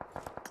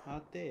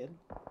 HTL.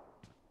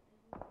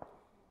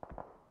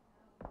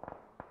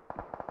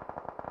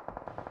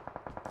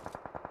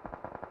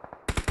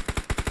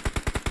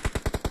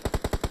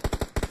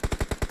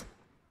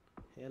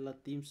 Ela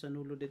tim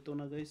sanulu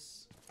detona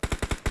guys.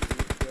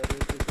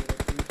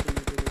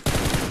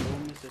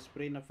 Gomes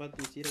spray na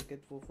fatin sira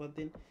ket fo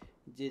fatin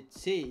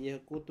JC ya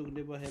kutuk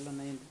deba hela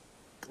na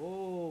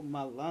oh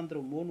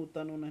malandro monu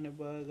tanu na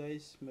neba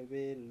guys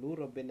mebe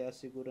lura bele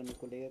asegura ni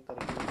colega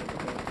carregando.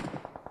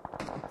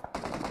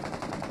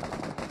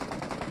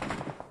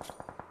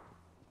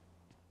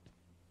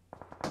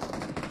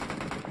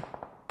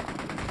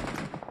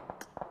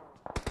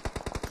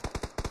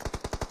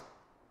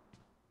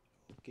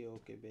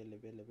 Okay, bele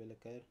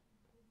caer.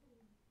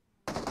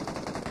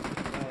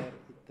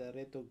 Ita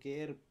reto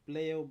gear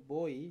play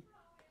boy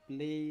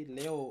play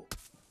Leo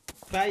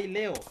Pai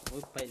Leo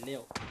oh Pai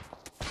Leo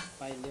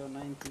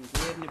 19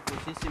 gear ni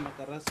posisi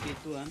makaraski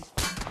ituan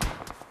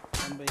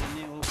tambah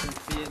ini open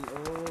field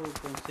oh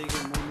consigue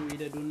monu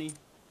ida duni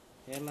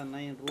hela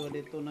 9 rua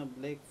detona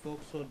Black Fox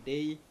o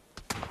day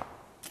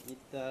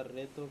ita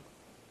reto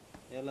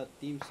hela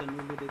tim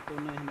sanulu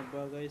detona hena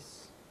ba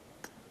guys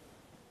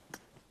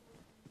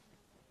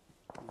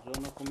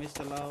zona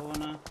começa lá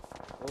ona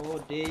oh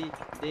day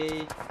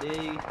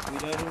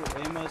cuidado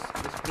emas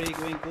spray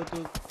going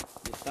kutu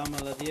ditama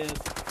la dia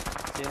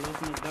selos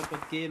no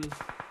dapat kill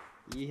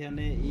iha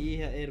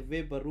RV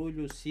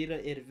barulho sira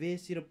RV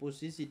sira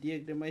posisi dia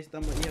demais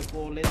tambah iha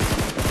bolet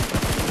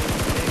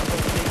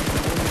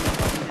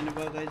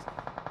guys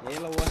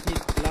ela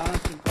wahid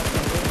langsung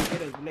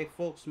para Black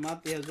Fox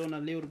mati a zona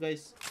liur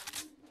guys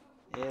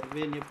RV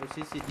ni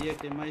posisi dia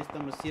demais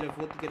tambah sira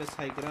foto que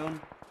high ground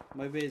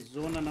mas be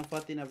zona na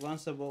fatin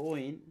avança ba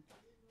oin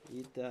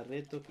ita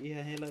retok iha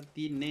hela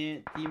tim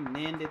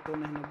nende to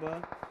na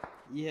ba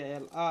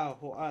iha LA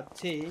ho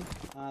AC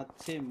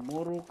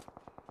moruk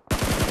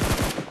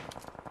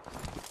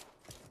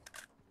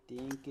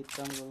tim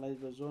kita mulai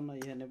ba zona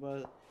iha ne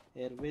ba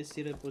RV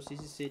sira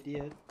posisi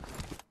sedia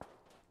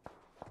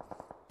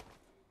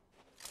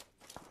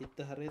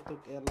ita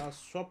retok LA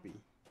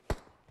Shopee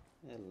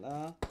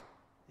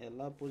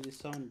ela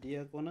posição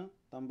dia kona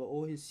tambah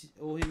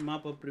ohin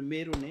mapa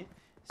primeiro né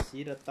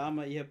sira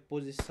tama ia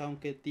posição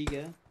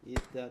ketiga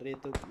ita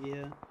retok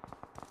ia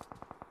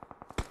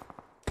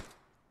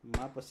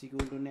mapa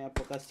segundo né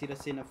apakah sira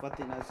sena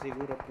fatin na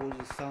segura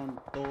posição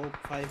top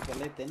 5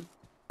 baleten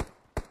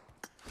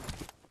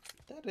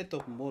ta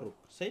retok moruk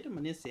saida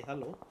mania se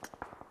halo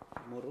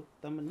moruk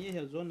tamania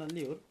ya zona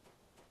liur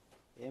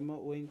ema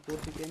oin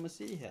portu kema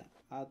siha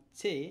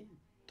AC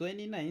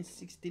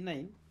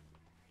 2969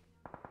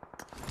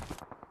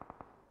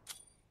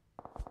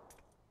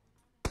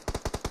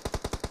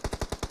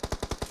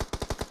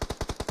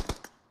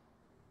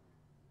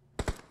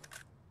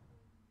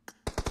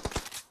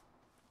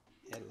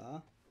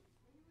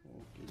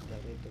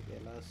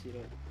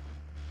 sira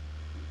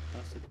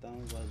masih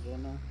tahu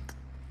zona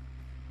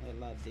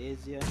ela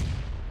Desia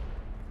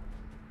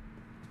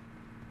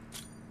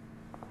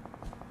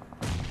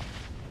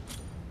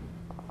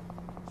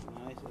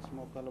nice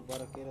smoke kalau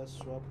barakera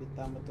swap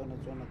ditambah zona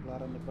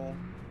clara leba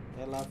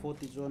ela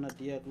foti zona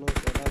dia close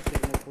ela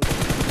sirne foti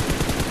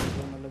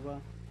zona leba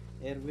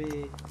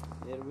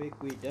RV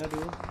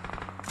cuidado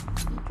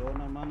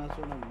zona mana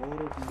zona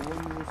moro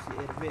monu si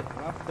RV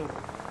raptor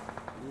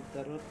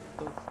itarot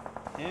to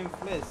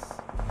Hemfles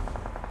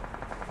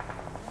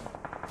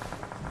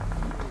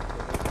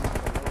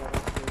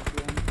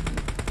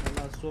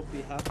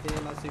Sopi hati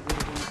ela seguro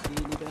com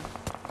quilida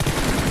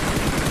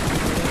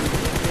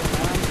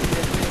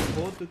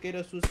outro que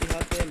era susi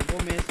hati el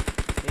Gomes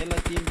ela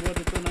tim dua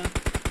detona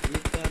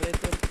ita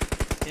reto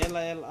ela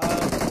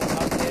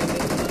hati el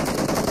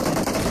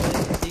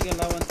tiga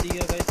lawan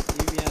tiga guys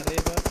ini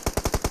areba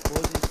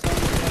posição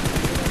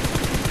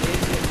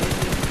Desia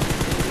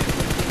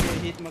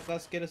hit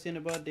makas kera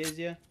sini ba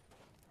Desia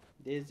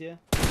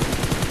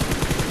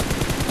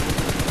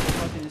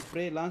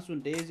spray langsung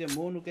Desia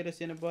mono kera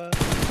sini ba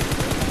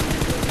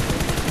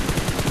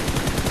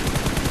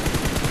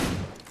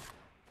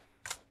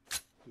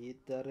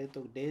ita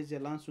retok Desia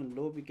langsung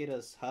lobby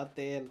keras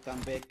HTL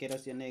comeback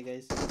keras ya nih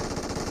guys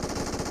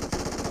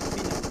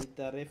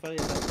ita refa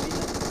ya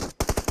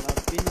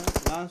lapina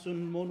langsung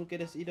mono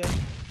keras ida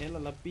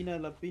ela lapina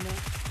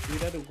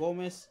cuidado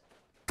Gomes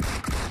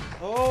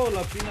oh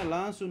lapina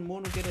langsung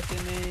mono keras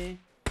ini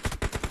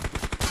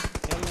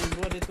ela yang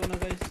dua detona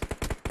guys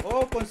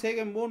oh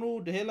consegue mono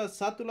hela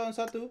satu lawan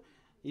satu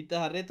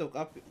ita retok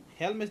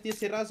helmes dia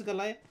seras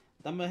galai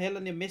tama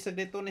hela ni mesak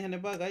detona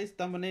haneba guys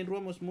tama nen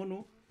ruamos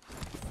mono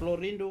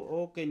Florindo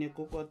okay ne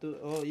koko tu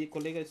oh i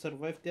colega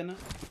survive tiana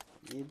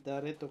ita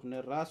retok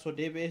ne raso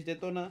DBS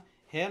detona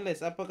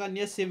helles apakah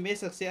nia se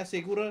mesak se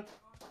asegura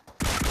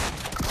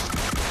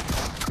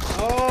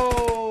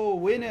oh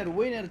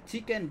winner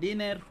chicken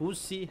dinner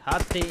husi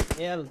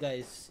HTL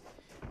guys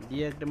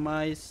Dia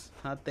demais,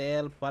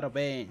 HTL,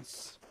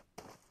 parabéns.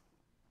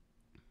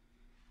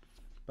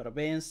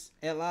 Parabéns.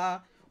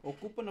 Ela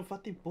ocupa na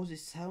fatin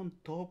posição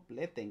top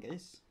Latin,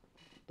 guys.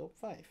 Top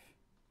 5.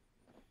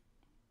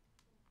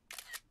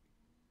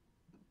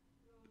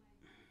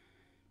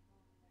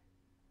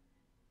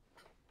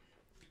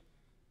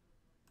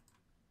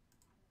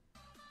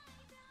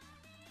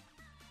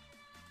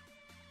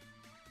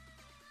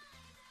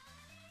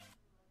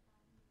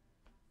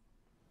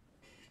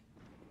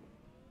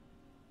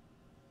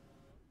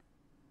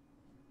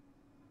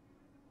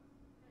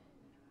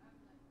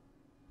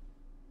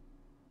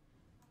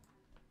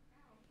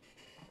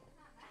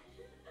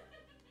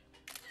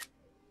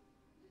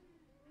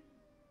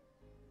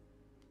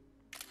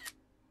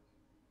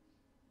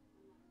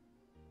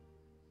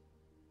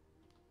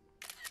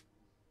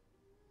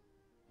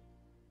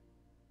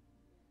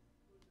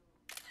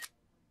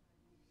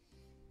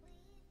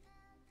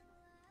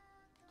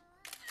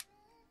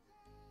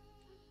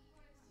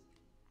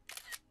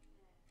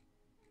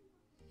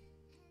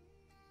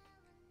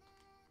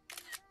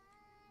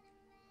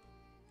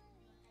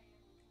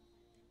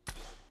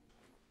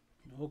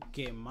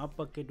 Oke,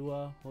 mapa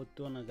kedua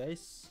Hotona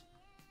guys.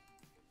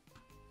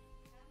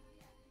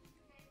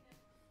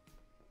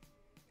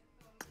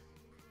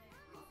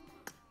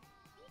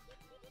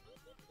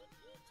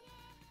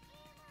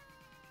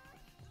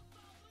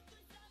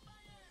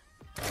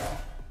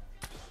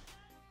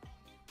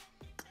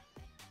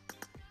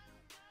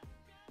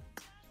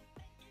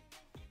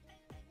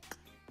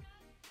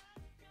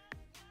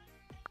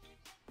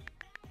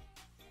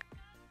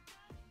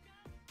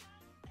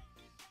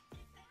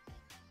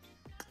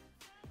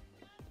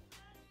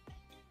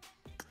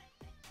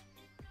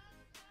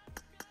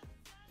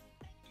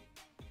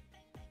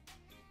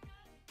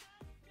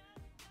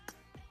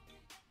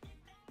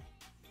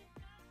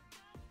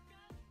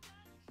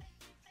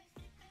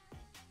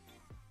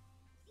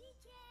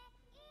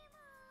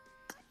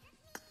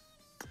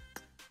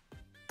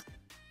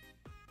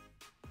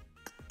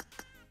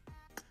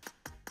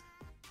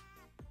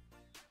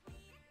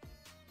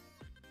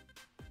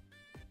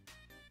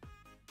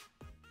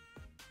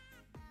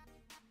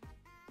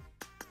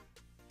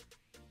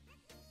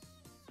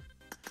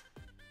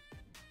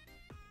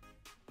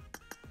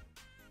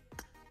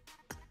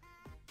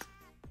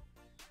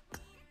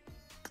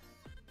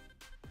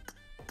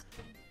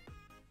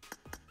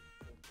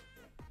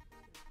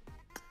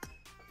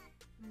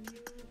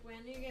 When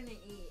are you gonna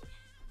eat?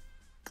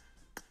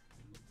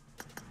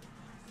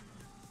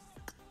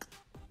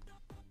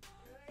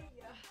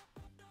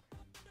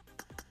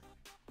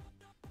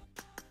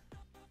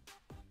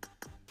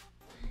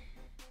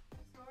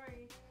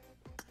 Sorry.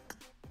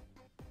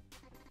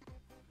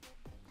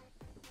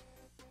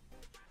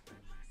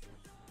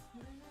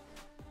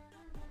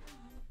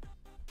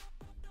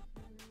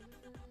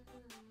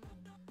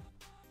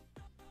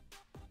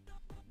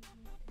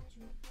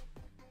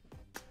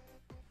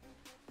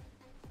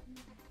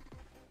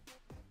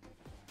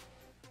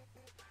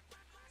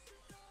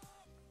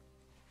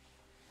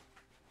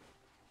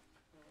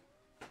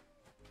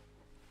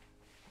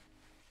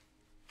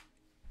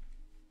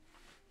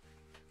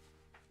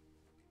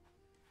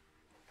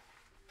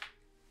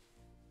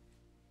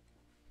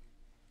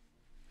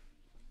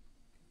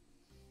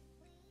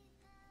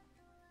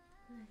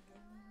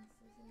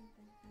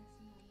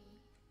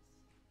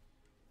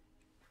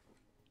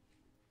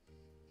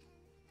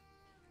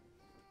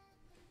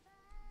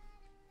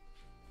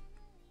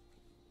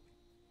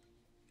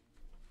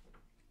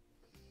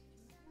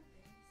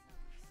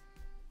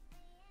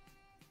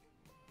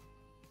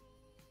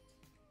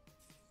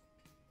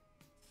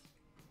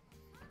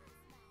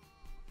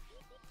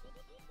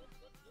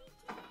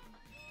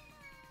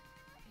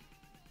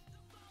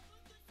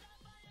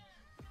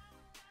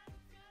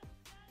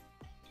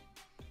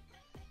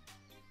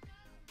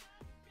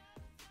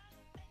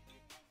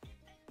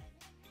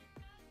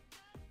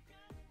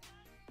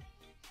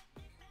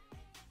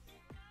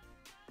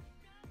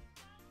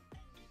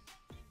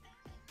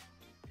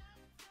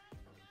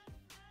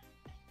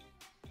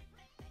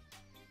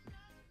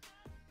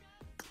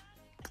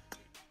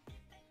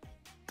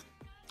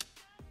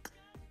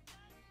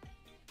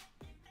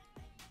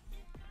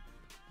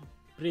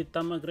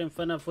 Pertama grand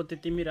final Forte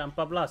Timira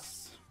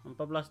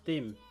 14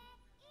 tim.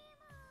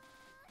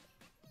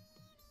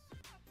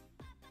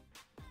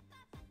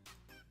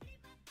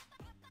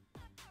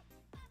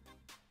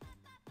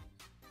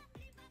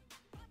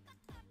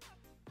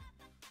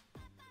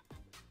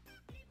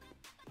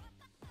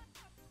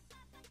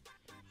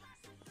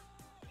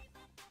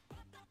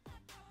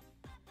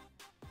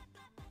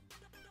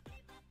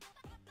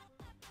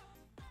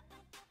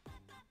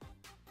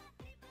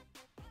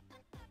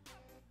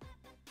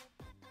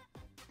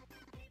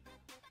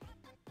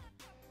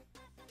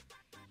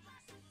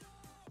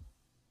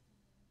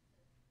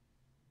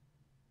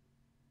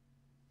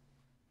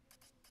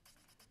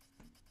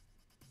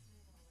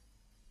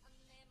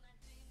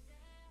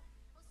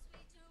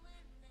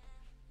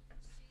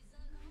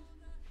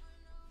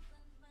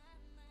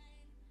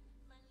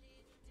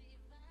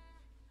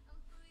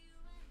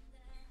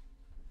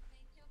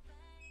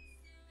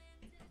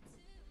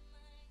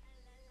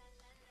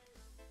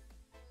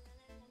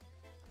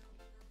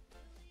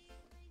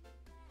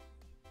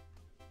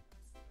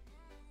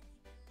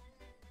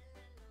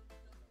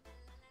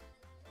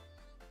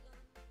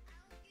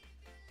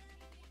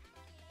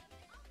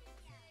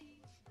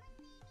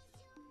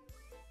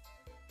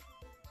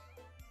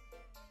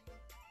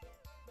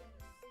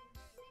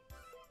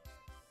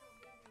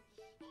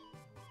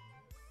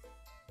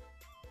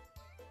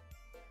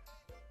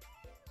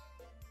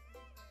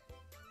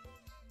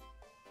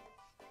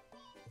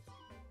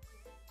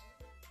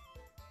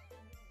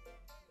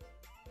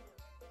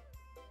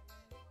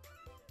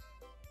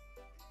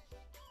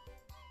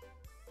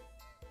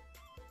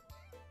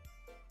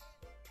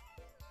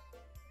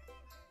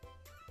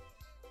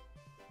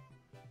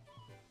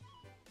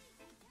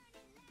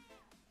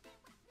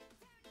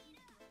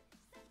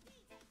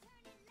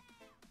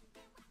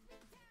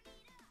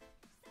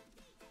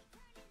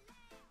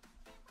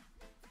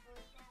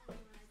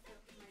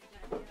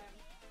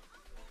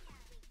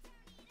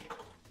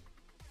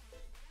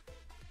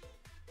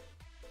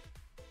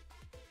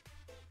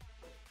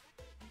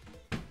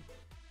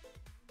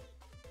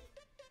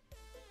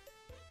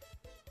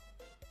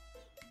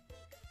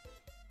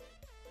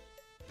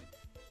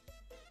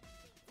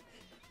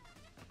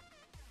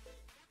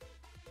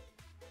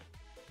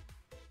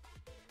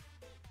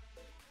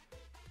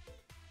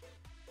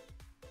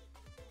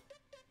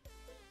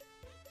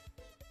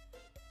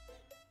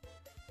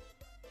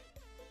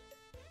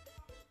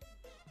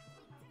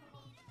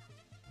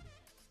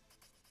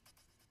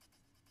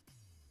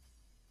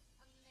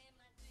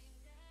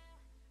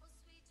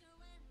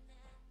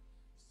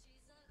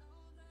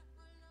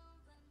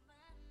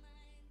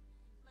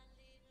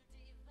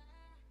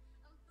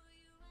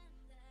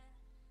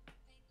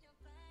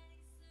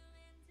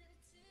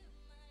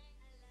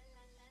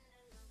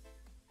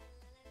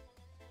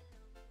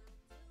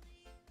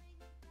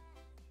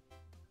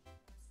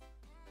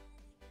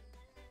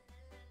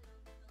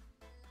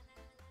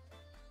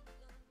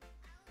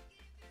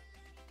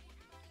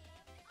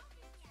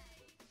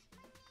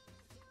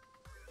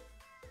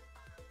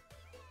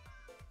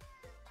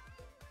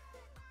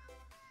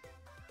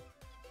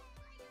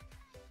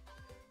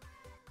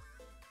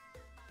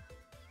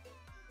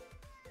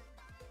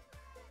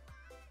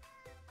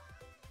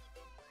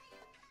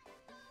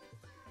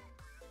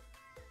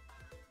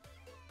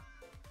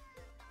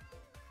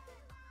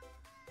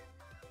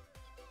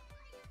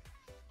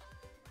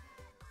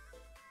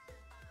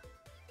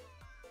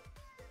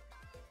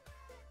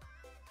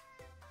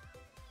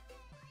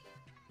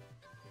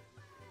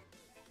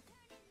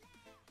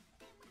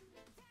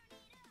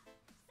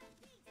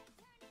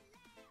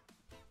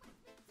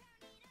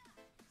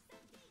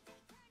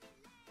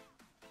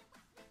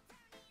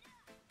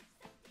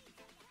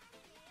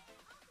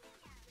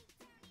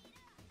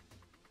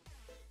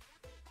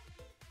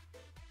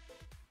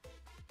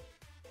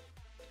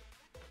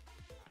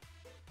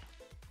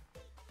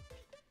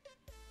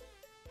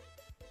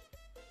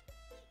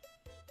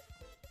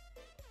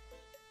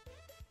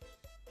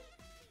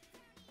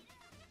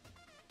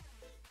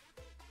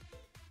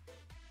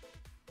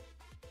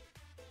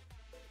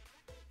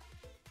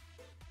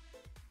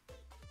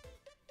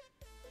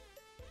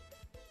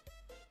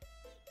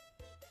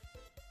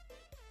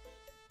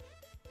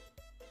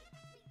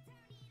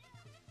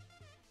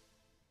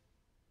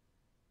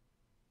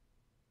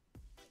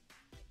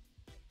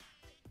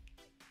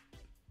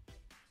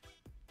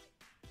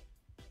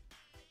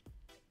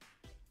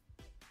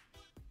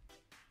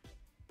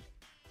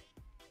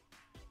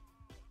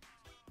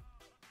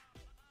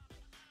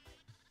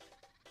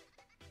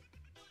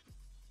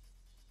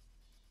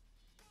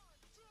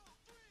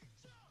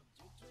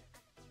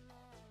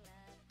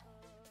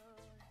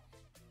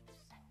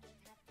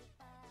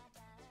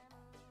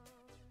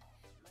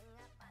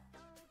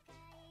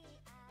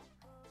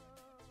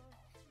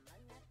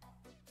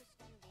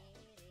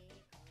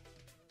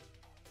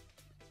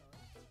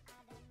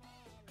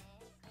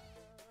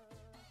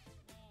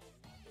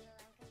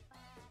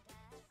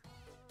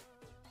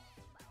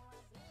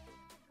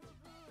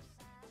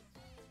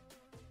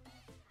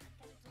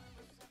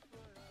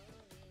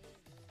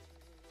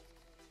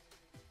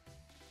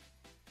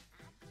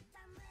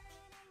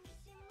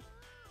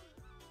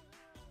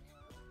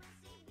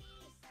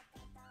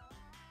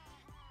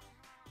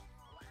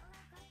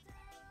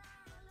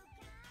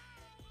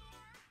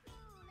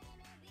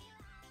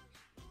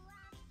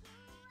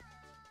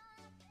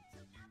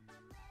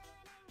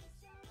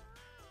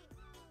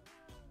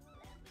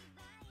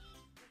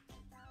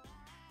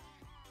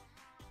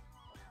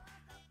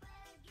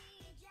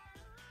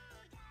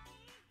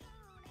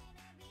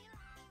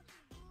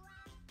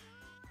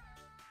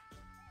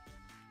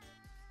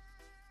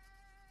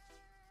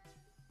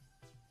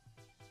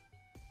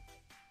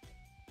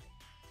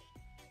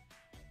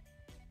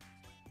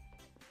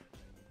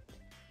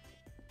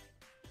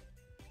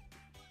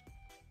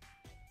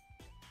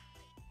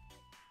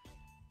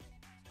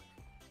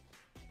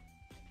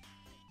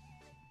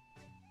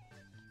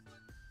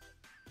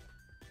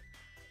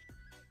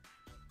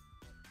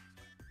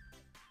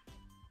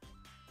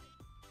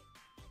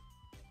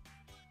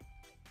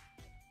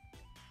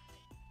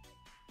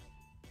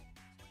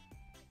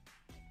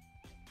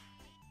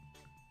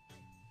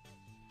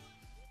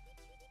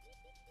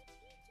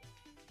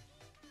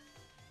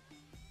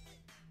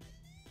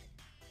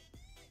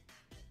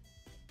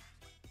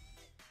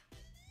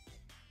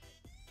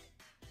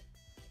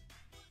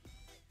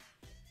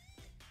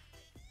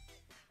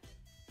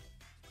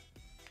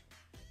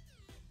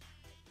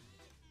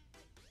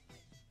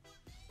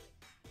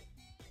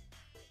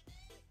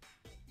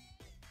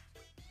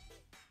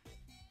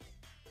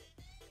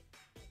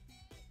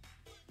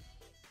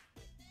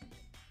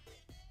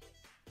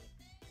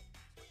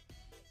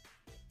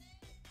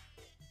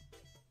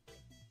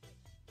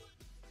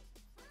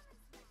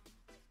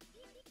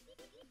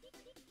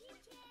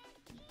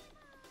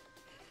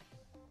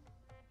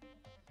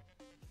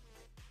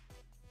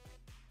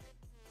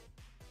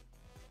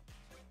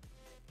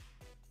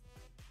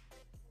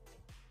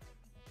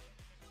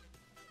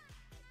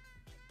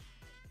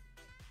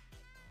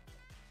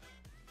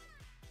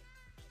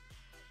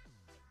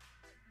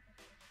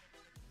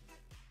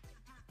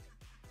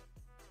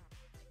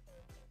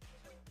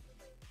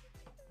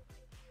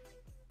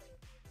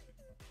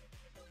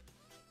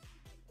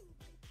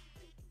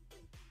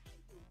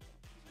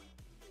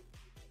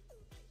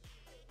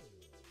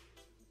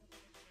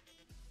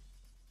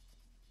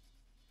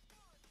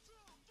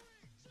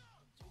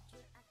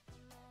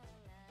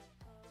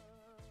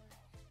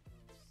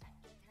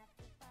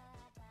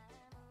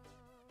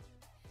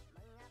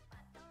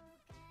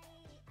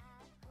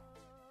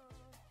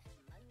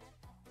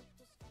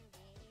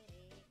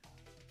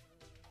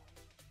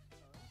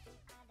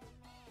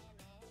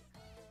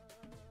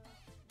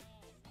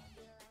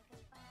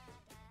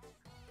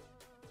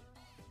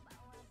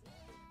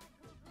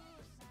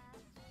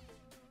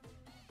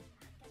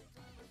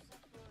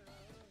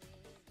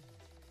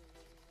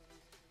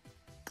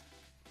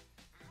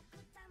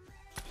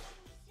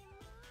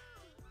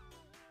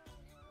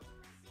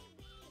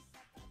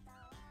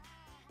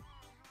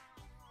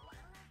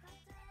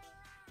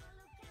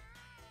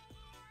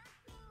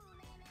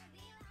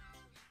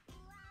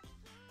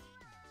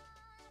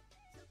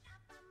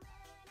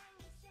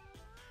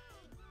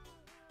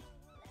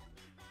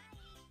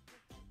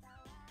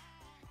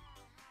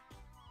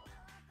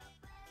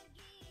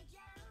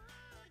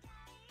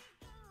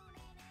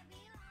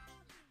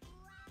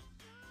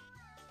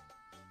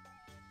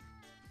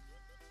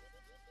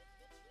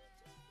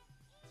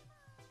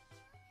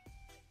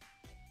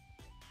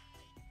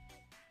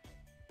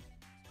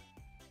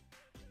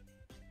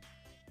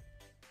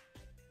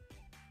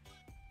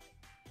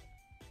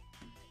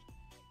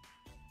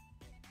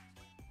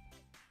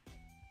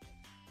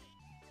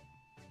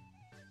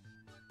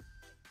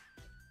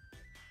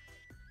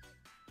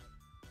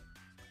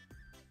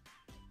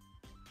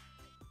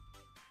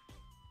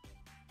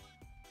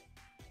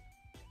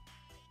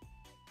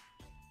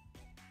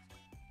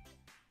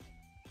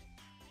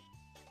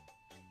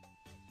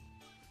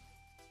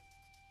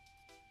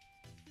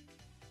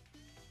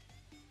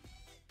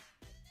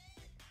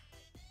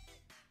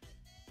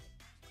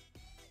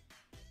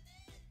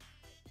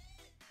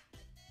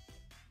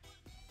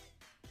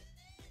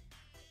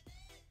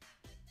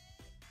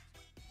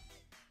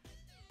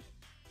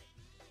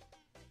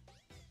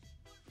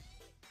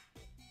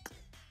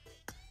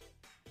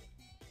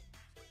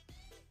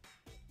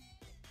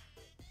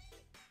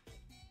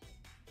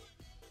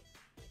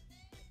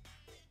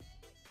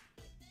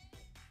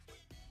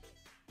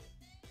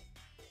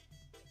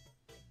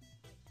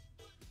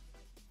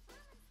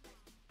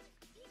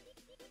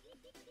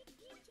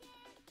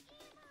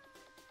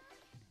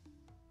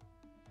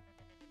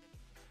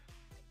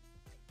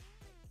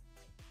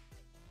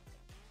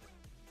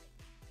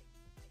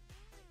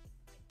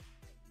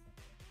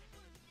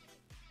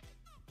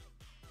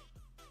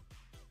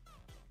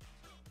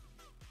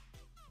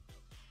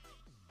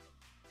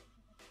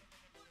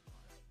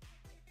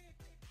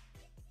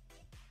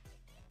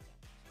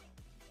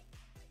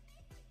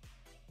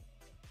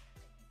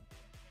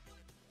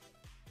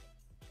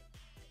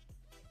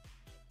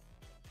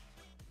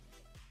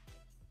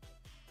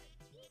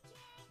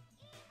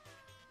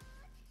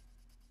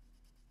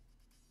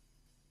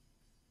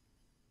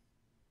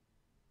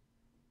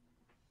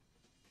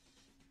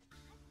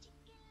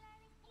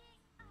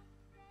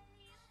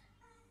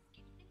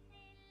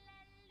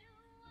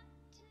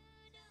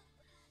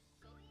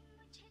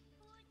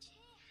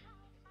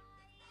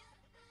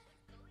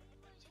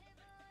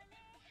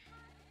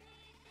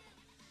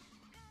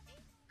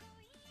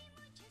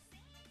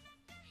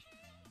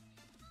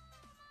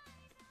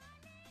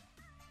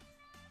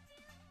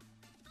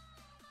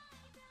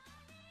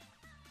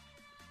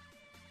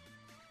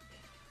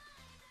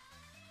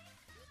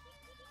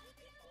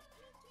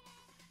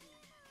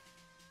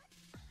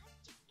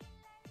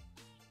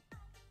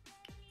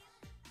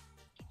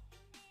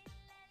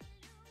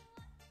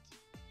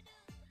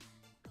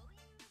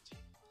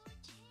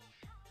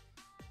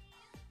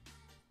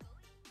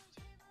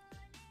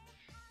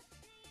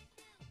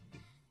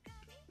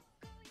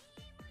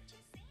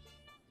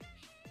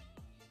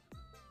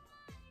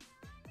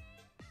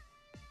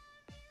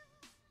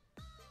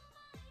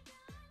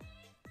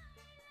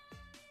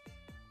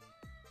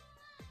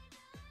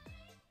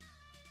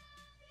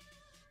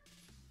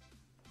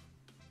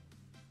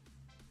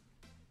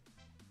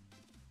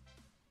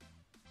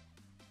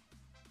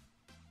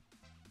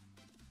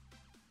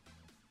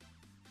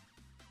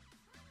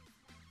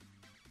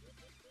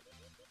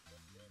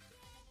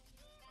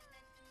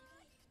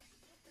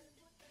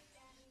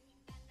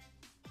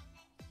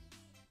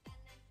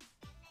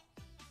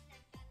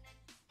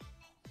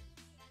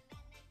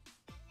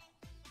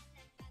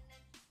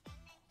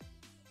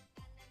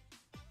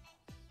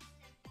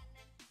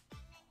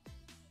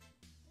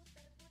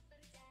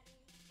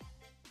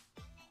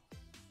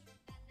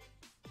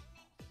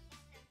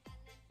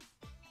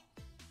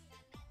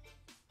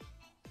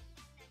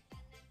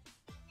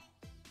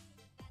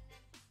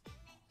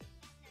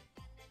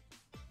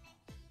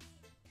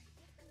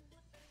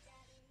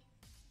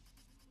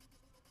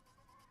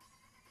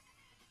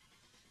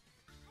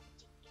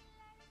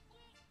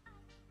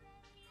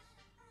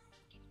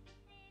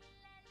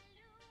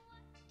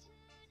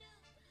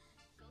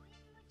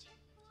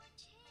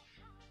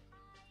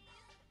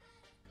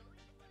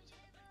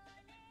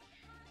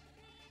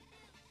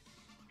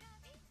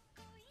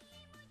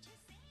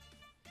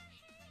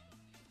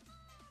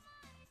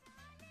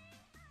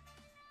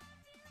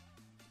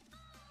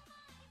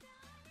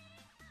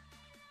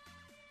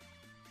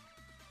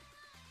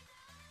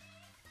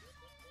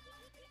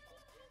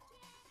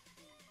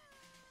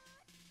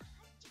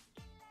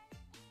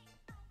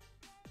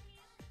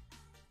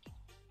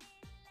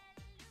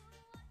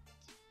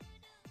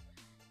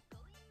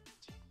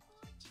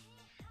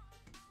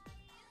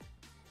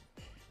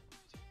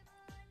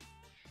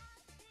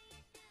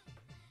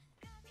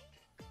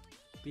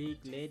 pick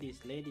ladies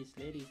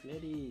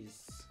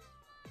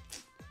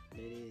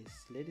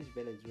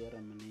bela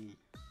juara mani.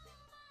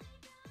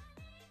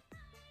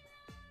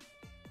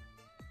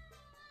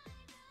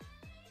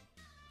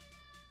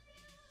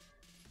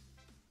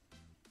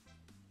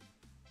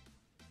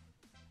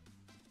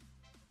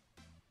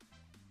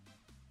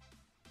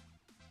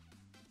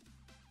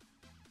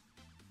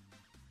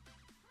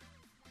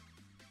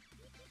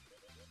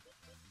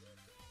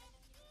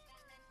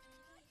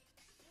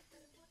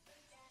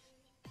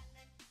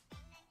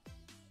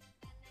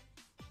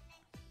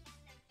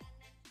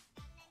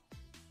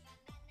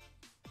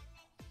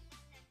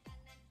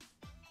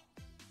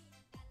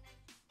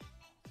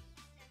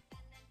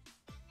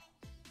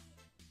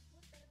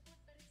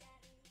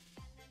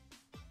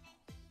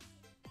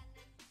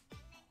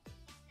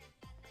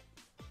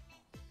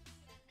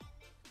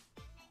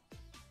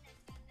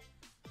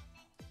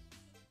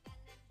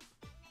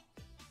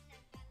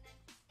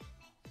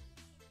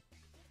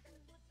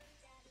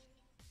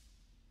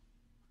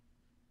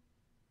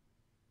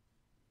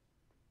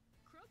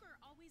 Kroger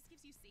always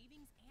gives you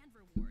savings and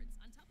rewards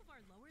on top of our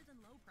lower than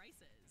low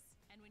prices.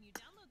 And when you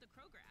download the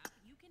Kroger app,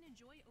 you can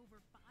enjoy over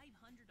 $500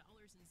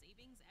 in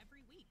savings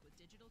every week with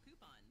digital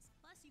coupons.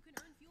 Plus, you can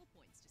earn fuel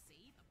points to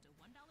save up to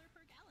 $1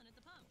 per gallon at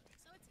the pump.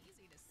 So it's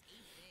easy to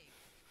save big.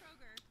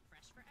 Kroger,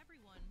 fresh for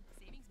everyone.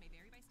 Savings may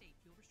vary by state.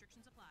 Fuel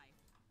restrictions apply.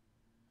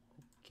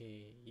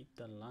 Oke,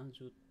 kita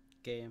lanjut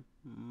ke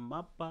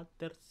mapa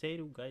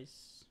terceiro,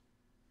 guys.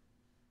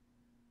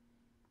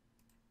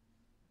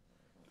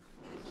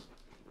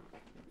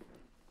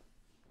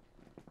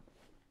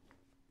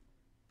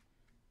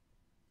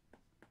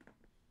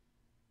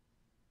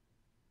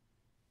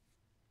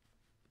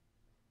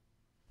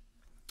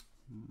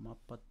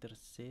 Mapa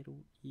terceiro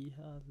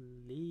ia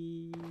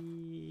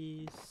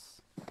lis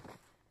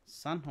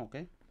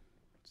Sanhok,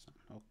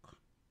 Sanhok.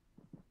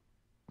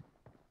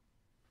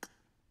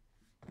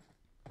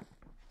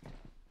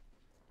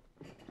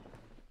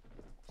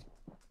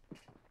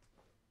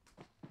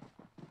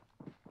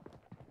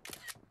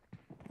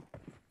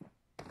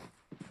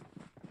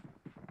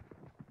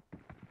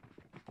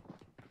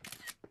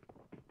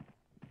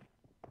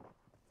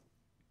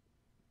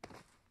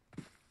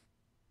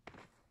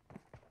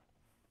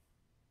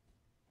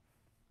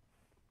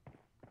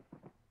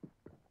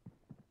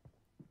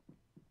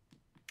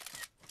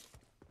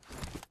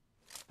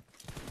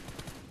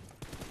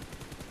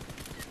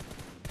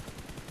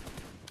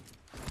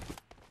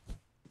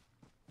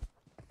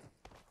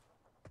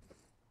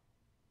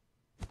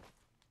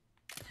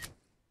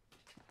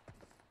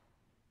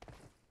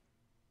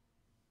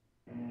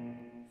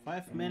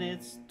 Five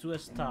minutes to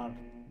start.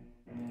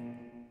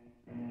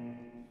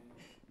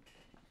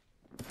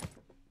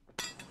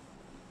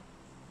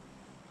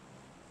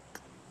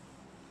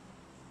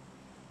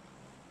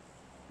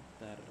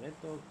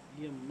 Reto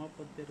aqui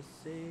mapa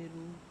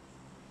terceiro.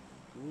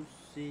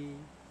 Uzi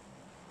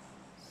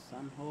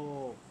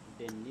Sanho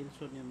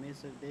Denilson e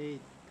mesa date.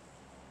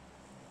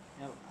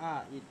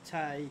 Ela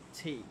Itai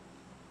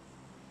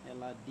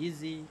ela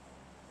Dizzy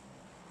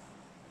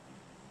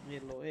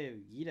elo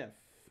Giraf.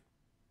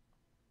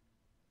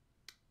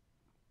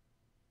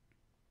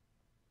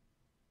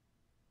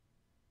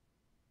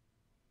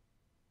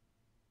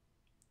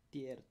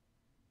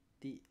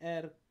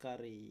 TR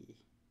Kari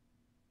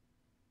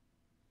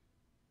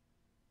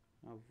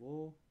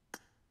Avô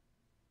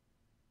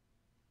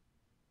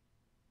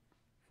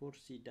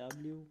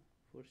 4CW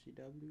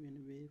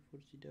NB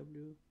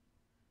 4CW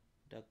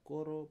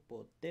Dakoro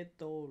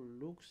Potato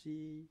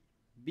Luxi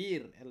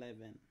Beer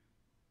 11.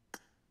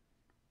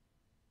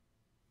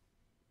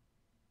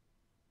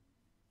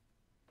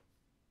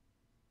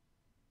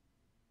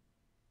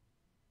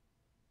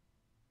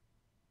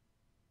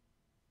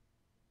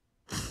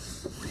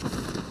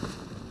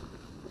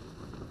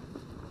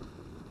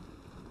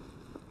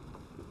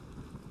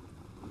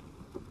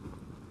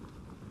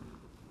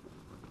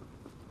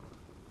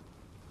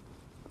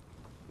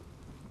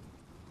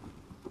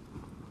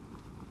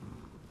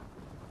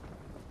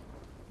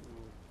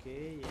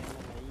 Okay, yang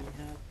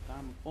lainnya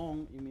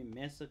kampung ini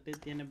mesak de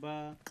tiene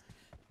ba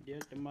dia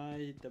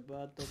temai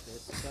tabato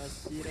pesca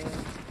sira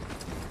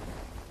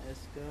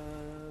esca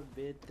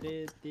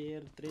B3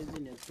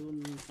 TR13 ya tun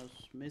has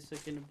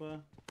mesak ini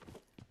ba.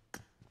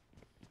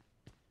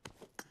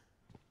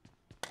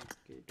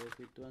 Okay,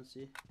 dovituan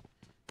sih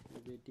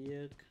lebih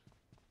dia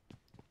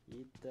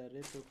kita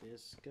reto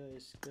pesca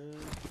esca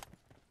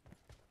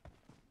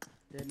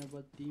dan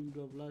apa tim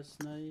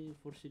 12 nai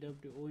for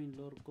CWO in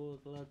lorko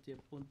kelat ya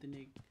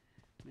pontinik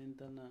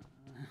mentana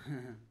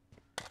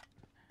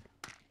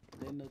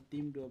dan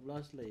tim 12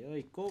 lah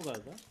oi koga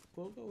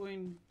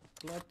win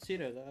kelat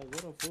sira ga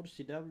agora for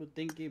CW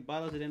tenki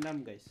balas rendam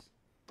guys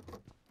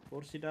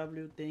for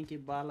CW tenki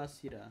balas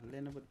sira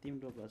lena apa tim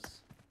 12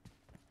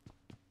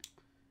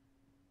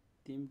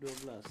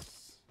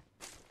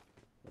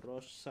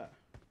 Rosa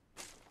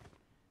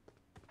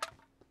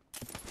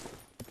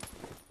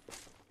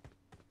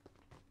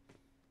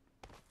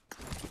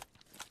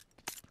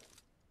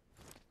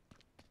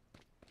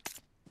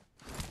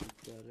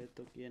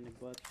reto kian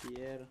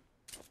batier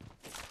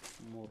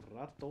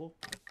Morato.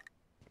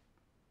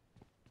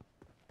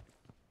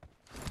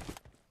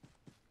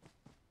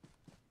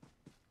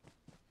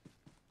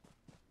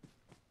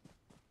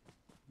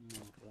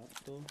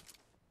 Morato.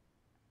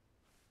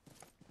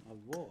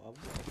 Avô.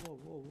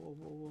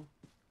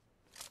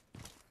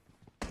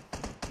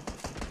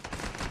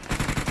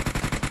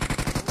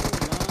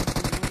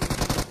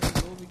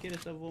 Ouvi que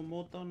essa avô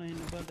motal na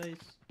hinba dais.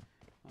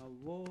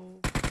 Avô.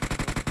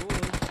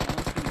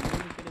 Langsung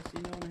que essa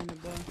não na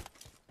hinba.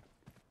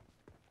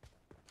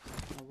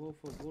 Avô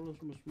fabulos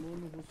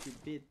musmono husi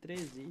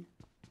B13.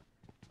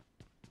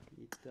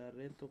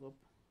 Itareto kap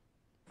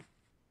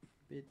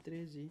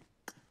B13.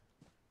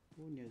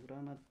 Punya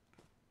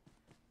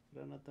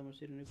granata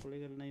masih ini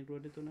kolega na rua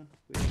dito na.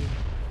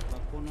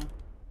 Lakona.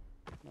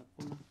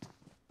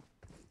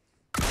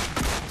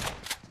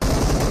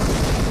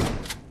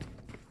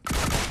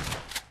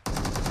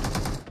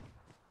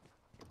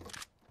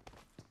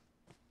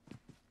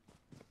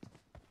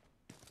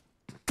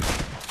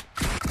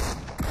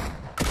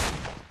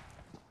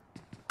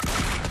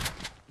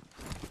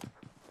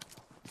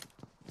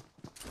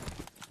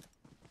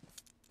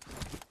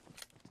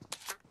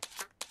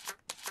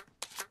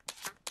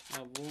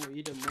 Avô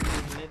ida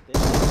muito lete.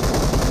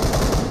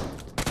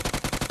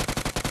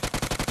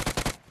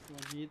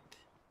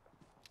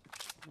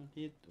 One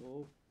hit,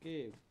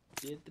 okay.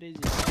 D3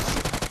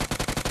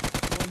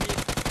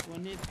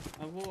 one hit.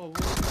 Avô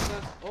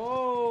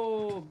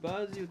oh,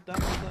 base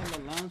utama sala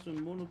langsung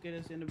munu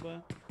kere sene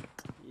ba.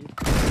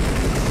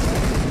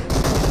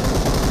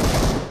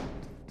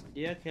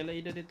 Dia khela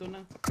ida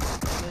detona.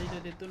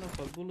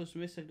 Fabulous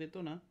mesak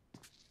detona.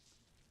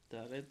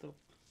 Tareto.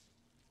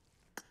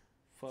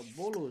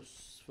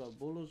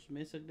 Fabulous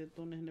mesak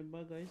detona hene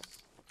ba guys.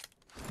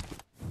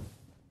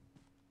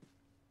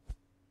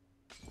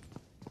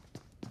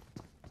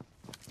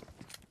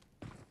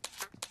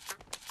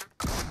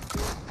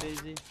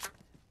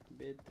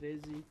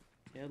 B13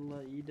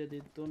 ela ida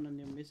detona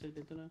ne mesak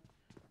detona.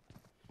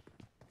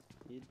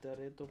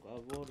 Itareto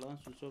avô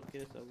langsung só que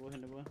essa avô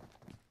hene ba.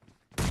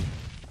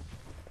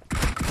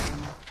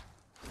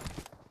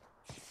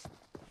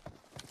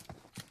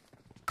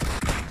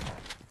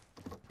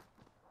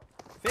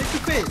 Face to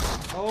face.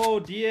 Oh,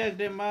 dia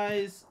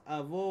demais.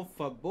 Avô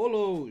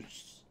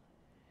fabulos.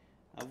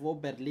 Avô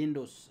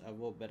Berlindos,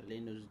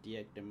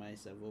 dia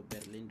demais. Avô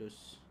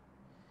Berlindos.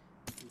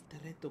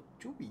 Itareto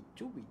chubi.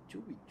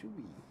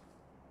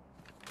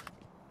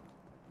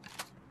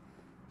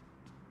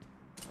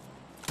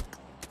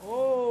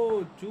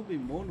 Oh, chubi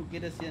mono que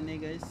assim, né,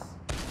 guys?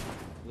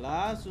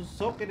 Lá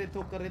só que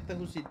tocareta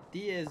husi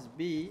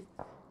TSB.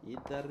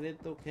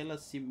 Itareto aquela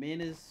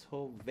Jimenez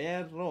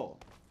Hovero.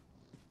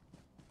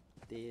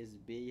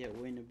 TSB ya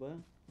ba.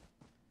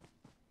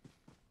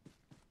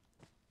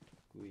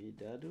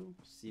 Cuidado,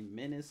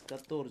 Jimenez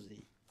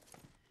 14.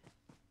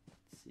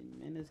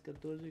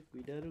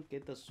 Cuidado que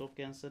tá só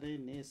que ansare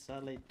ne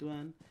sala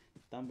ituan.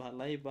 Tambah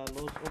lai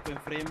balos open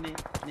frame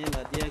ne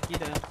la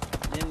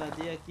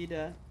dia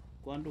kira.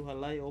 Quando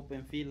halai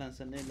open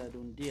freelance ne la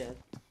dundia.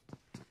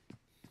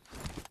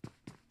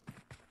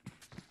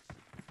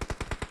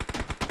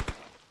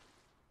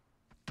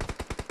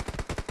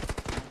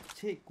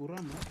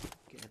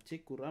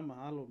 Cek kurama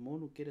halo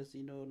monu kira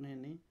sino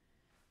nene.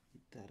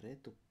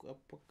 Itareto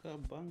apakah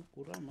bang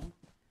kurama.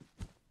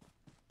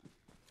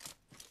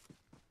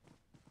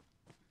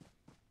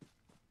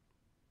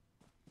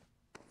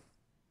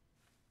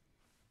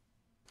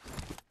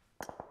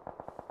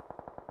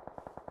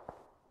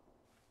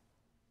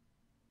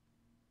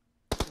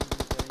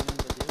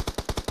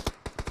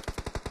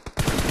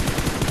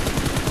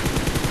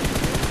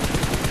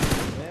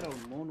 Era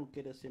mono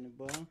kira sini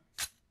bang.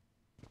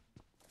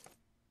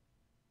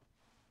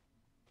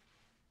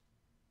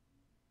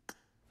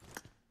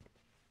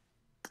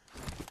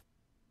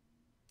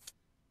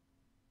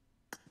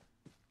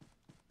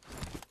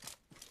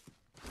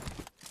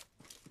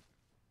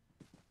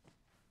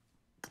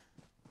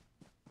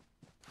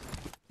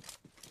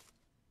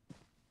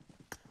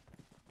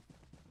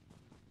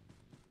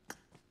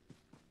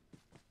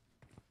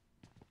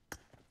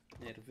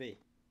 RV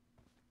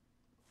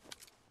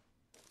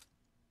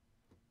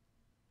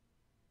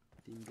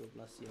tim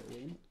 12 ya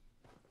win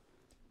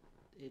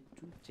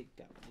itu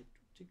cekak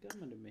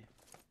mana me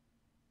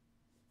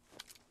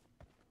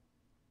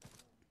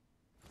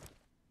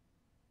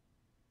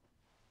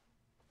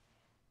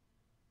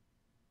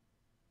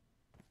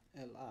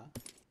LA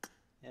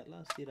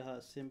sirah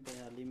sempre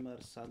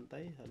halimar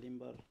santai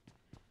halimar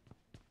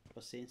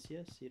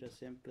paciência sirah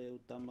sempre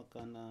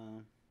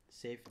utamakan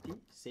safe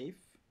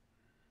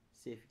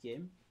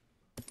game.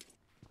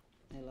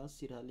 Ela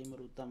sirah halimar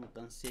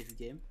utamakan safe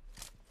game.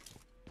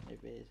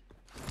 Ebe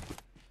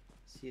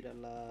sirah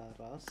la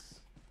ras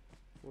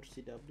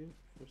 4CW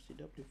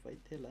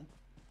fight hela.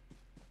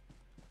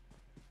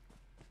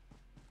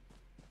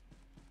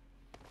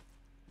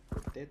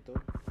 Potato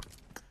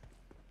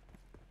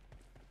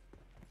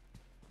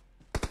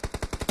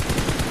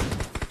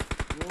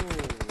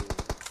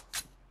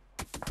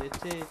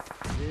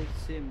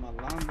ese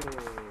malandro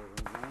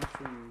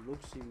langsung look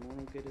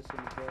mono queres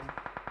in ba.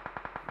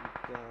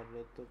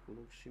 Reto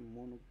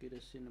mono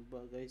queres in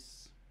ba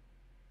guys.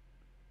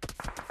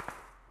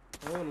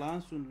 Oh,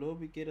 lança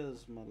lobby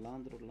queres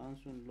malandro,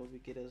 lança lobby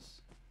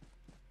queres.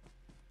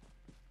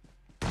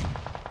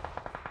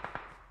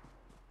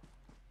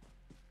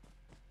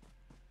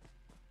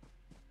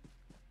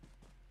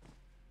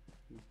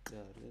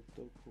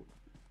 Reto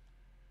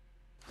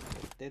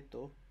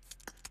potato.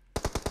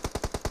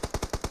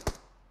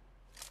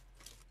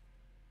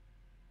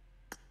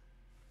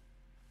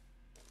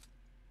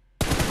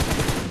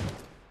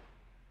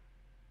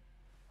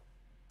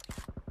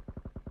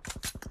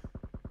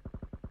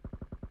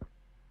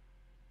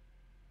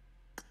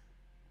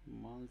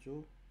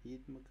 Manjo,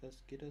 hit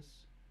makas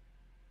queres.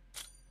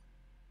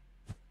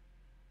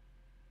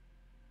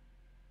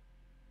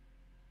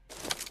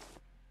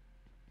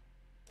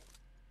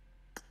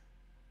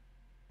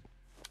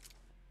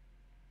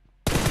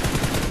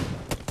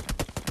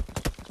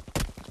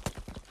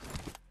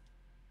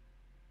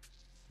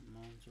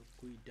 Manjo,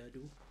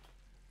 cuidado.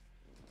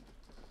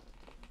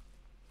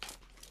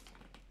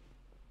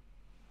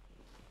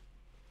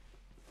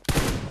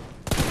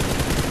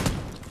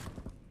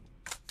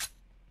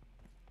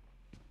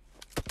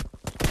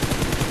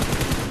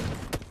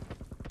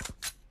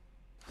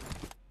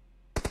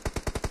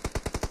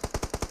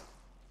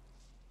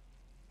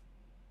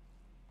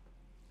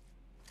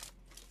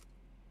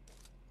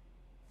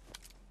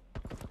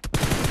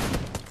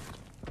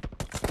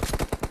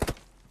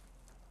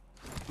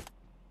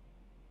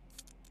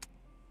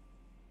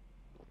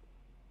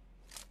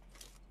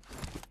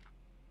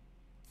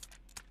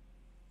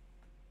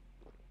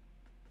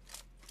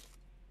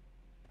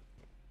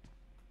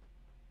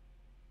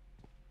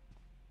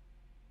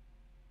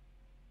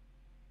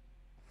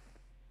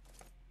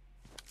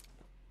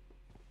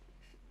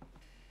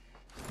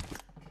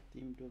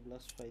 Team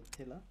 12 fight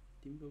thela.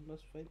 Team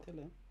 12 fight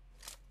thela.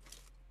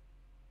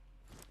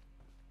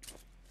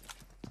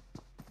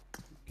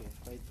 Okay,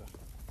 fight ba.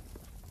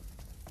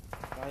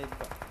 Fight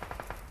ba.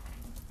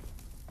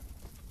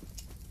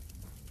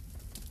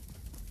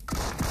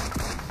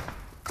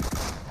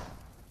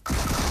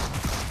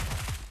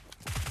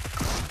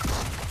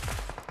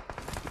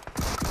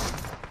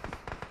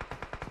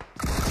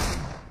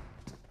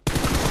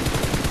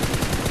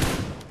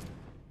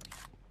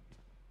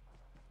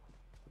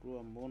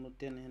 Rua mono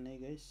 10 hai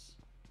guys.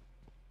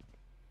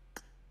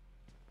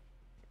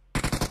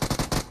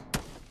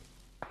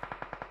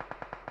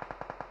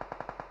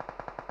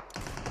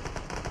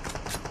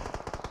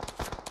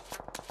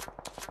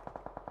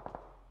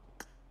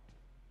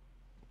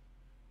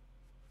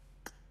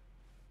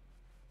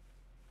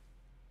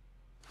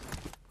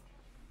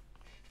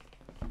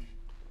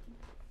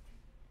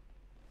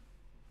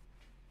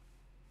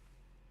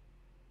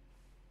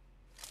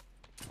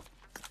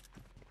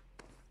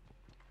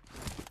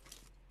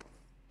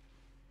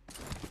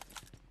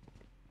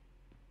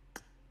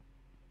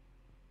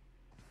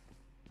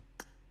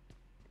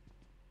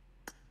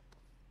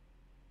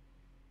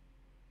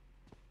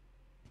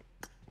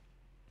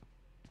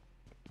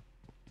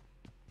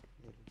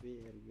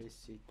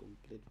 LVC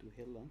completo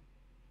hela.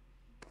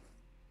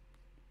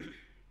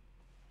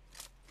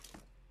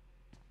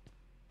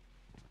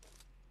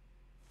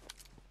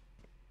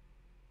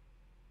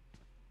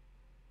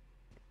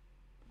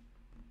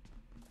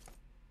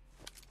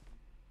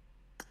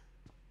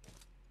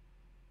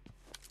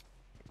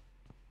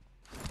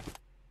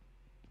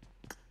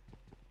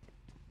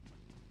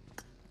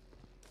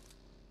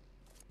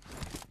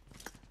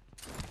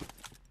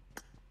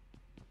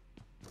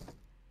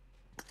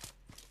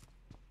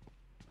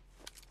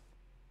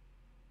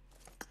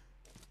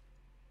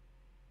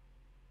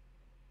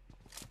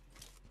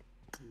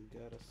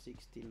 Got a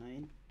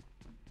 69.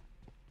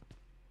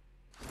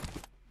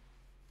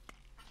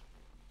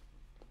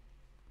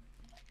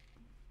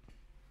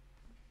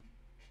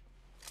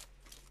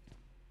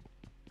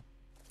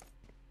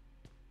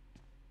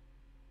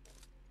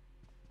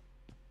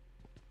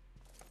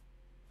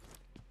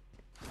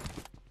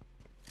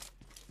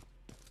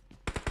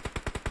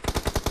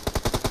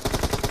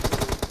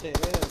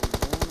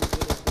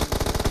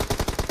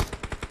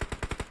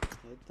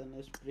 Esta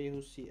é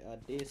Spreusi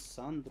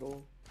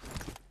Adesandro.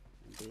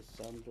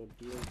 Alessandro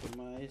deal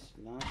demais,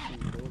 lança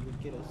logo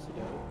que era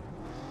cidade.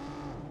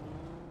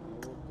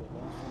 Logo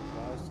lança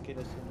gás que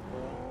era cidade.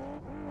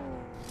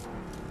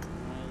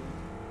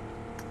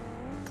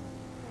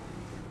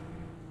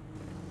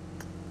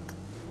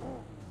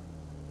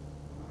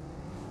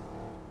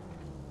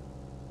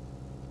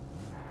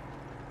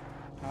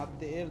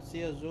 HTL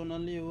se a zona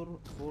livre,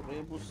 o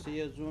rebus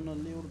se a zona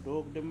livre,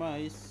 dog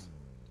demais.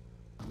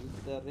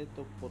 Ida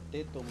reto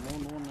potato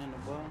mono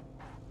nenba.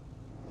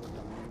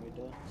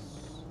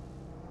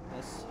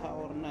 That's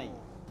how or night.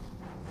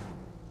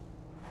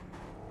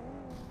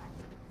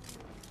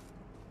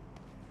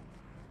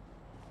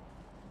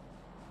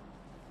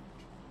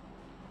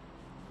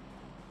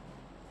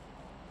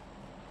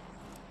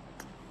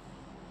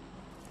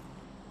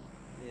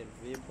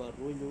 Vê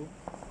barulho.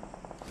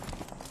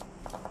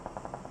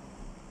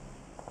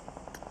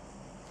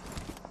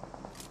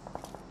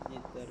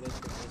 Ita reto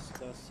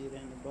sira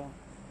hene ba.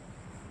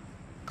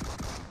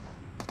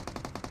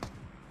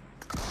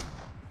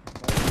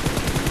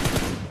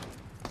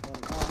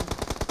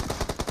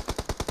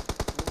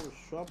 Oh,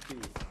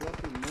 Shopee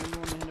mono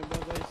hene ba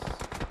guys.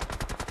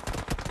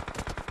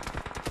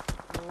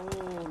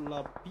 Oh,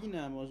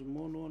 Lapina mas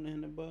mono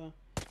hene ba.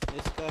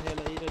 Eska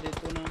hela ira de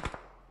tona.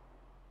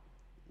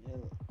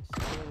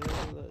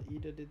 Hela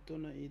ira de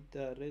tona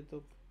ita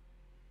retok.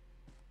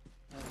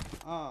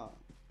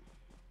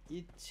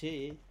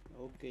 Itche,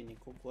 ok, ni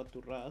coco tu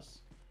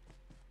ras.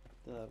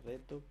 Tá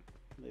reto,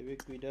 debe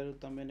cuidado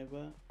também né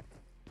ba.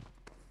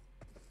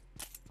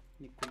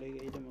 Ni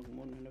colega ida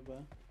magmon né ba.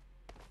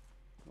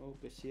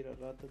 Ok, sira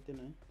rata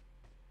tena.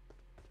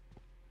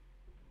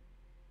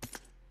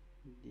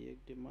 Dia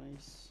que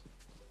mais.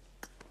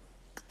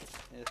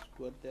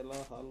 Squad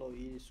ela halo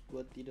e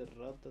squad ida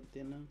rata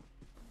tena.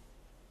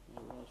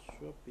 Ala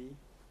Shopee,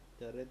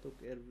 tá reto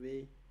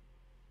RV.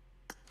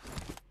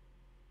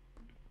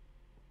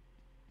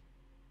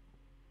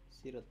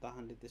 Sira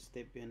tahan de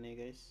step né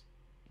guys.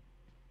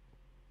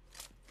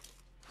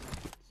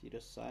 Sira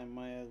sai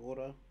mai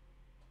agora.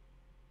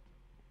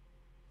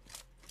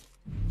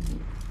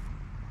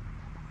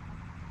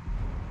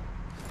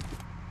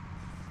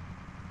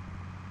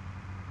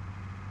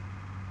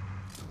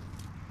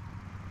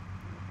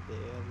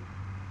 TL.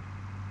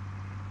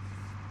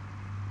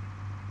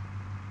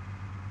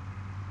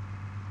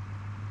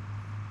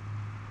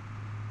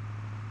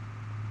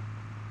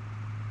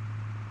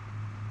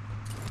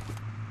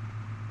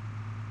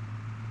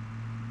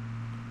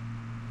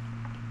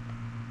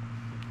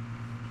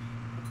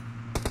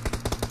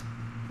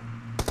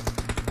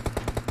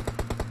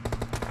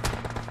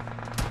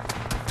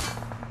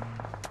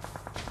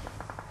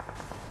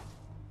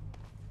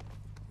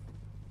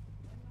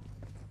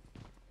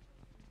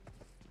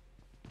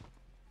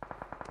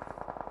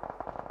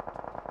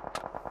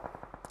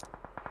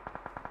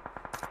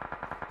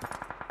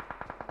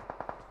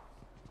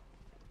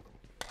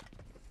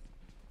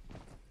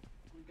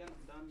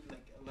 Done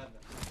like 11.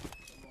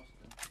 Almost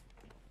done.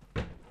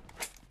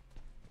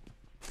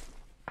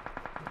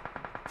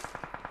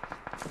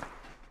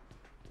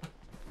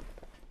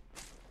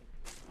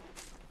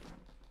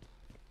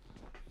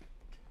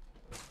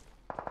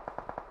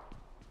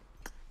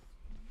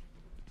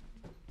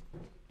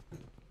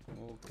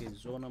 Okay,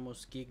 zona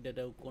moskik da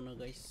daw ko na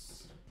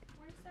guys.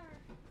 Where's our?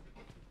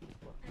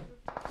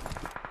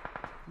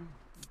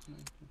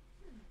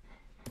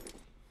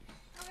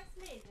 Oh, it's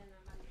made then,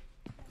 man.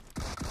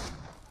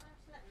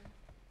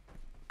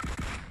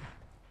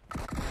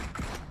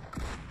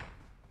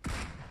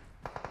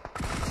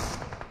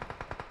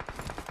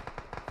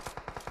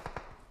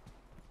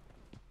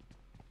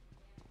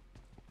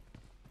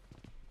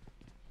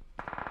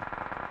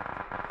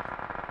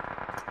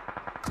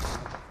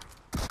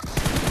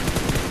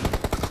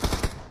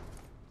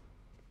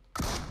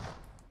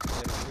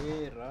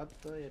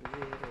 Rata, RV,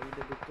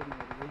 ida dito na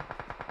RV.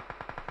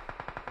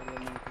 Kalau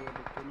nang kuha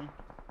dito na.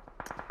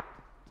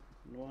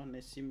 Noah,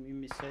 nesim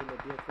missile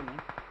dia ko na.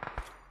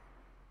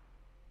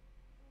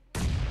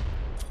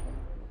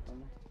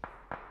 Tama.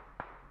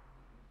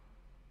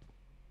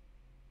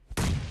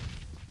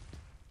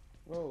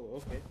 Oh,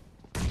 okay.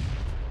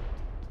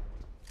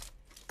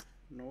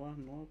 Noah,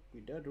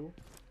 cuidado.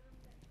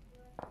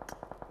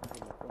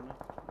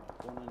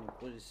 Lakona ni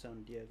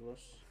posição dia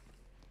gloss.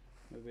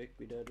 Bebek,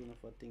 cuidado na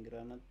fating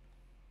granat.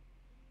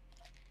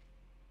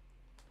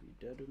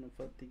 Cuidado na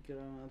fating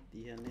granat.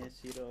 Iha ne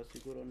sira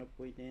siguro na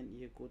poinen.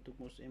 Iha kutuk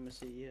mos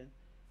MC iha.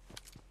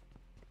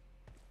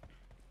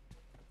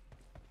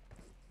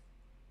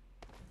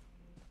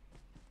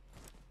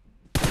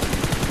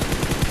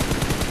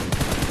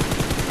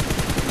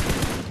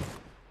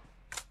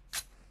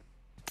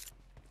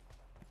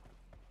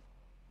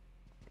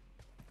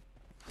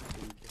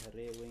 Pinki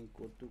hare wen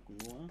kutuk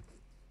mua.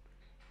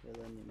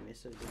 Kala ni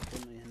message dito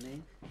na iha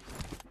ne.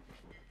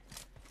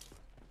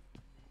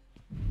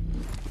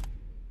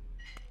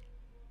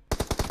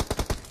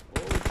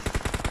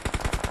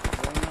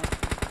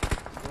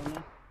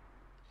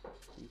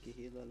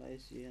 Hila lá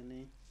esse ano,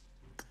 hein?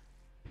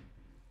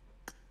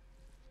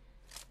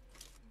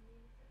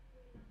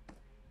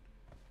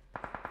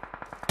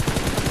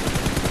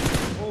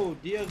 Oh,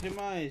 dia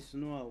demais!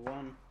 No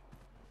one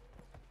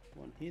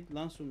hit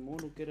lança um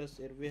mono que era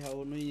servir a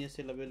não ia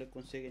se labela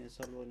consegue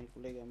salvar ni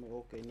colega me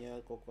ok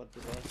nia com 4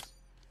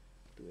 ras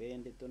tu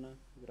end itu na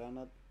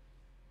granat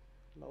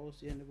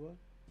laos ia ne ba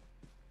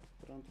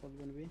granat hot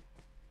ben bi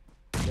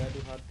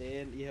jadu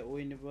hatel ia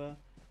oi ne ba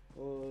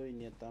oh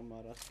ini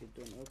tamaras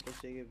gitu no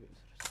consegue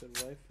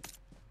survive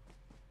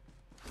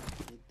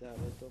kita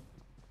itu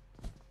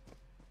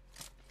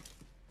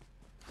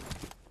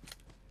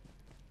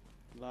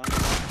lan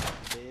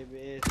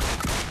DBS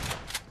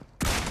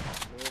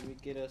lo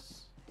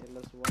mikiras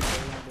elas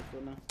one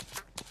gitu na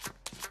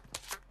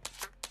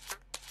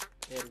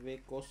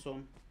RV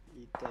kosong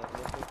kita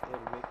repot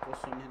RV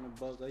kosong yang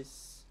ba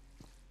guys.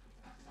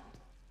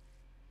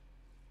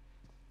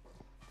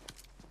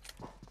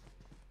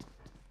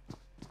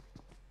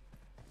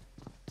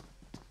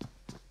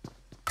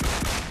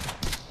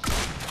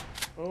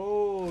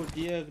 Oh,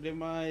 dia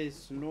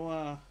demais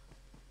Noah.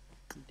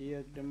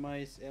 Dia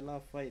demais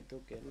ela fight.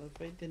 Okay, ela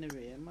fight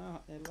anyway.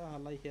 Ela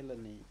halai hela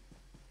ni.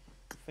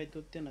 Fight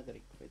tu tena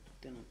garik, fight tu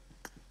tena.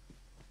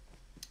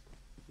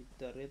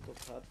 Kita reto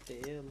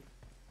HTL.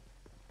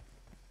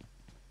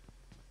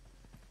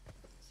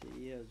 Se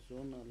a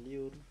zona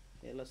liur.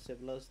 Ela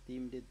 11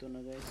 team de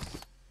tona guys.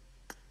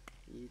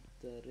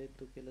 Kita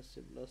reto que ela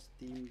 11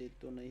 team de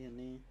tona ia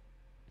ni.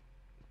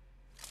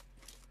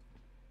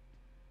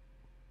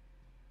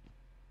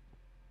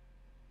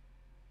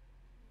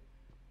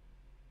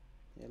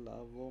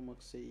 Ela vou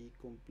maxei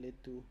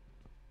completo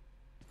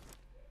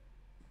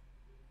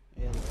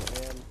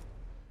LL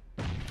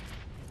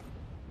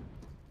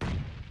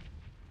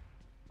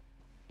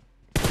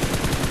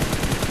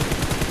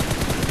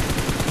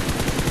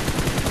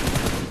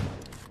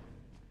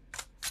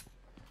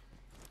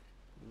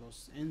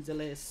Los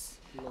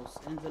Angeles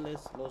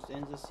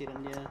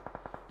sirania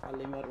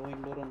alimar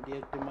oin loron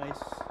dia demais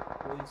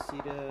oin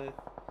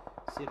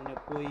sirna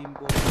poin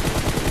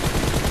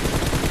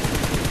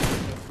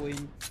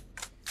poin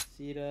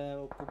Sira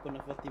ocupa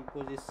na fatin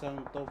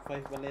posição top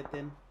 5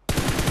 baleten.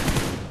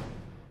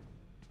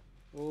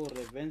 Oh,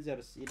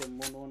 Revengers ida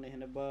mono ne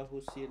heneba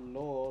husi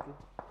lor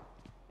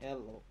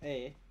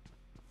LOE.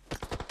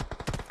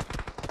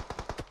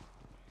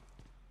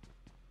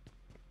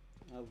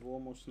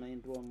 Avomos na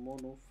indua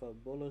mono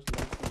fabolos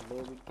langsung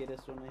lobby kira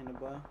sona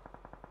heneba.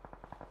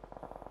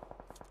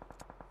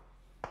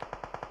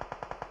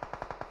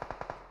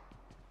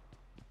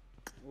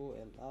 Oh,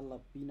 el ala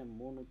pina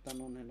mono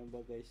tanon heneba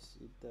guys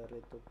ita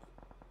retok.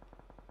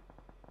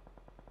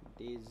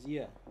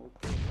 Dezia,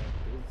 okay,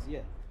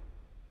 Dezia.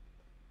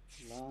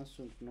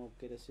 Langsung no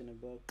kira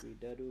seneba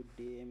cuidado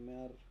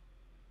DMR.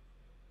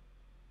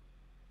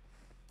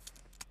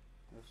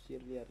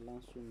 Auxiliar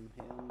langsung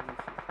helm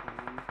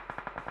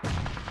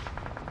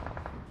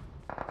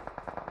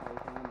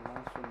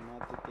langsung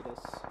mati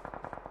kiras.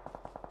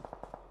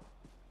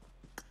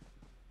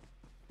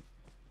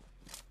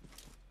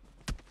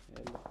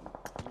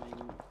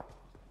 Main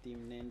tim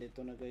nende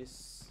tona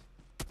guys.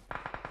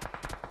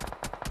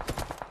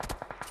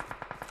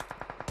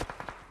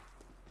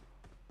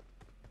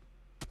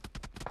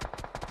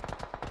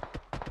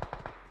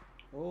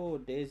 Oh,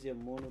 Dezia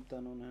mono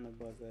tanon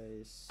heneba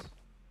guys.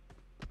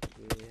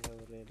 We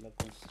have read la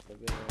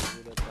considerable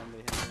ajuda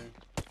também hene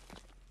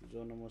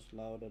zona mos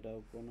lauda da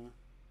ukona.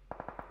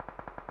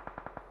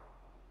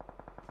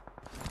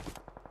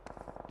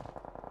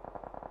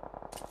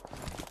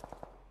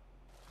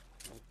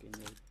 Okay,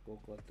 ne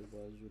pouco atu ba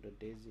ajuda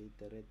Dezia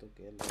itareto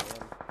que ela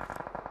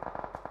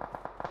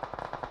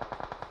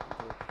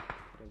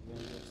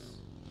Revengers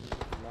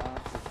lá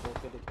se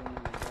foca de como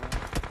mudar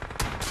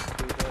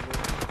cuidado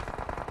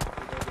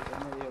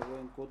como eu vou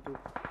encontro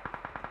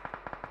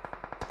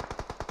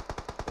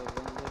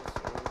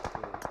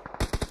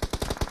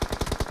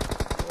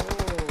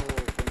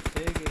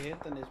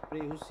Hetan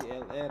spray husi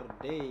LR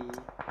day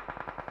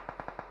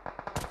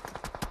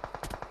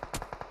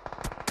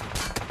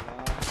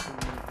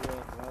langsung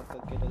buat rata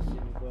kita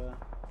sini gua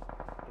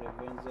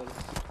Revengers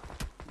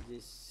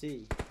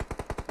JC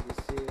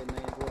na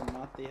gua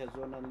mati ha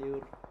zona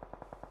liur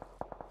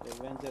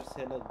Revengers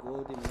hela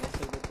go di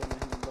mesa betul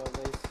na ba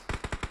guys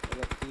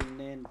hela team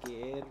nen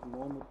GR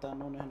mono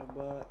tanon na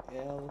ba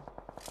L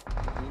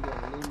Liga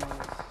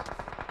Limas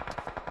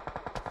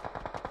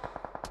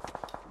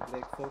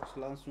Black Fox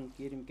langsung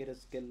kirim ke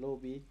skill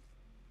lobby.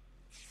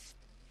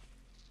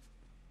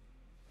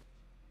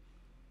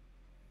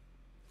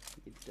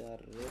 Kita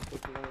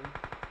repot lagi.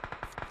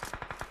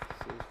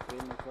 Sesuai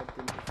na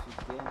fatin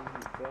oksigen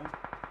juga.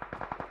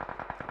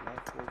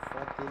 Laku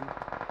fatin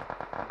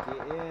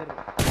GR.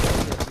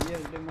 Dia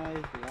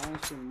demais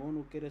langsung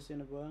mono ke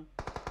sana ba.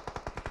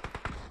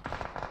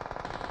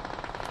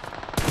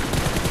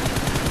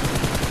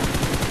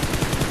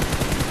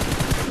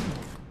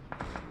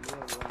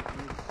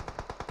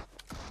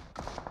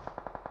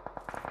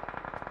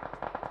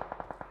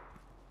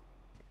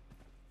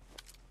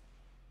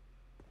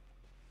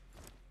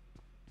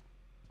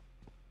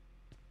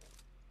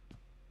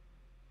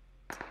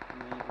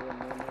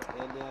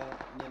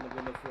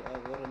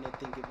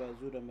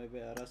 Ajuda mai be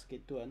aras ke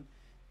tuan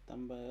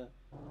tambah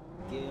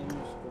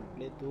games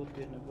completo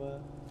tu na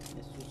ba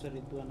susah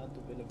tuan atu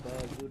bela ba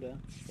ajuda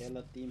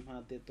ela team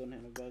hate ton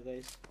na ba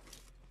guys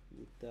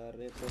kita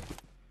reto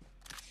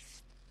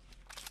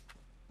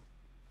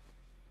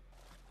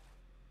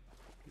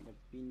na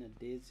pina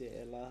deze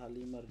ela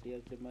halimar dia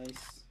demais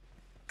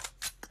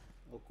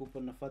ocupa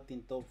na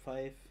fatin top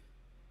 5.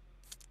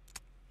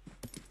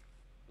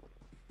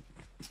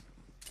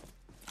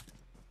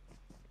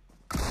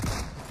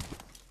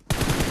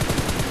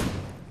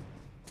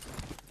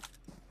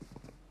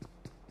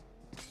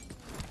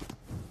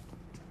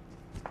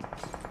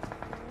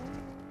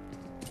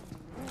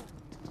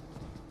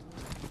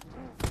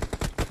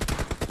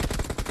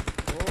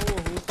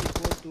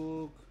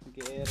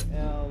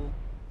 GRL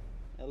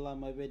ela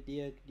mai be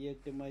dia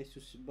demais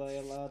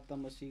susbaya lá tá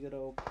masigara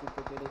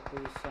ocupa pela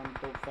posição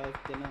top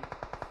 5 tena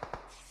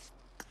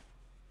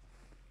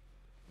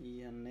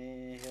e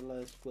ane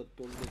hela squad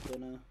tol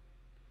detona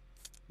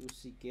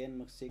usi ken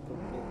maxe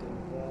completo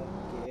ba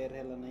KR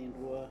hela na in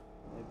rua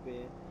epe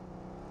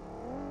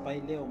pai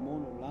leo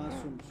mono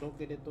langsung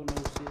soke detona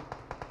usi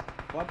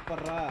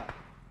papara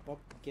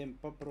pop game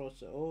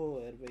paprosa oh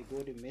erbe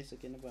godi mesa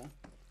kena ba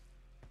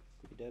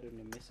cuidado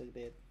ne mesa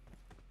det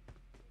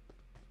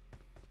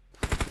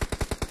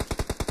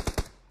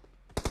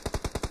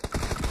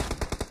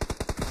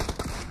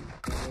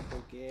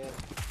KR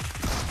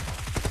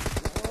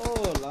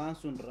oh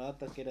langsung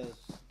rata keras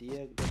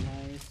dia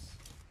demais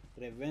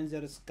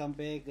Revengers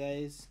comeback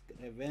guys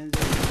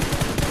Revengers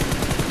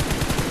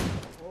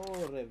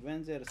oh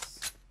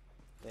Revengers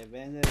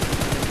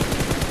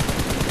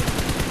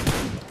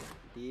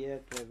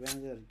dia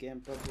Revenger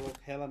game Pubg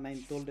hela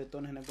 9 tol de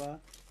ton hene ba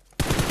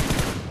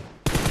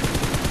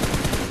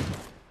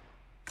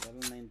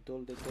hela 9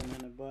 tol de ton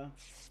hene ba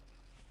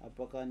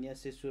apakah Nia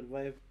se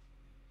survive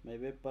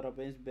maybe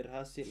parabéns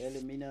berhasil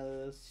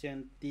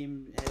elimination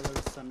team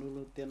hela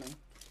sanulu tena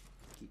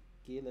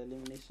kill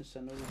elimination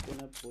sanulu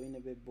tena poin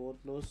be bot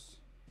loss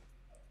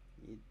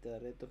ita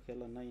reto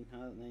hela 9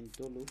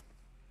 tolu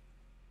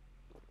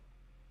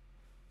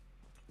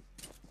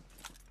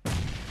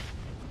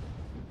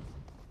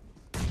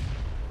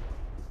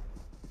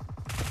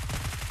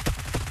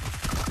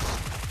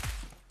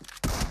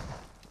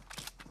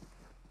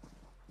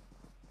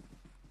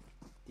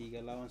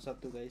tiga lawan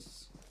satu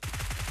guys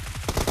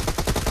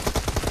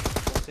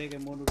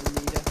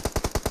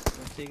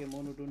consegue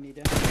mono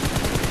dunida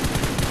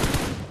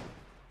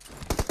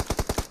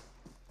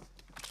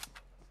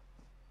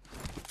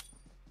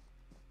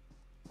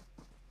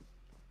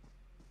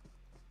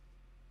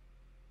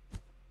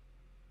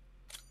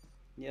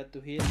Nia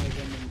tu hil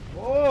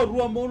oh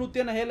rua mono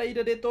tena hela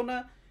ida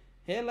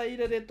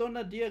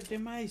detona dia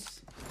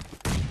demais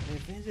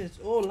Revengers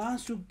oh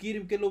langsung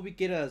kirim ke lobby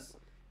keras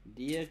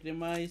dia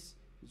demais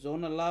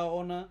zona la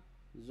ona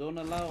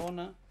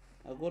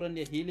agora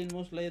nia healing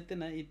mos la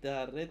tena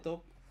ita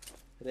reto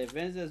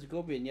Revengers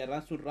gobe nia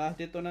langsung rah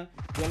detona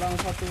dua lawan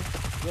satu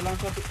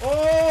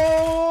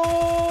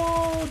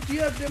oh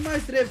dia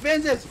demais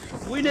Revengers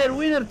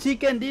winner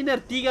chicken dinner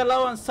 3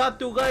 lawan 1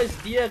 guys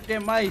dia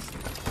demais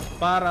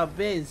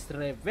parabéns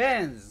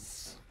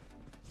Revenge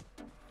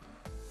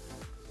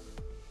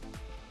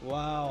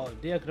wow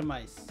dia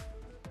demais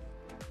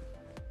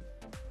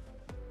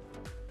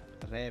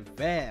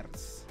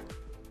reverse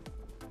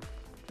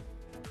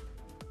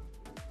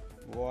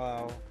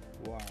wow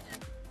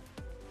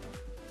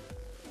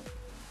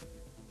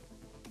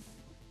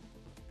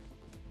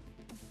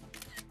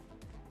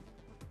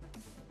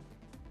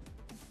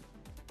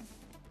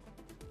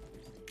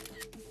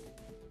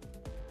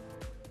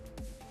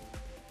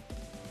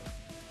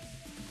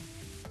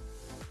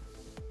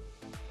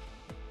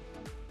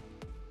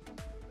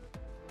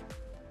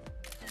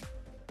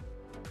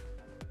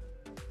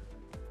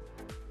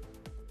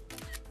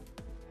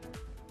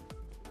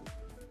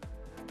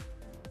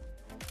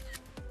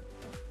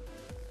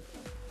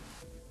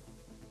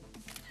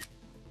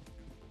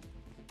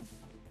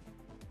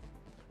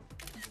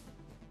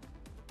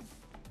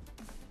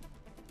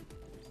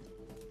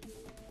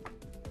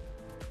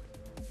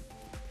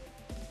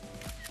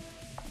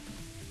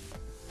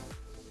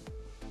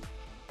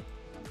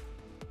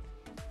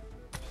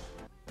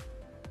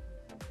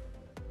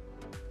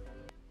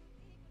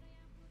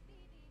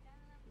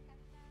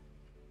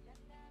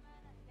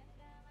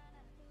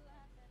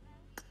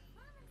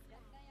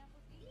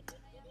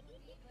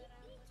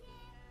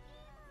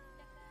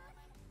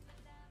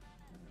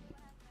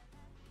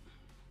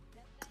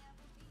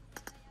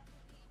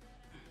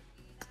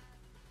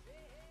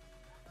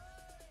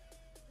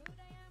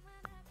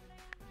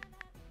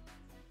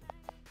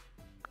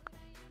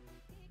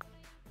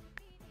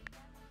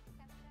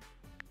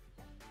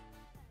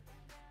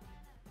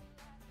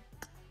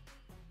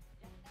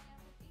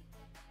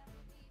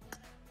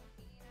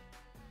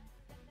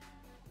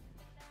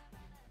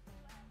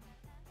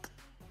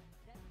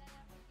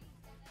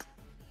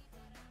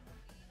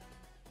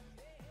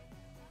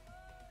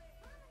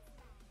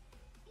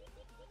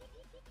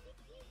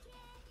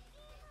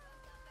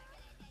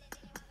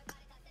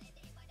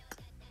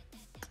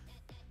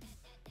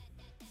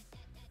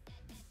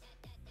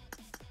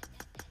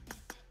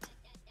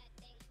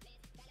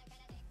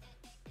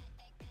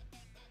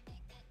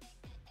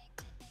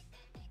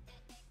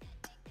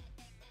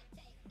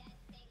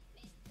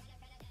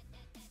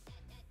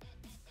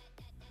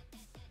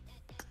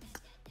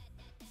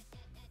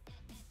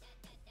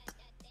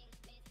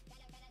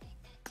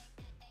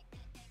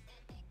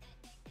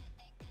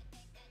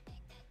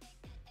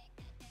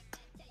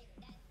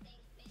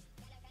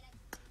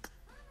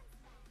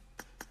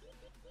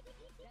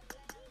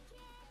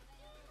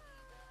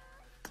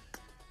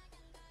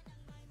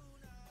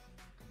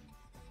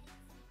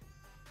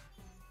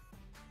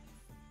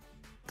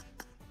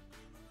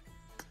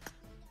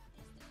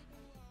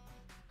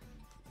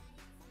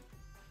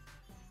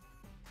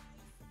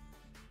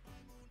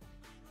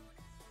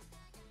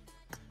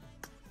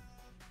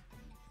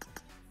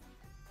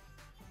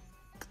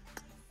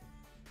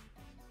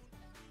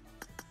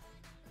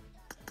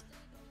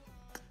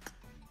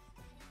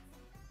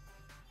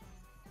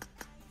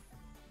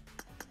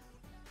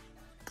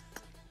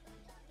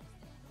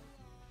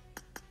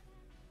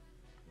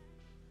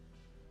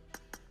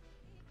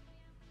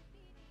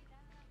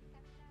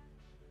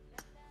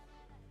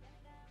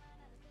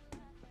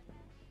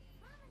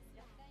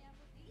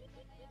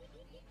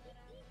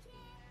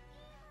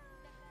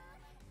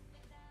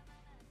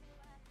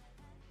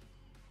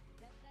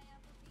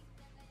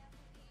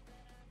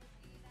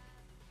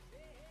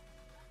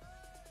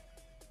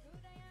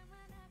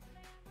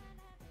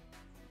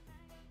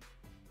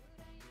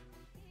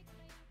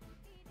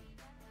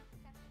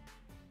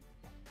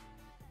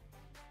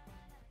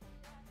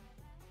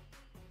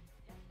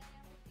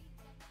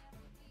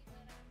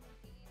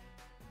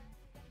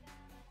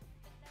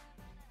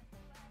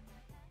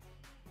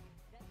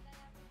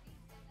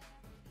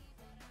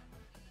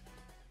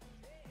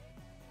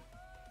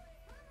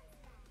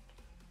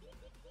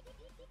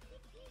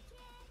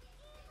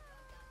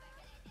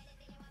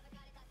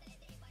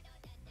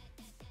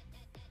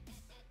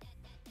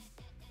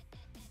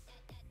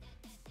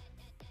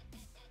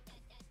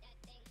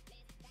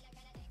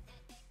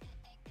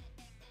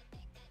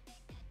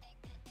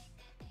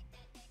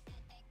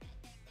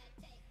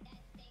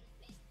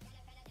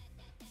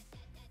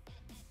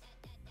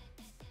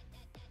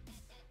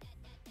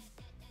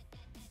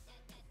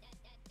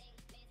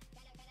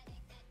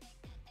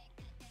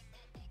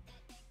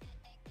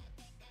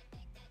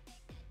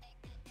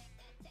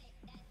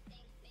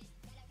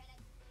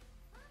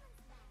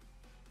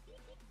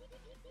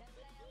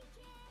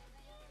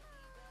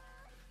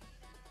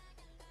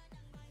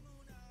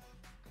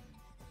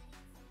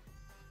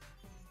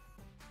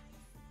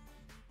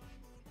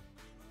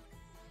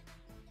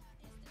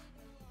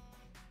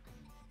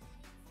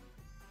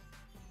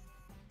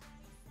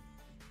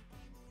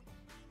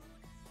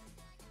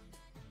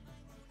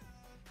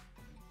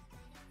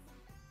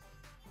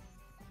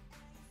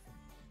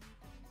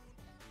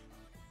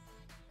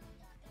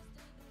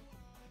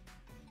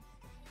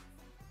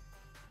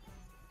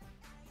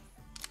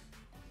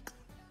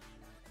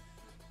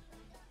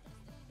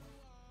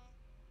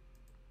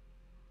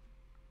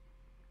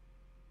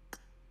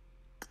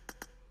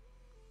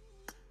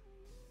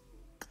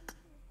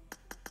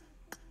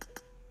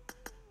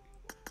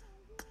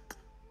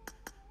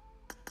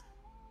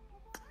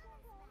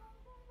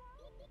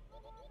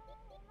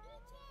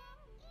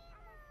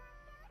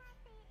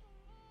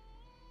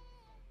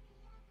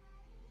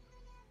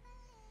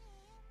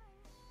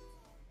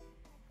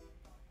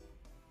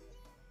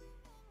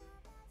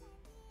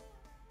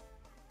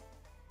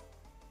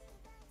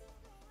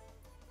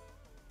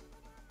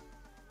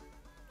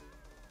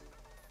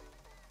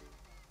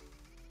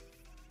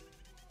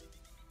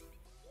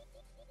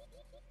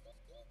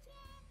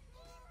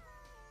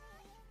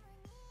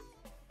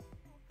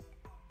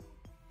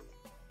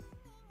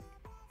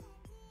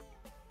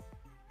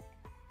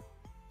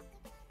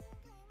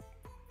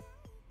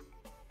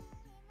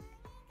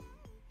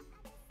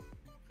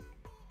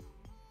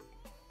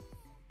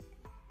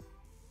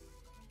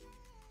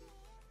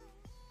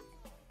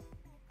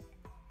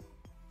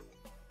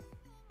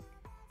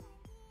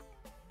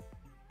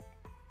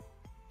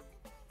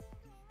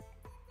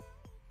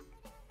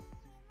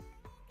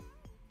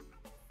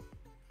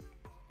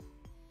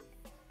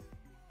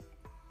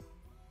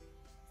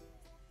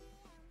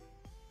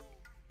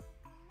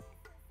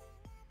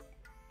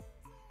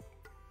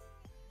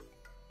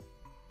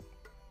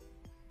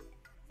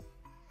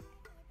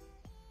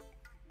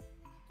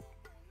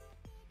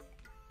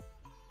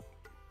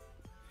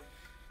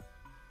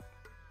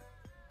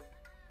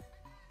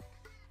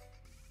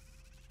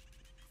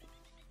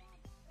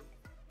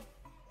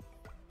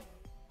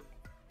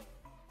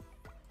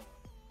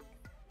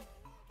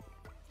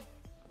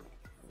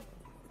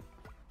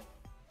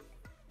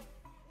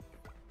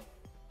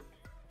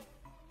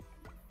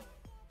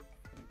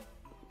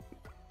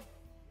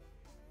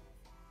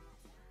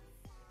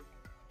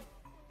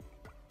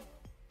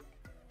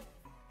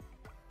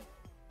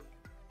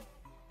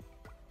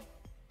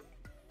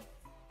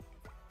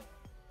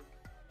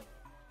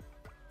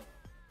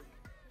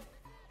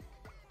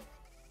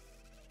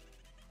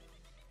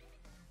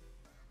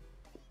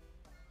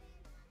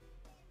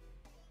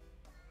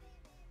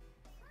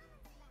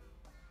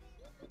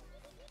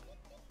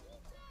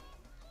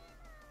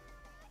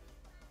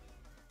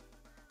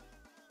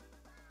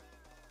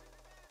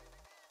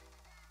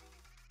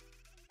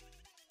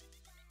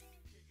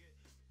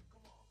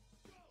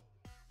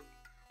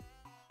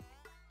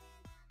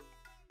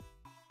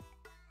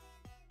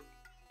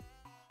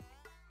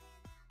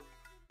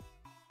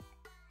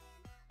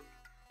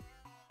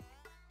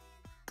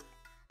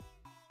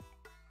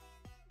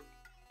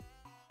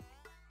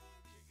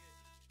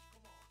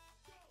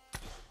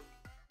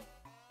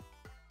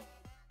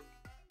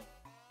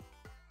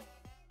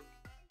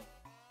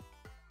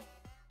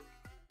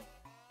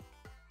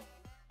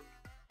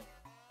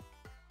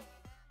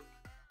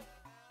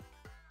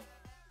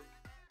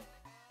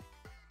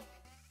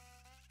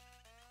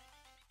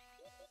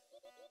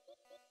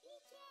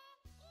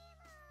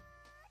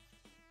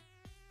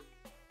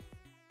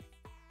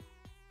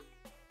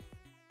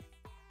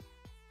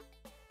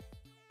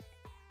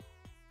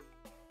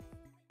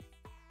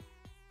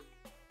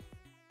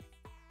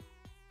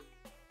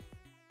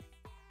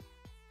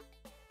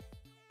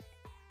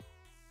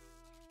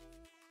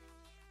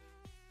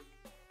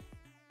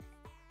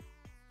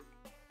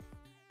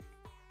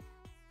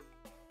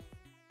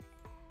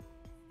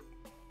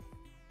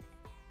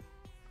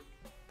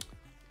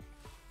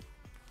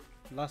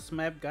Last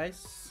map,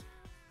 guys.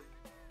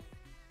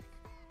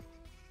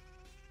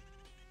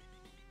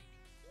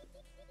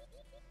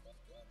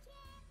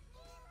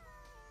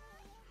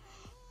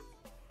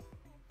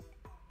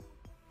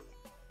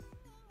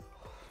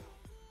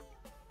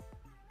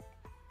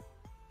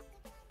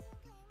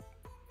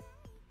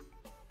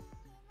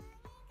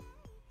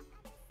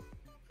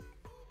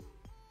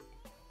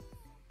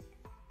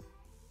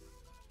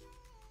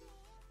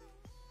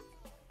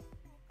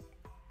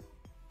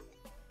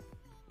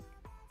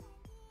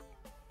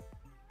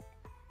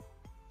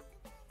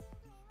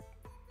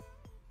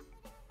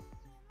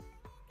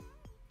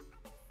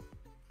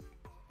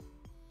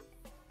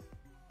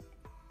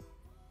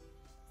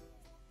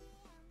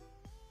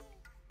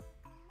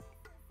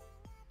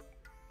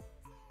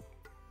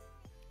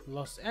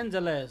 Los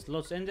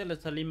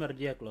Angeles Halimar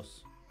Diak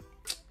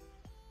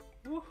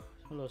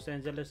Los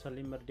Angeles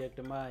Halimar Diak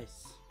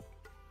demais.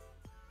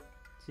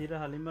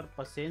 Sira Halimar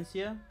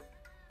Paciencia.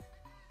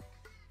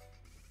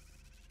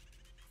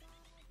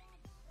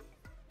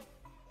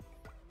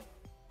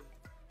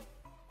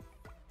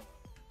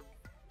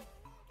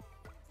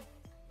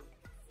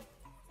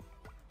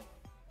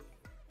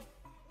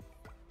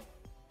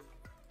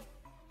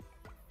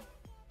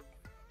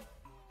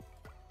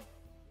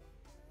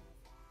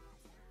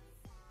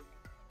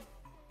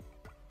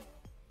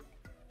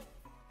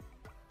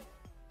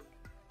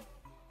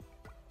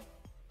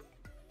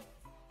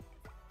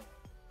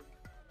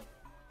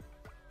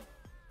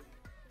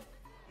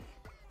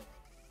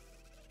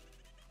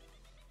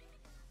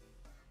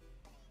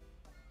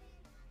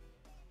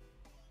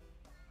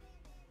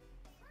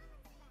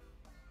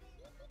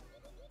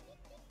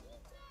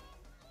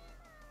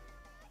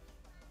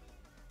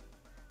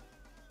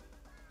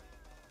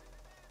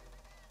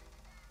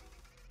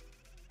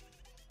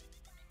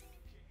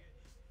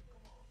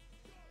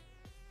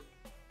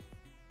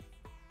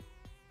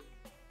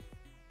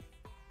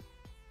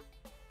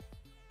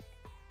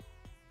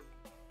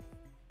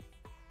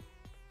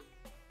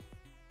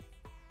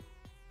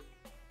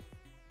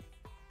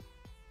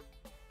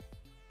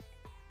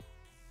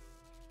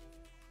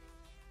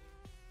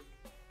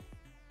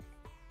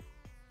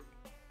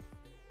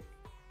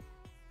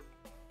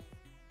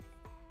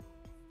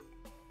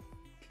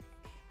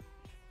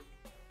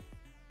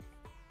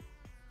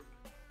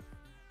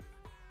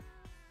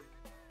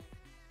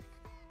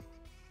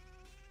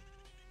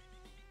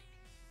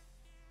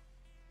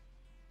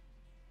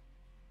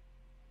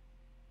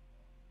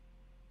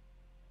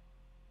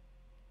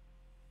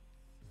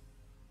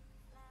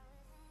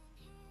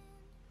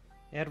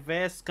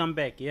 RVS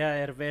comeback,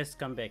 ya RVS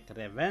comeback.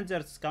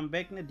 Revengers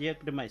comeback nih dia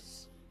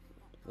demise.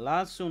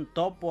 Langsung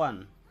top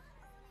 1.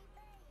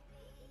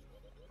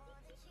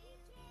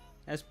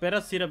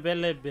 Espera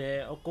Sirabelle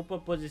be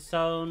ocupa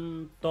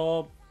posição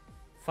top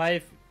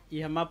 5 e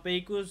a mapa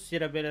iku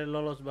Sirabelle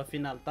lolos ba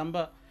final.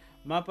 Tambah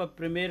mapa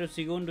primeiro,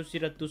 segundo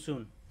Sira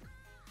Tusun.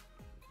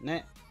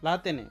 Ne,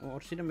 late ne,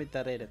 orsina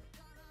mitareret.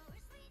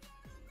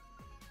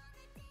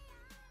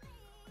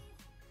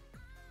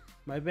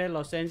 Maybe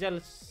Los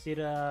Angeles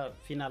Sira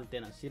final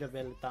tena,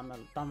 Sirabelle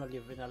tamal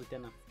dia final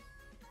tena.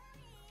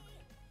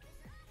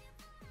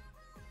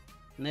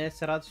 Ne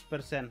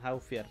 100% how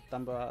fair,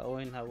 tambah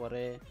oin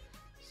haware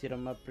Sira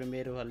mapa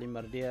primeiro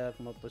halimar dia,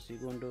 mapa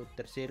segundo,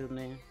 terceiro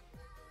ne.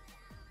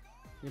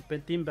 Yang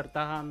penting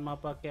bertahan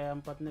mapa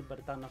keempat nih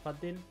bertahan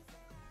Fatin.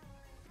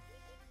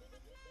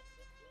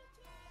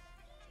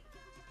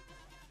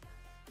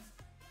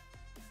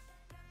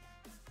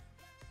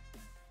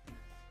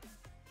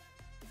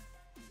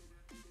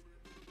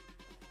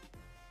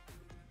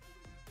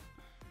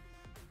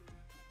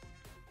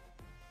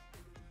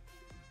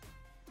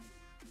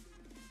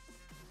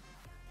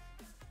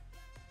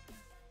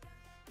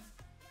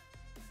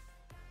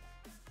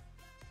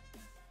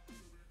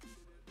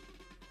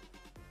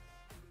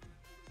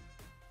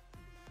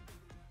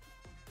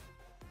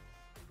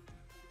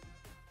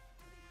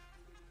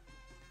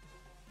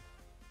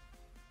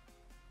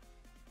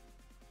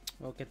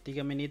 Oke,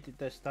 3 menit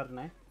kita start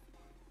nih.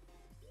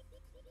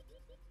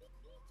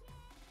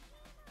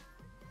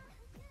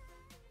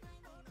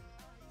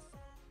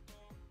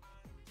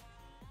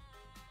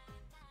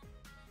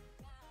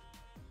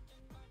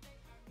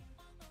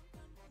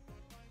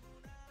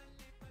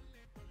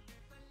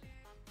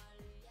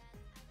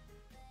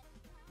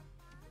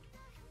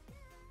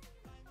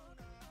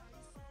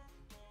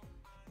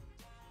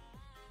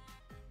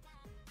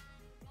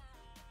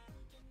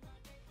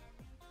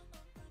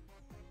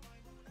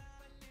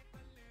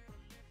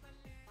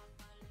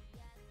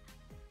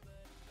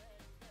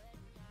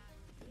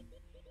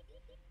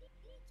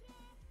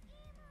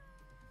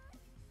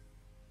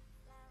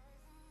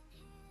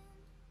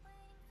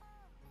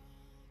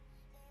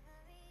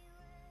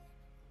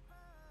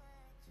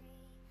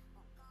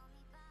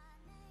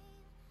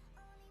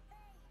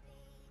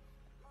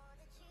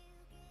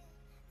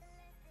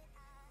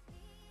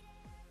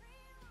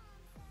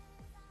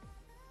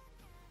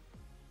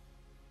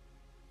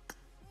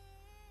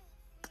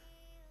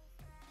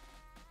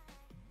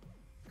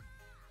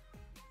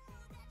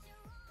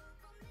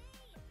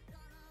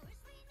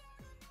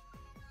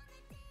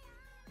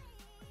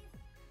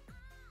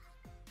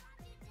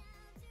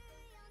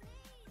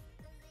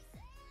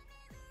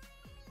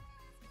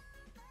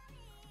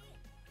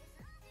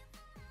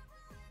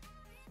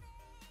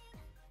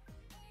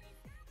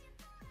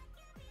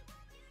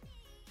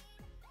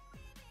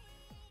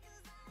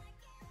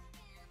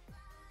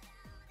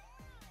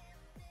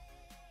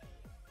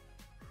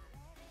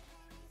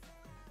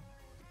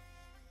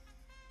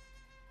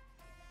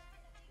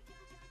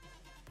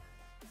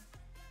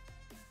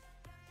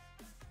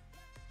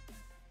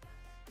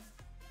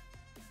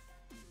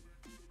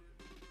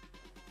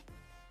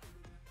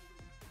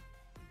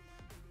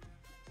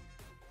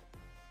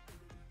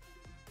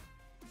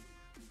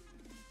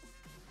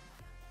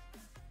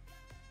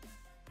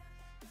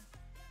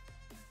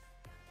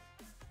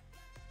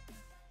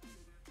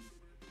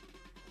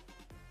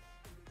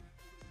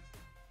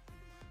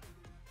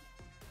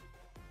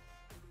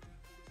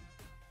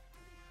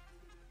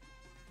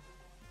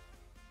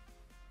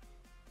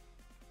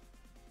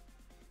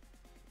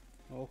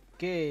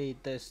 Oke,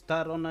 kita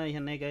start ona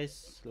ini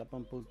guys,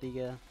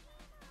 83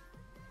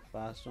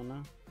 pas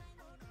ona.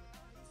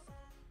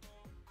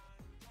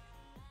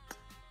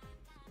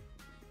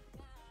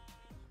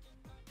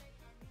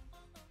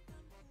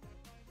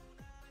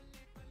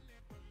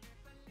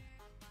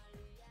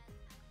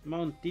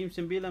 Mount tim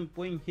 9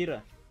 poin hira.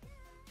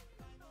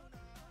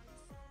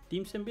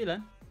 Tim 9?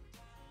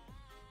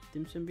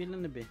 Tim 9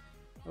 lebih.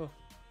 Oh,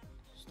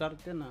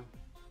 start na.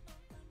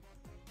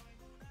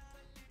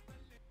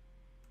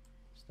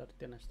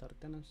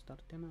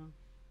 Start na.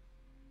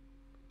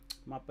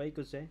 Mapa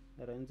ikut saya,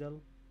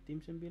 Rangel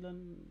tim 9,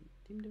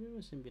 tim dia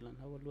memang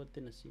 9. Awal luar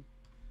Tennessee.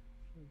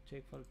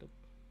 Cek falto.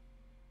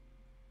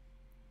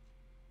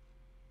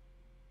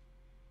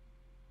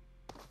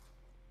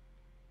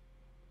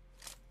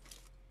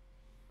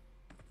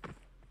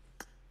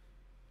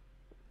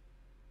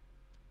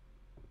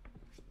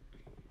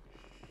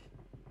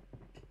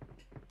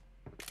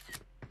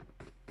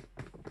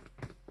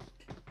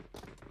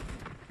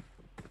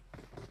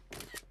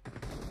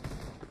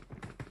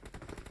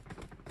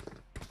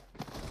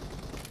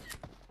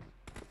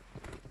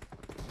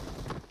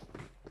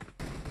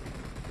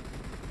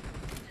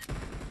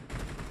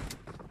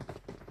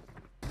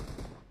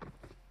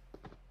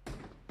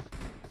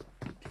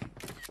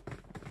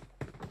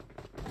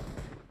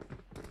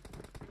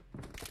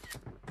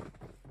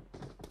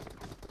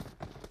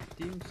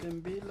 Tim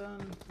 9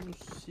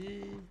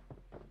 si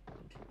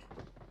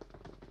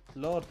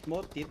Lord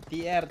Motif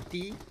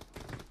TRT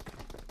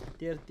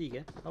tier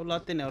 3. Au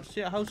laten harus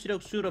hau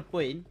sirok sura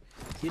point.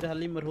 Sira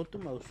halimar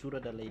hotum au sura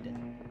dalaida.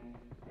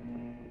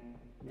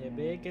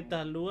 Jadi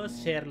kita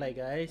luas share lah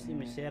guys.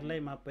 Ini share lah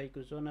mapa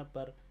ikut zona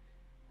per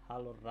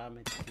halo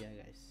rame ya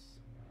guys.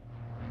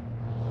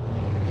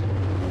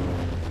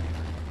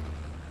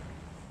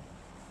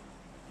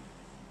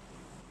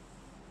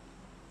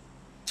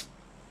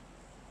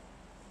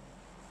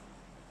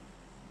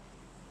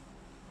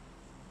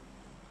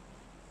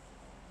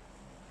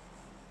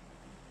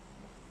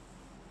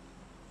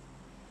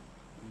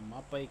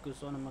 Mapa ikut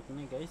zona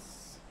makne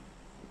guys.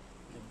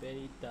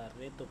 Nebe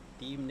reto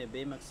tim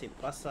nebe mak se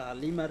passa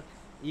halimar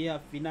ia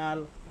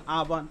final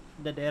aban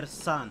da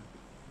dersan.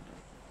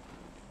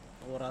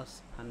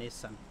 Oras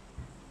hanesan.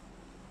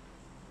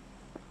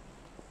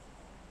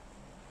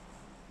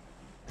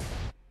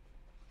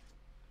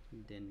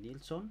 Den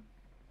Nilsson.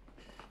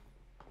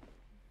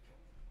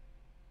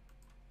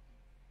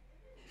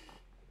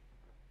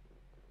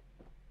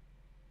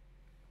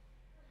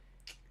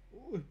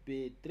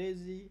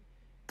 B13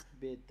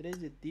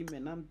 tim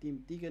 6 tim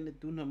 3 ne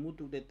tuna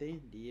mutu dete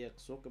dia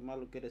soke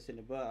malu kera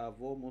seneba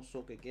avo mo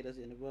soke kera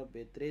seneba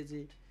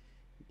B13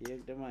 dia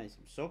demais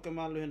soke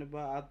malu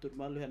heneba atur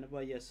malu heneba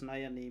ya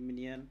snaya ni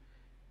minian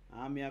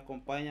ami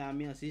acompanha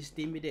ami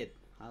assistim det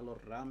halo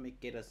rame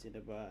kera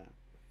seneba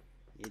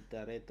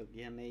ita reto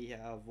kiane ia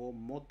avo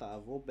mota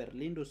avo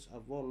berlindus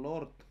avo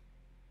lord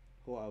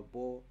ho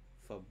avo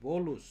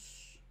fabulous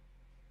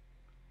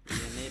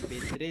kiane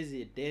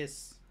B13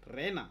 des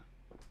rena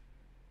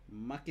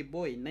Maki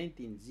boy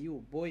 19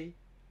 Ziu boy.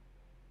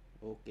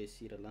 Oke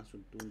sira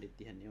langsung tunde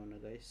tihan neona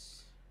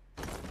guys.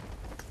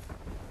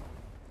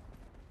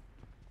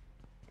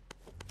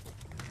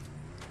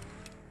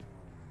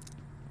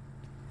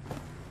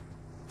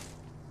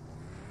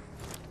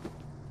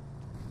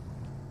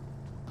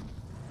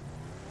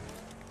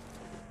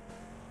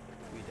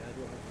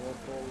 Cuidado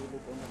avoto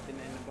ulu kona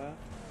teneneba.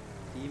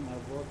 Tim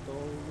avoto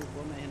ulu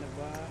kona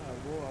heneba.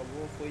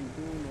 Avo foi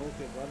dun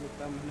oke balu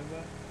tam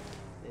heneba.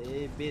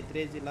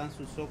 B13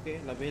 langsung soke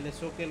la bele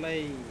soke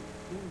lai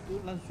tu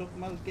langsung sok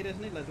mal keres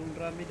ni la dun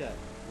ramida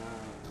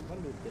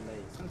balu te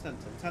lai san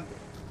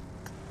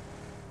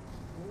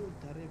oh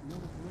tare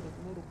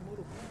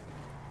muruk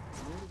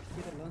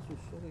kira langsung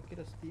soke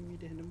kira steamy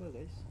deh nembak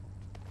guys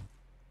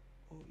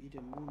oh ide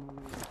munu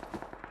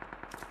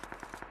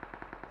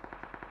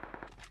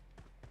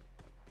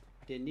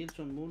de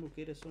Nilsson munu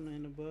kira sona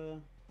nembak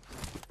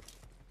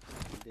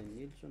de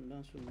Nilsson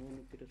langsung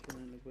munu kira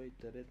sona nembak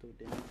tare tu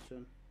de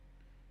Nilsson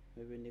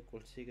Maybe ni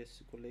consiga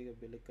esse colega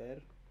bele cair.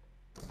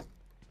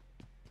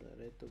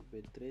 Tareto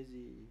B13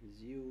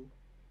 Ziu.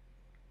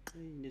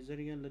 Ni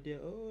jaringan la dia.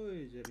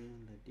 Oi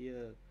jaringan la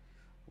dia.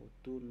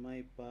 Otun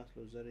mai pas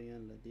lo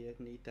jaringan la dia.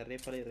 Ni ita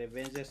repare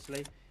Revengers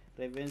lai.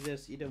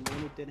 Revengers ida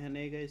munu ten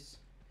hane guys.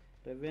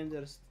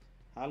 Revengers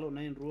halo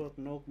nain ruak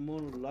nok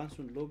munu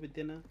langsung lobby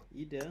tena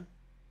ida.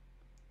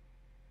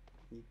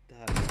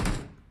 Ita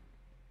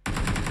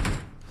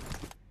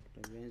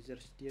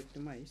Revengers dia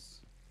demais.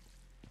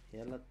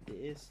 Ela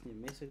TS ni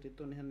mesa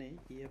dito ni hane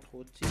ia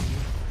pochi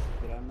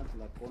granat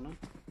la kona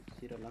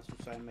sira langsung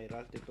sai mai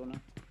ras dito na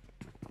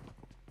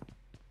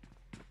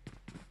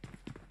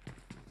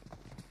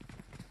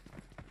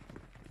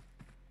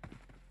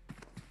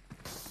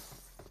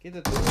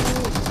kita tu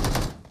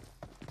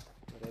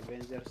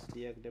Revengers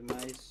dia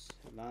demais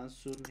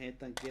langsung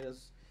hetan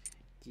kiras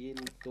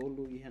kill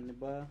tolu ihane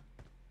ba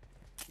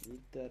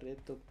ita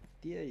reto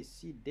dia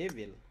isi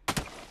devil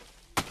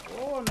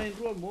oh nain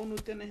rua monu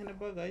tena hane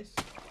ba guys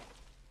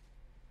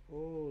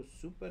oh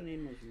super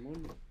ninos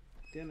mun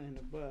tena hena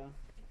ba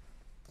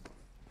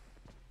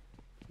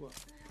wah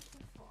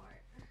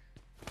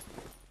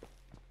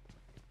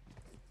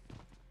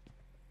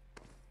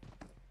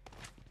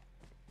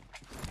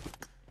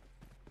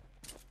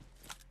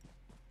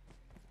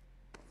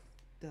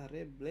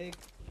tare black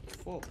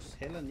fox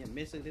helan ya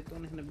mesa dito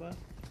hena ba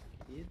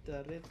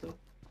ita reto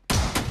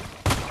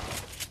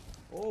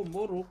oh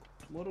moruk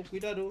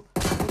cuidado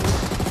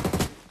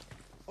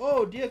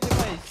oh dia que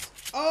mais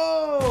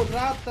oh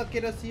rata que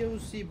era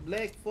si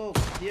black fox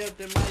dia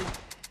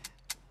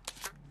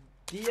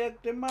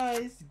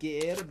demais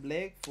gear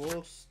black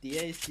fox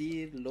dia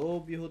si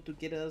lobby hotu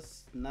que era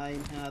 9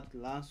 hat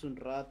langsung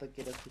rata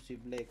que era si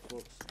black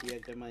fox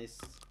dia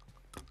demais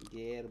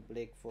gear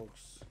black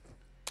fox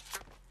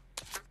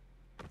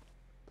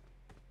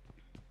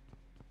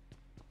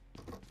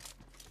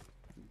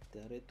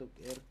Tareto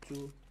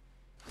erchu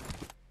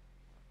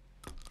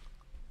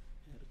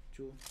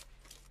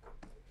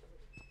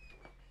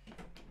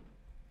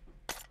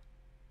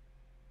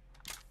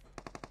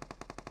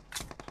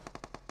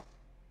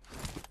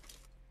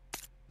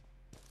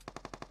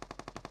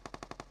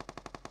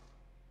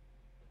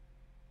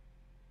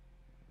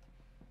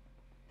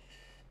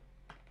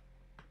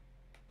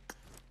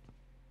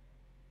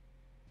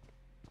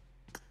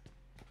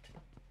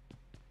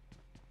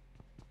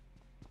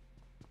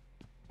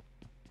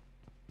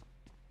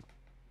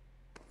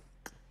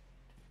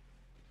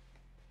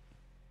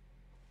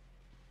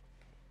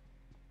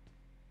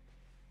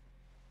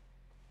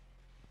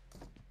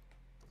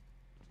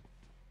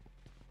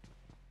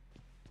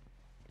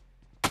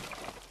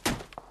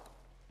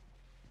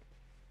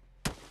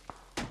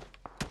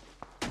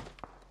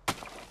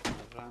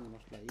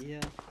nos la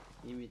ia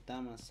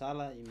imitama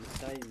sala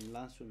imisai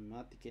langsung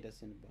mati kita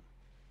senba.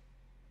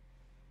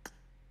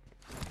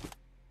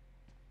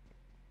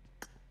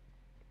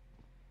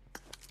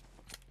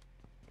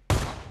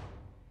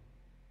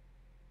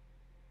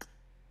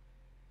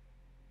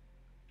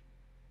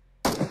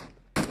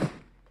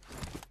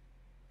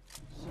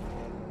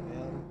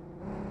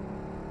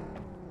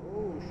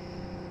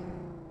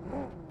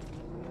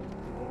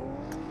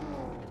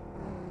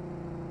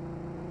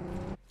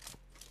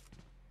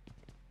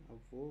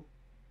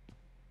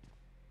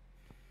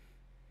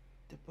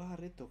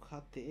 Tepat itu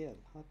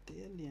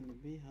HTL yang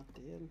lebih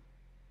HTL.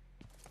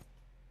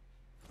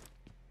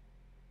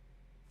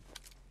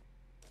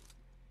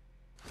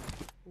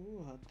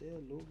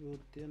 HTL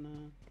logo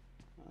tiana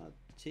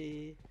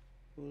C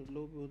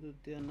logo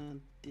tiana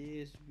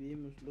TSB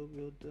mus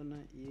logo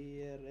tiana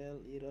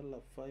IRL la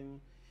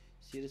file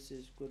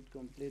series code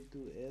complete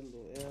to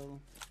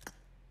LOL.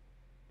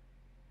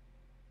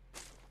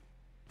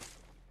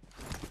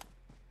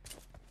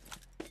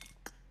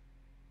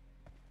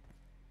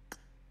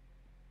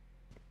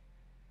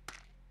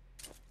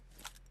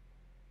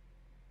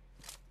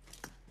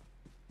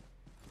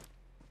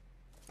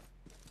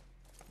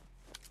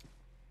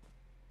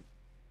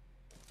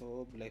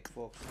 Black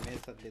Fox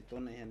mesak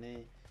detona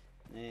hane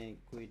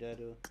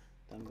cuidado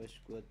tambah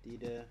squad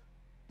tidak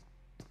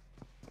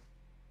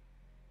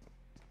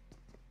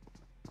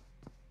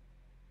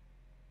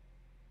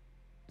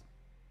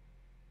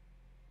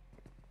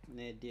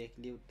dia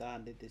kliu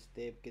tahan di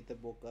step kita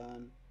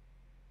bukan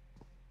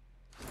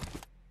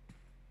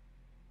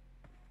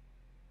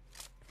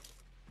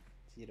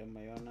siram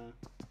mayona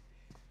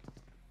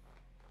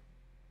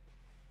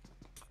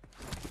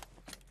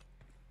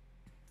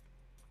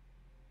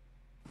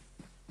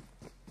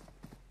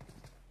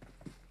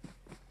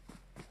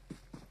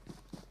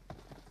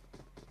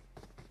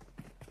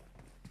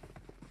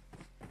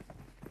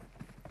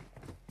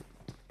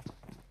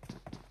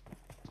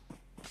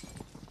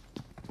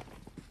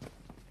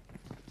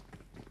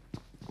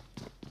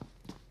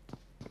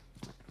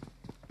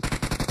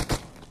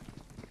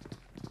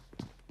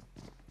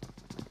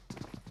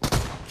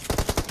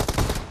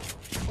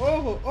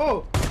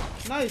Oh,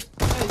 nice.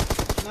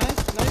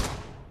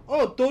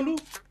 Oh, Tolu,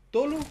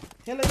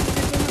 hela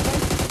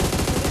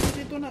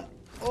detona.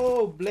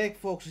 Oh, Black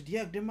Fox,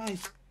 diak demais.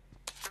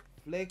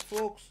 Black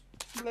Fox,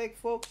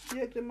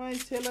 diak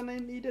demais. Hela na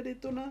ida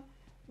detona.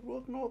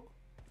 Rock knock.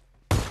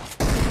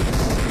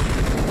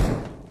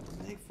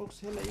 Black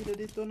Fox, hela ida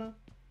detona.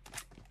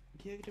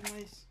 Diak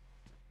demais.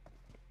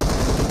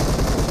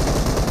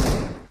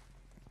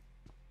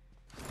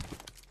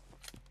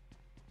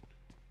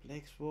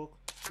 Black Fox.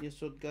 Ye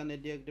shotgun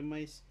diak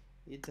demais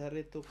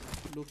itare to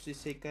luxi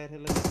sekar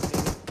hela.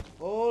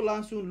 Oh,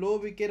 langsung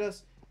lobby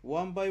keras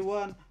 1 by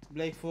 1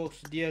 Black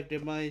Fox diak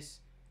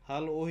demais.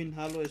 Halo ohin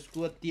halo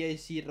squad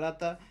TIC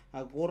rata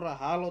agora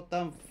halo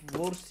tam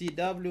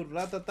 4CW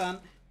rata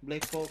tan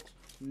Black Fox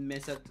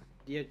mesat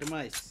diak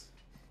demais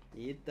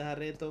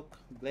itare to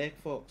Black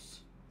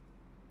Fox.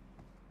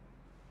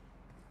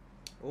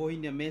 Oh,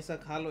 ini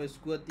mesak halo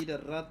squad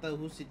tidak rata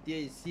husi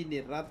TIC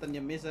ni rata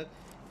ni mesak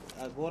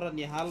agora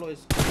ni halo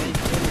squad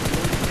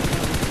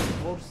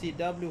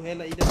 4CW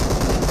hela ida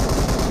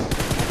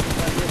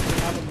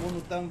halo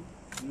monutam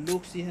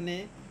luxi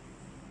hane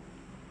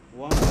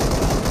 1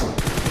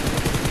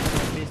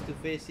 face to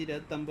face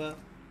ida tamba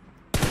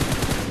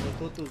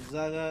toto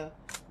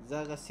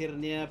zaga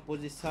sirnia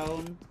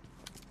posição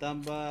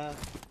tamba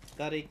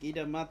tarik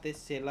ida mate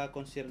sela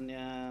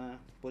concernnya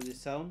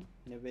posição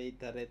nebe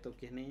ita reto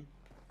kini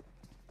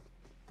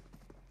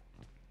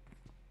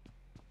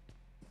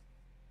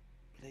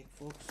Black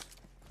Fox.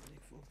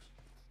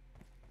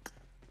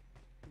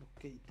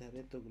 Okay,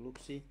 tareto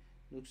Luxi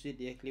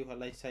dia kliu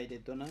halai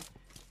side dona.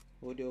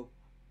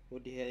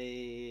 Odi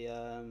hai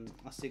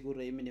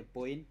assegura imene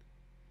point.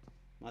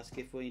 Mas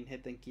que foi in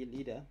hetan kill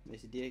ida,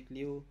 mas dia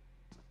kliu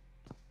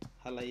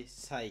halai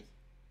side.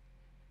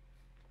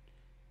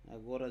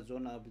 Agora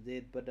zona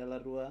update badala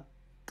rua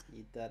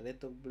ita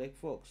reto Black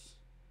Fox.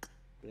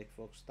 Black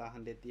Fox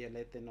tahan de tia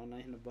lete nona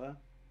hinba.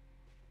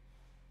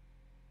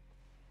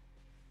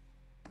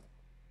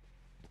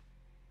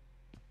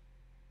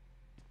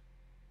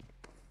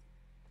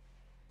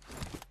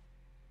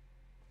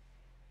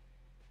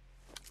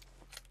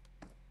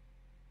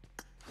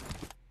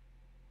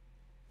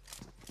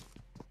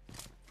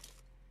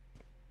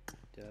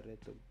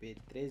 Reto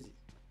B13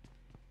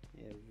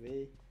 RV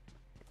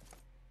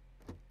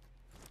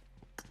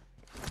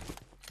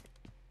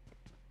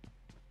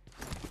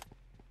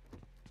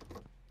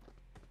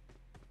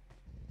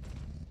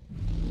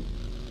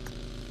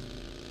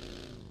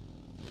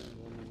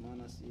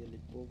mana sih ele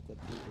pouco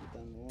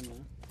tentang ona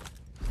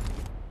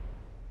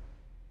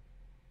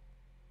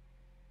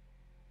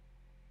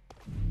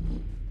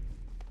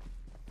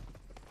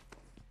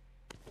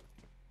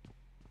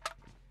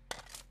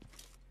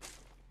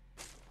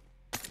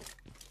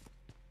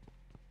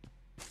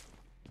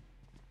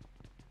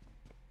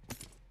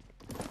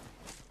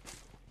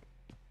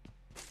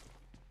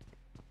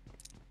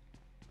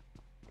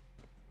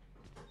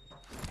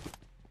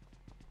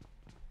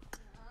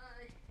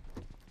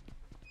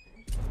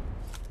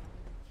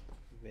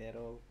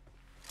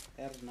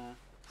Erna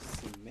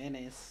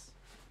Jimenez.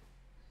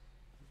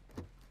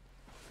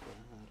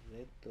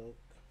 Retok.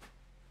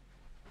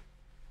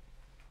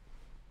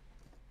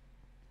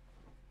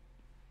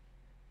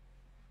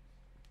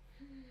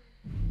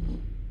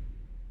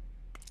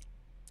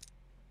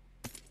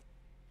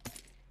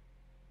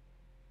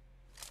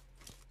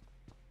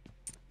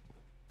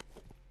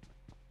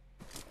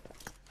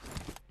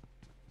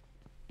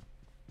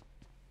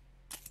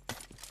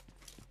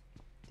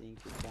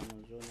 Thank you,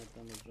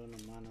 tamo zona,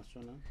 mana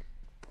zona.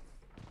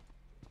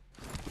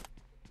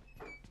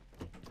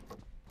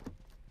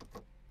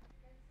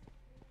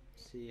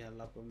 Si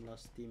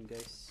 18 tim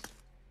guys.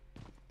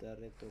 Kita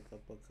reto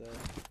apakah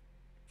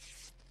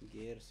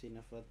gear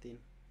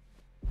sinafatin.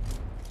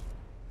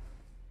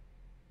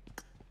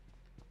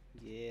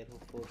 Gear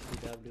for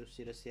CW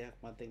sira siak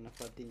mateng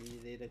nafatin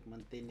ini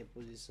mantennya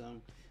posição.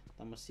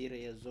 Tama sira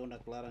ya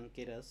zona clarang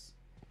keras.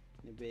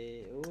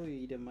 Nebe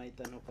ida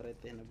maitan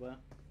operate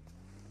neba.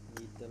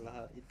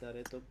 Ita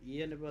retop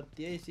iya neba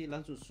tiai si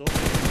langsung sok.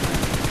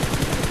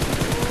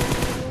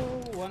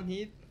 One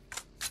hit.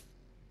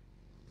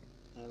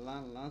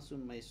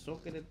 Langsung mai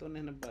sok reto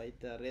neba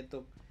ita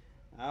retop.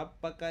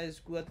 Apakah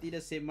squad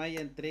tidak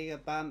semai entrega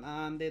tan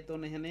ande to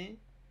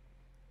nehne?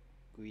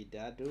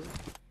 Cuidado.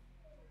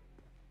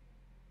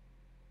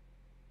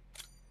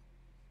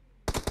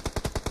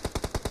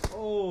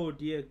 Oh,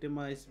 dia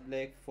demais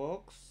Black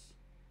Fox.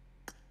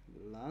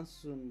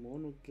 Langsung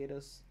mono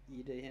keras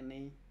ida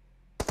hene.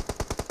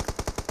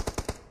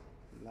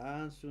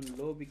 Langsung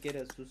lobby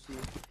keras susi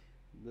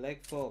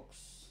Black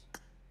Fox.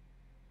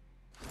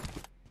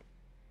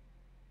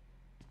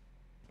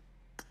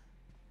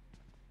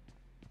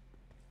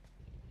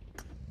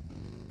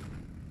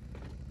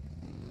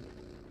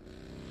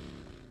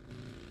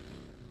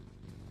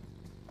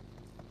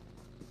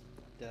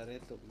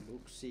 Dareto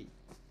Luxi.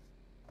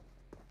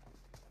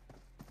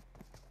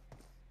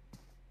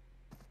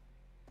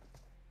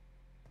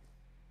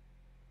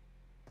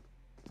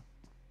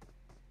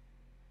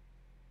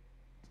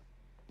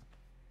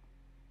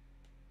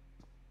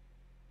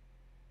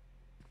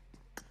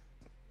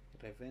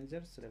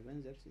 Revengers,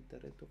 ita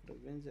reto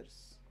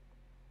Revengers.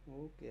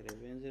 Oke,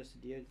 Revengers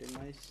dia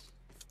demais.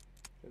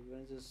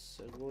 Revengers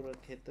agora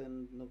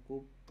ketan no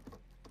cup.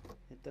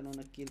 Ketan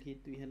ona kill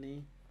hit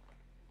hane.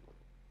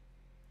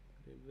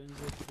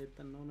 Revengers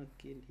ketan ona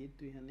kill hit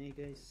hane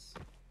guys.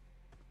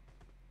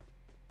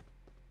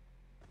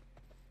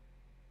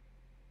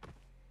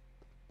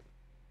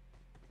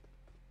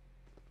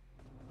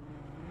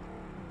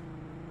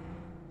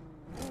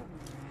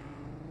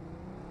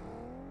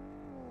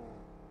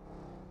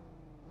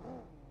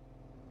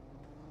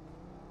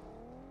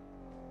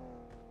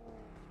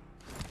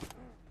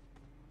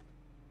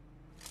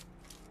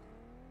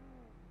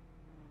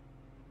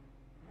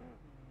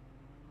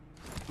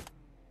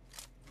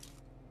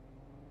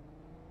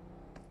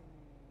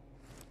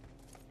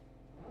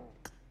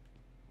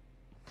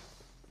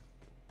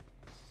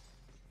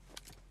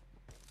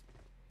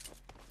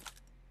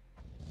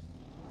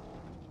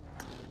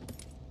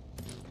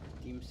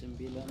 Tim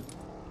 9.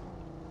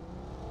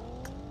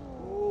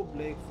 Oh,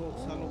 Black Fox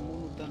halo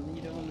munutan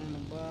ida ona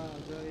ba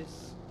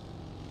guys.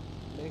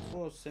 Black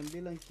Fox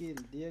 9 kill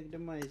dia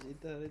demais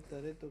ita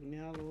retok ni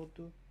halo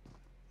tu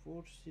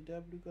force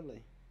CW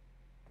kalai.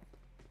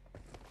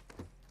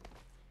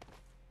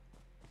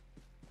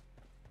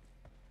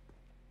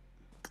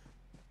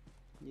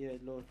 Ya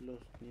los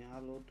ni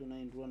halo tu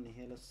 9 ni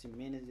hela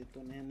Jimenez itu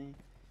nene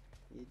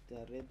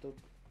ita retok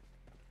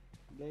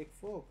Black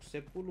Fox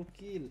 10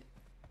 kill.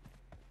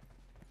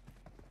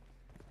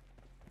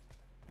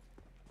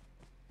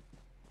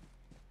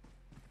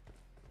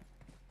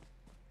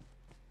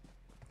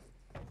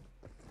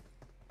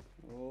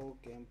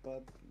 Oke,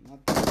 4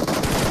 mati.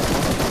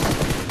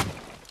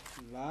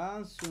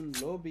 Langsung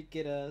lobby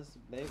keras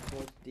Black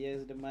Fox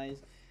 10 demais.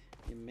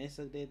 E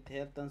mesa de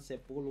tertan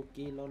 10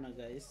 kilo na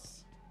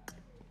guys.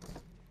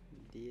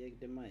 10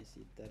 demais.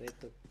 Ita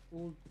reto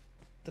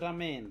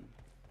Ultraman.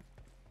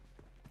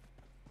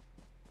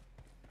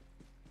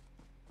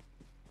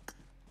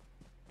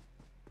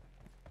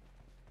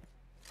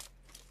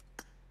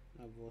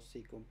 A você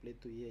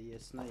completo ia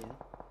snaya.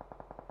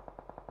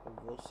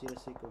 Você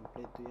se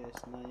completo ia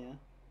snaya.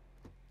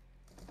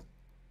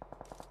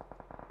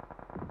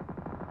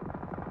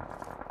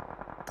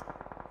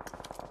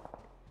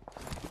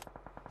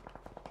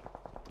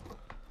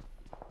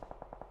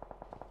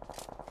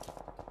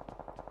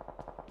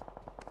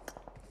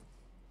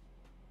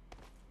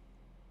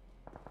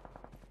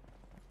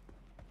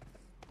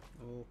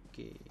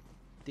 Oke,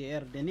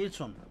 TR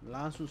Denilson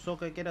langsung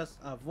soka keras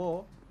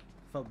avo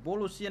fa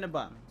bolo siene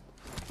ba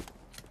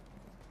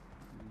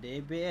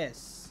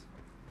DBS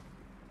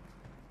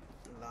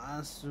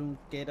langsung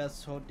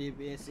keras ho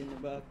DBS ini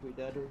ba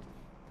cuidado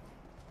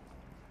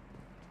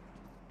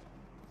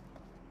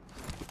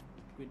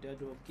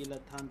kila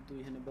tantu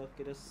ini ba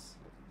keras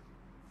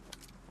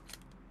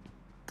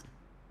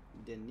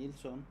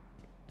Denilson.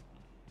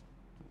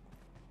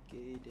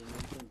 Oke,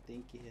 Denilson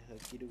tem que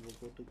reagir o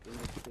voto que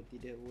não ficou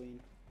de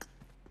win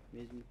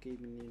mesmo que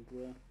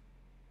menino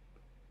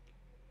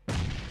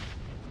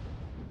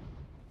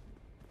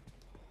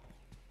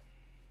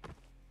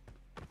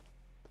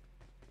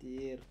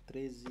Player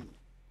 13.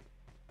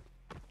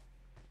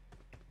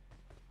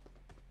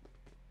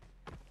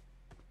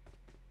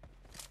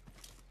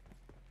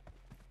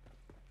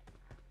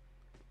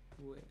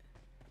 Ué,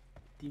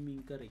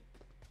 teaming correct.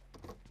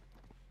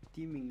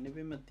 Teaming,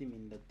 nabi ma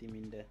teaming da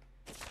teaming da.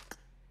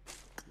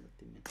 Ma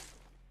teaming.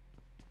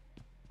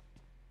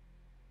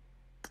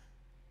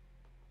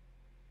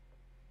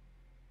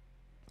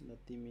 La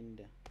teaming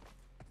da.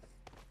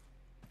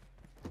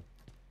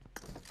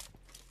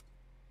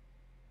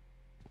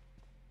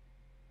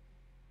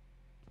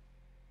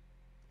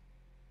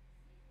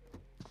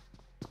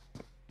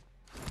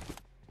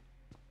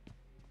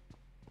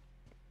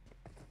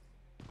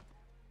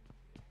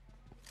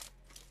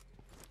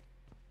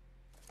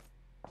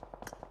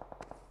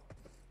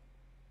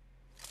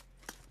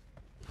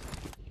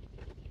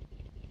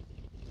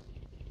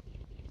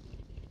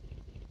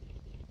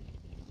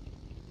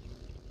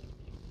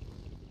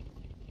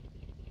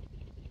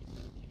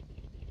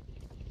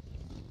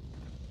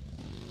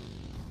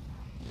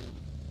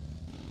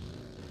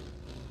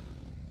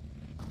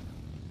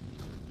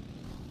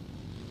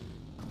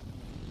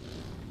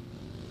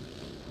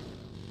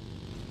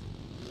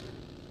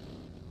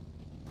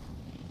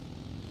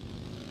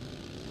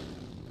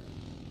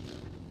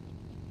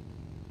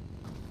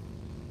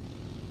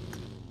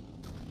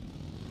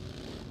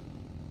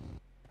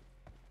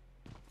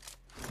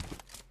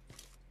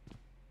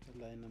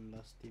 Line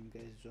last team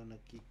guys, zona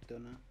kick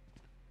tona.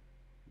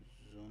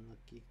 Zona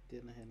kick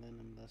tena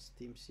line last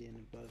team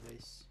sien ba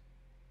guys.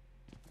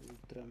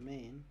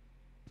 Ultraman.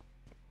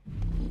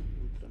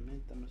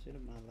 Ultraman tama sila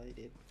malay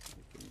dit.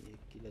 Okay,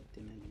 kilat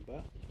tena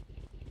ba.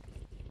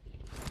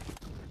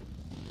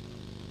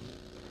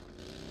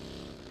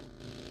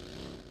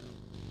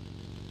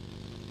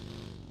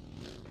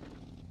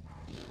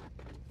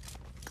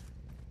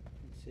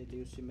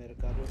 Seliusi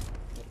mercado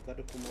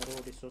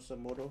kumoro de Sosa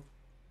Moro.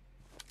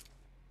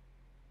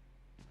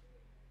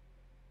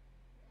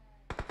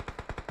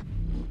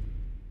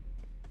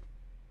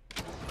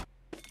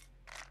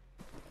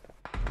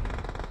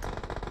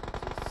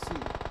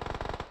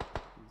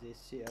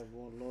 Jesse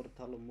avon lor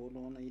thalo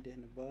mono na ide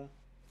na ba.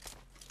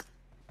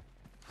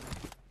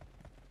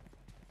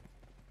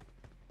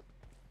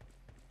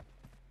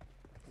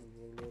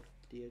 Avon lor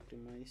tiak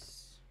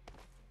demais.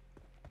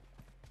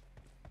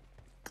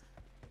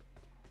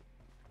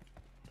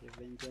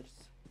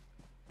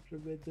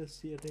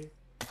 Revengers here.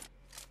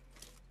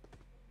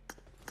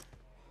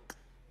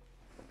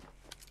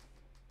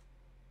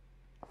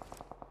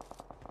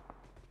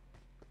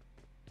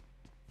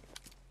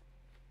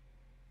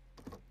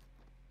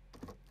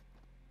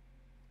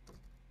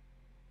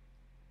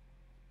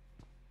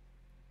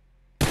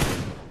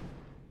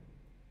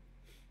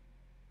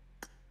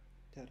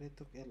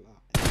 Reto que ela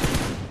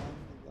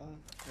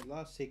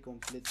se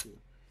completo.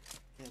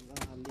 Ela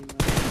Halimar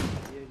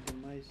dia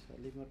demais,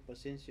 Halimar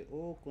paciência.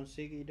 Oh,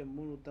 consegue ir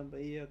mundo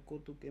também a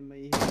coto que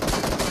mais.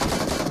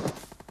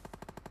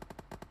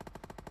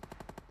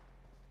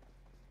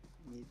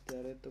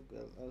 Nita reto que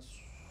ela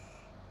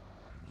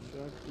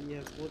só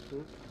tinha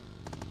coto.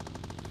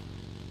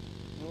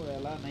 Oh,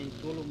 ela na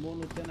intolo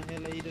mundo tem na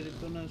ela ir de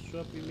tona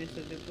só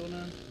pimenta de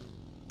tona.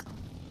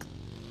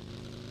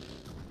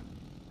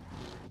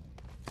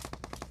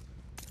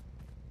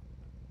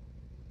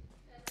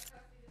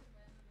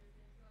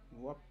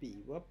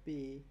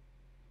 Wapi,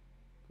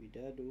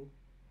 cuidado.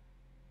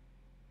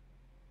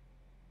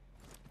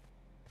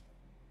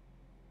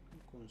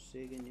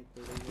 Consegue ni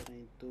colega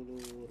em todo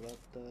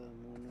rata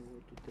mono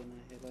tu tena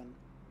heran.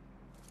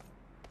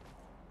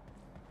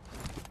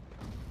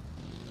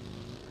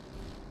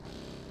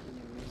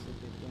 Punya mesa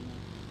de tona.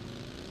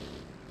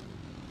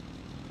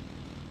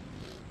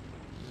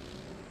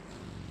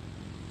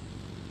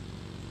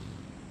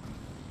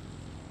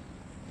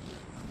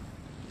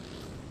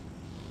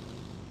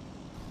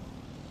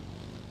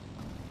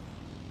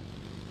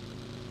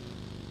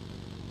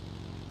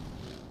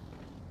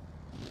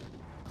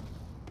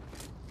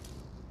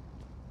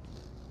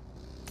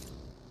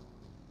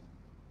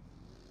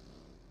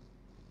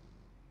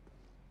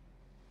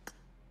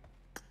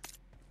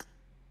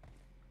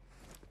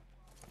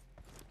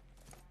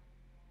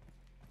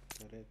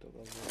 Reto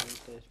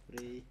volta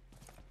spray.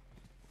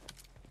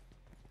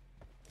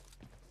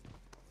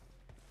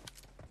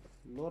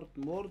 Lord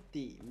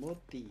Morty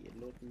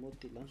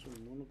langsung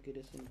mono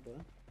kira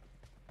sempa.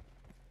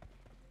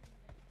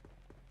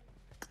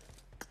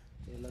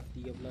 Ela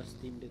 13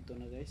 tim de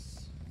tona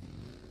guys.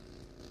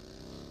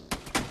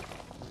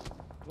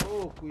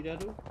 Oh,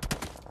 cuidado.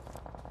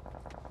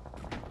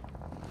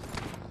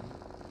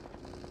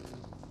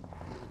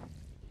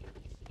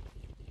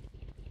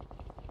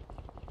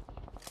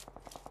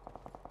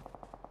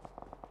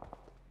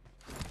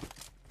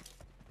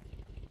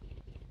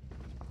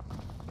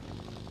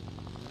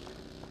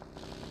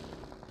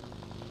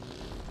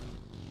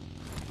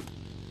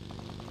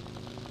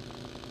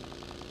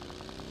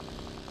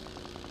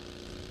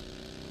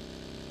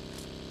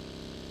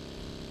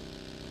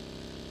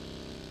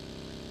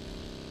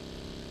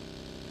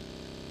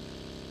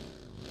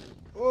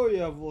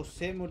 Oi, avô,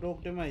 você mudou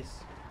demais.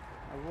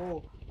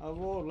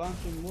 Abo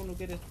langsung muno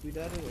quieres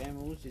cuidar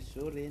emo si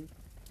soren.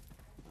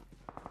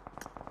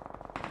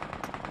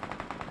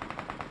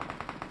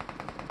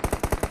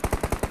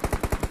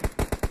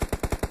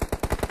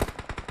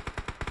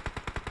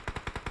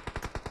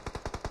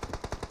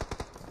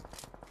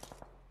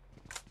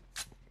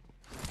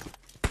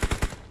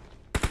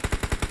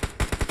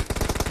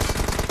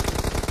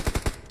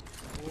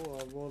 Oh,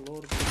 abo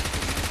lord.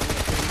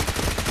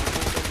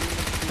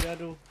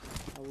 Cuidado.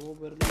 Abo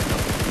Berlin.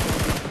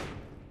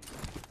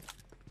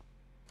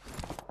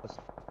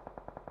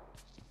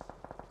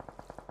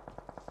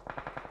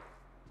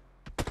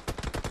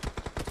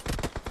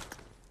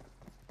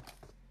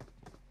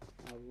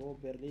 Abo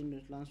Berlin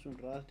is langsung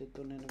ras de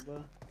tonen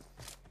ba.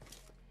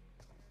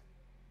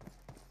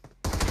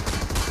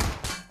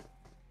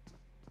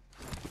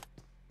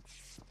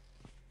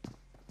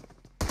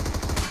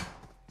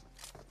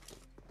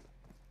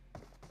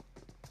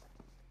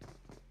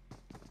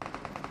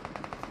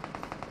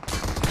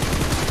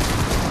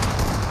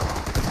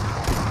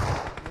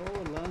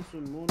 Oh,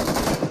 langsung muno.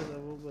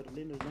 Abo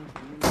Berlin is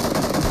langsung muno.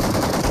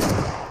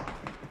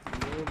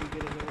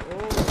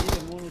 Oh, ide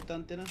muno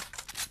tantena.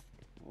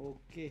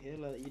 Oke,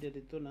 hela ide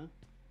de tona.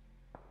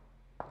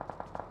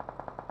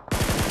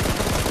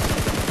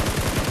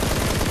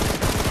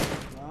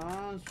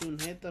 Langsung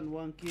hetan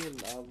one kill.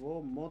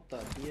 Abo mota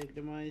diag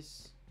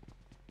demais.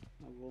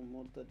 Abo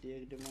mota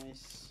diag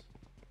demais.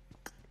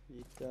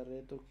 Ita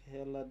retok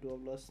hela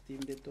 12 tim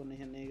de tona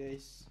hene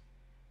guys.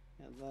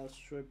 Hela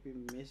swipe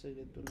mesa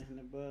de tona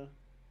hene ba.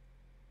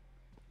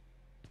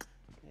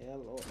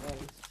 LOL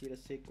sira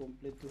se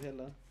completo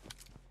hela.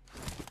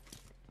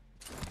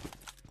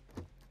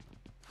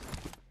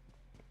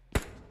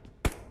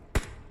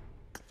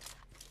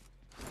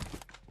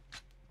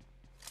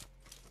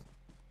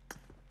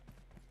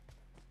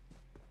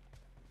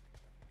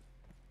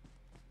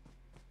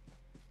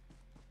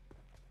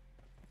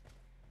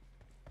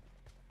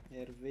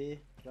 RV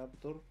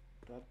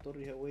Raptor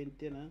ya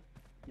oentena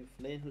ni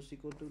flame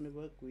husikotu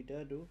neba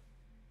cuidado.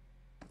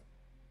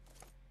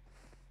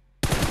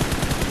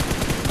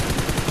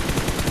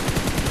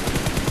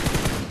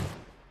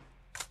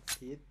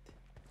 Hit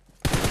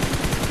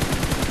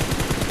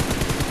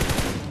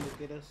cuando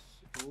quieras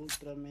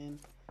Ultraman.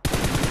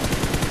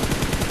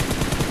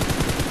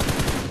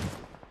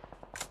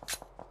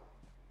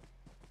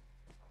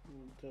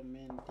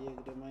 Diag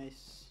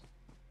demais.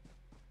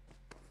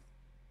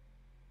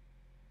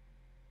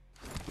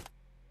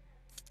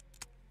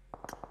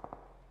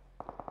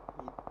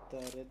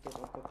 Reto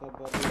apakah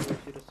baru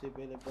sira se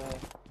bele ba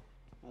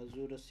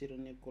azura sira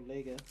ne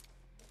colega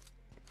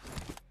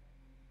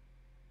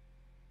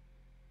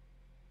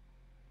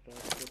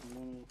Raptor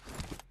mono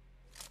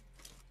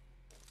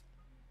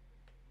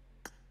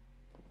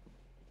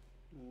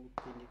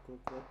kini ko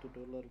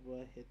 $4 ba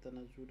hetan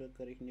ajuda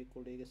karik ne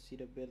colega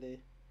sira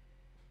bele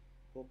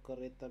o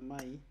kareta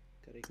mai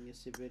karik ne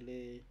se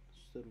bele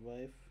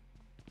survive.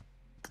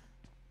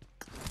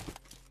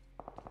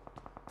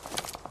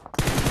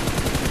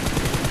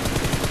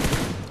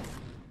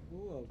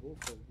 Abo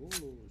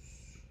fabulos.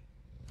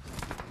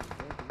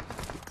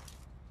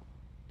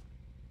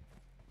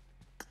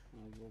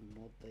 Abo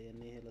mota ya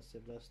ne hela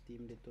 11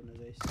 tim de tona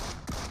guys.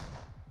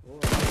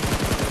 Oh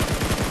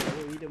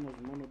idemos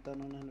mono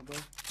tanona ba.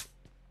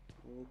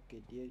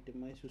 Oke dia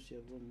demais susi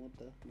abo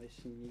mota mas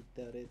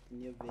nita red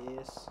nia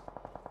vs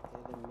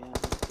ele minha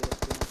kira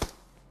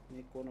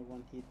me kona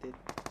one hited.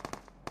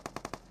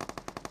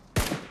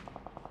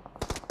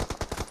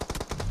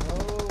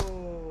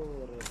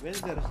 Oh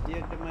Revengers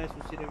dia demais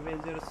susi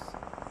Revengers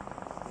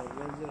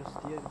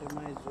dia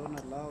demais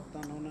zona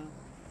lautan ona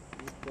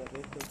ita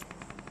reto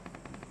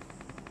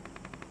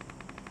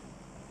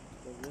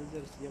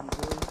Revengers yang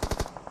gol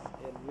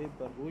LV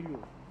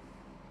barulho.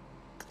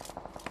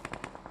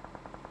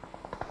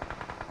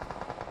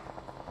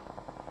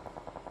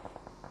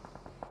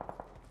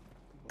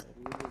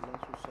 Lá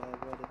susah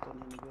agora tô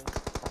nem ba.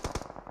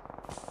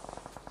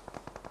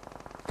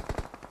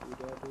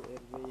 Cuidado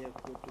LV ya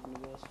kutu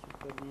niba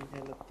super ni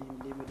hela team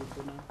limit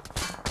itu na.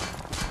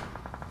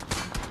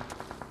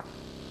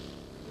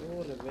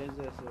 Oh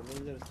Revengers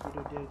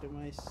tiro dia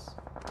demais.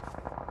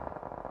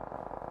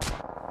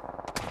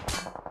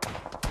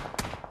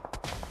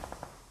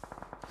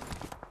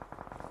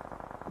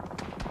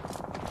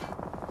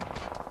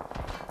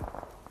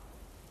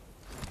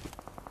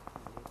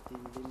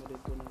 Team limit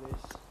itu na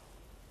guys.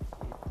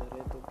 Kita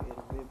reto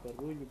LV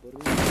barulho.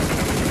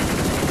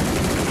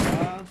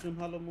 Langsung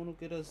halo muno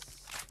kiras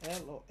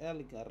LOL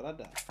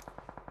garada.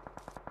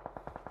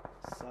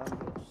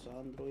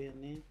 Sandro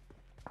ini.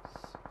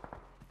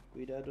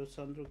 Cuidado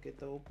Sandro que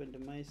está open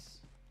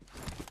demais.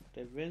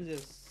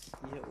 Revengers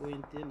ia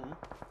oentena.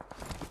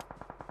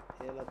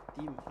 Ela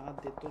team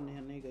hard de tone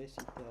hane guys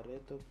ita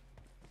reto.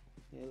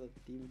 Ela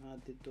team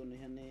hard de tone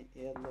hane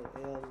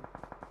LOL.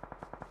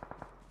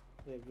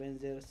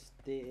 Revengers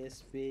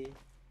TSP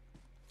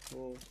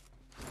o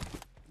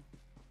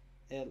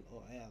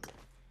LOL.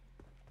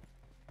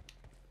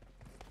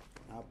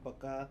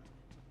 Apakah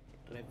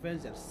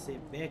Revengers se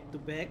back to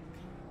back?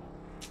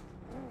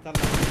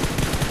 Kalau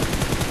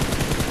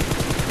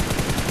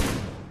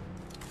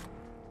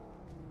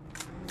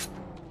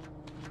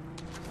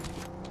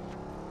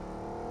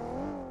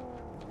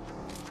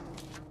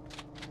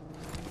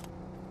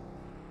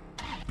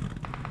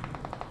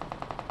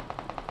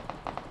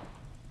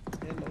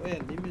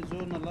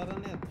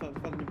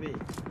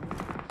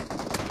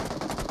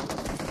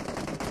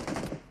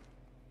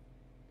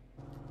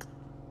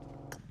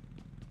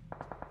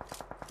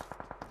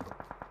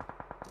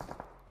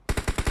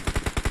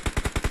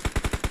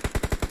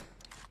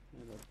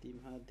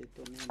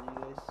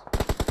guys.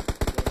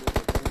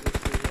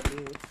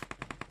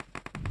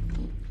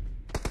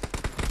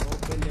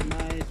 Open the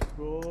nice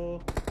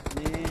bro.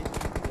 Ne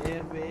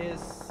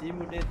RVS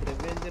simulate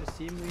Revenger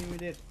simu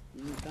immediate.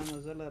 Ini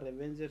masalah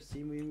Revenger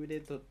simu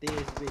immediate to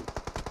TSB.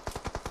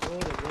 Oh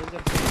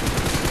Revenger.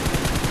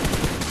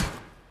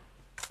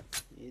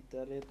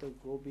 Itare to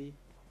Gobi.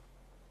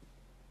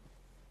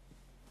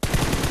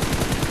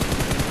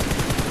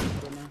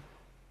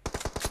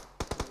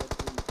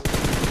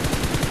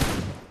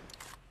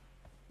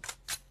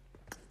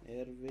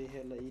 RV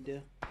hela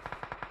ida.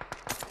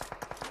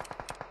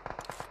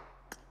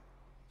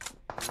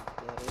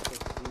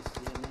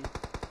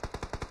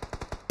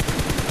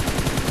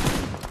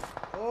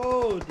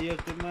 Oh,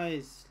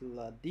 deoptimize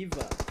La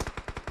Diva.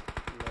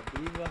 La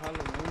Diva,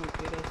 halo mono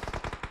keras.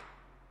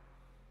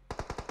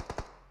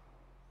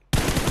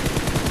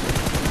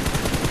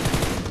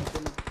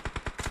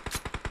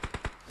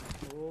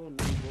 Oh,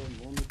 no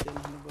mono chen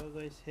hena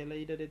guys. Hela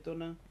ida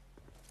detona.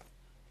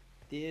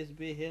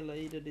 TSB hela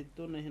ida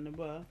detona hena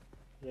ba.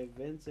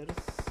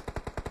 Revengers.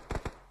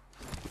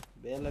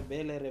 Bele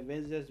bele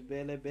Revengers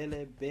bele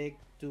bele back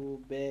to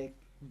back.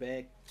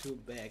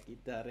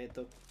 Ita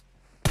reto.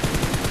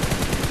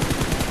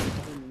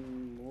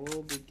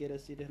 Oh, bicara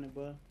sih dah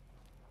neba.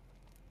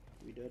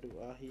 Video do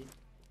ahi.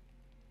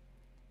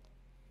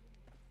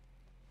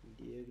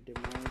 Dia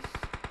demais.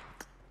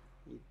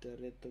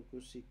 Ita reto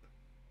kusik.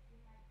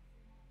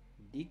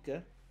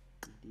 Dica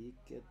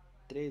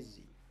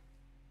 13.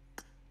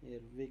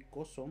 RV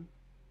kosong.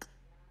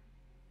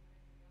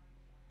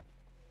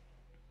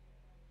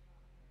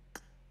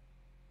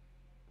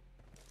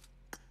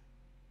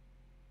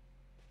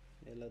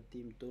 Ela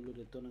tim tolo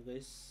detona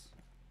guys.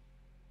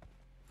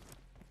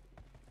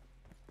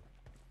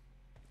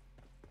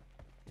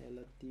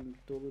 Ela tim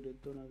tolo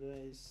detona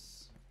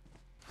guys.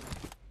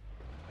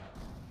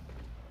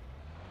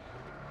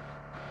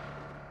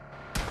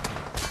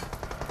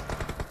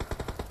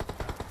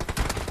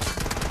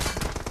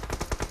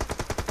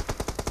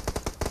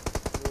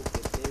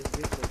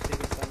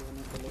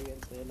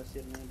 Ela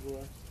sirna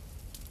rua.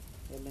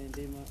 Ela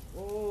indima.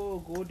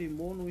 Oh, godi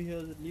mono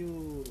hier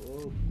liu.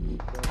 Oh, good.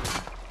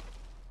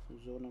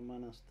 Zona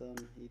manastan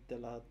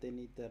itela haten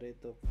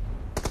itareto.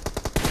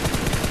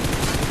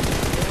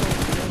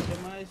 Oh,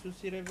 demais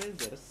susi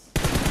Revengers.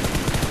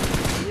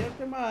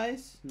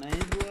 Demais. Na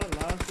indua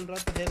langsung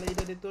rata hela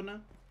ida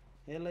detona.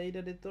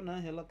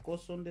 Hela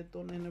kosong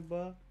detona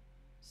neba.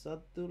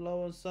 1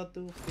 lawan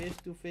 1 face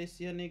to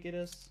face ya nih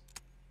keras.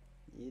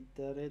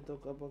 Itareto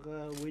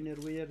apakah winner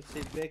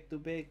say back to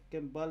back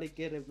kembali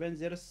ke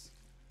Revengers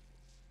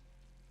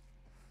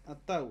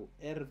atau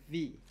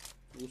RV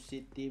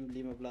usi tim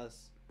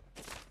 15.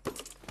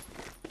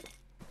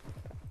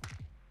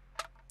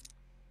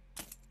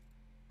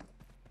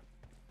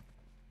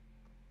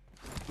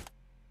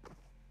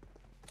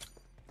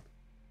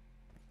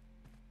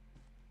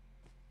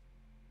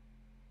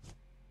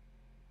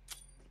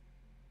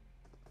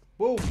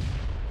 Boom!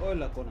 Oh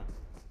la kona.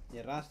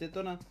 Ya ras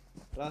detona.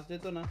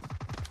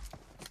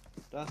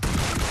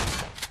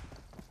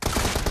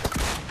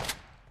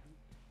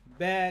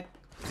 Back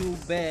to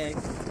back.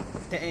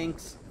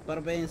 Thanks.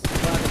 Parabéns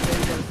para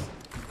Revengers.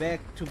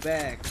 Back to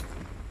back.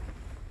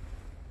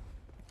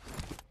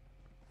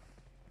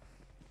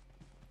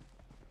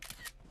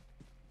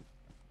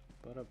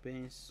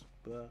 Parabéns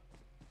para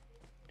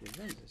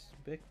Revengers.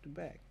 Back to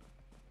back.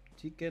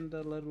 Chicken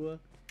da la rua.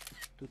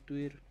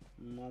 Tutuir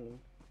malu.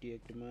 Dia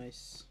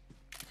demais.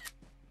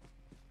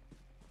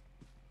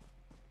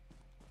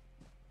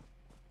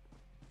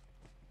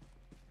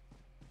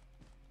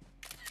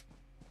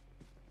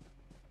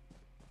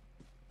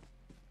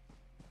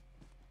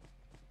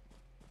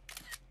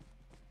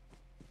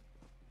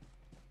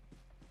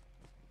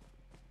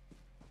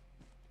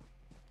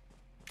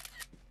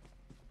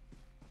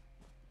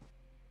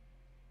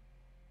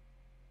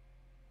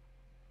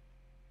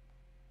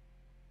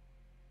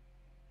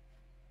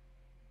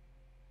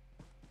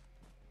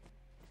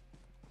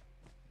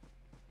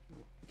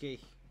 Okay.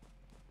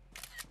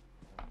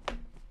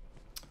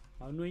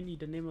 Ano ini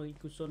dan name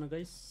ikuson na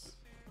guys.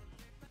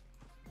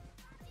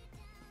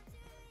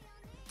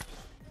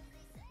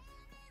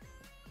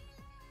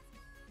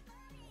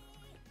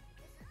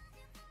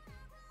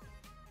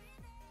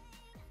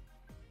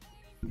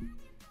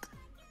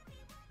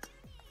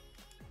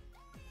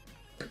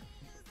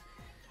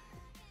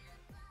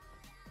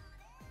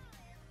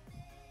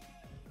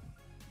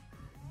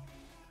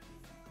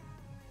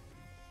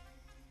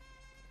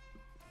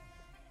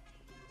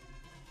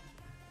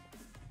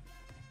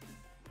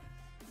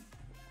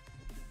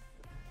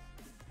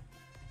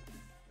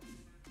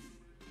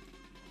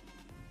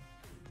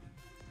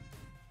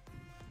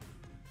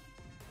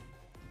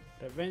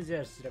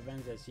 Revengers,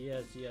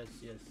 yes.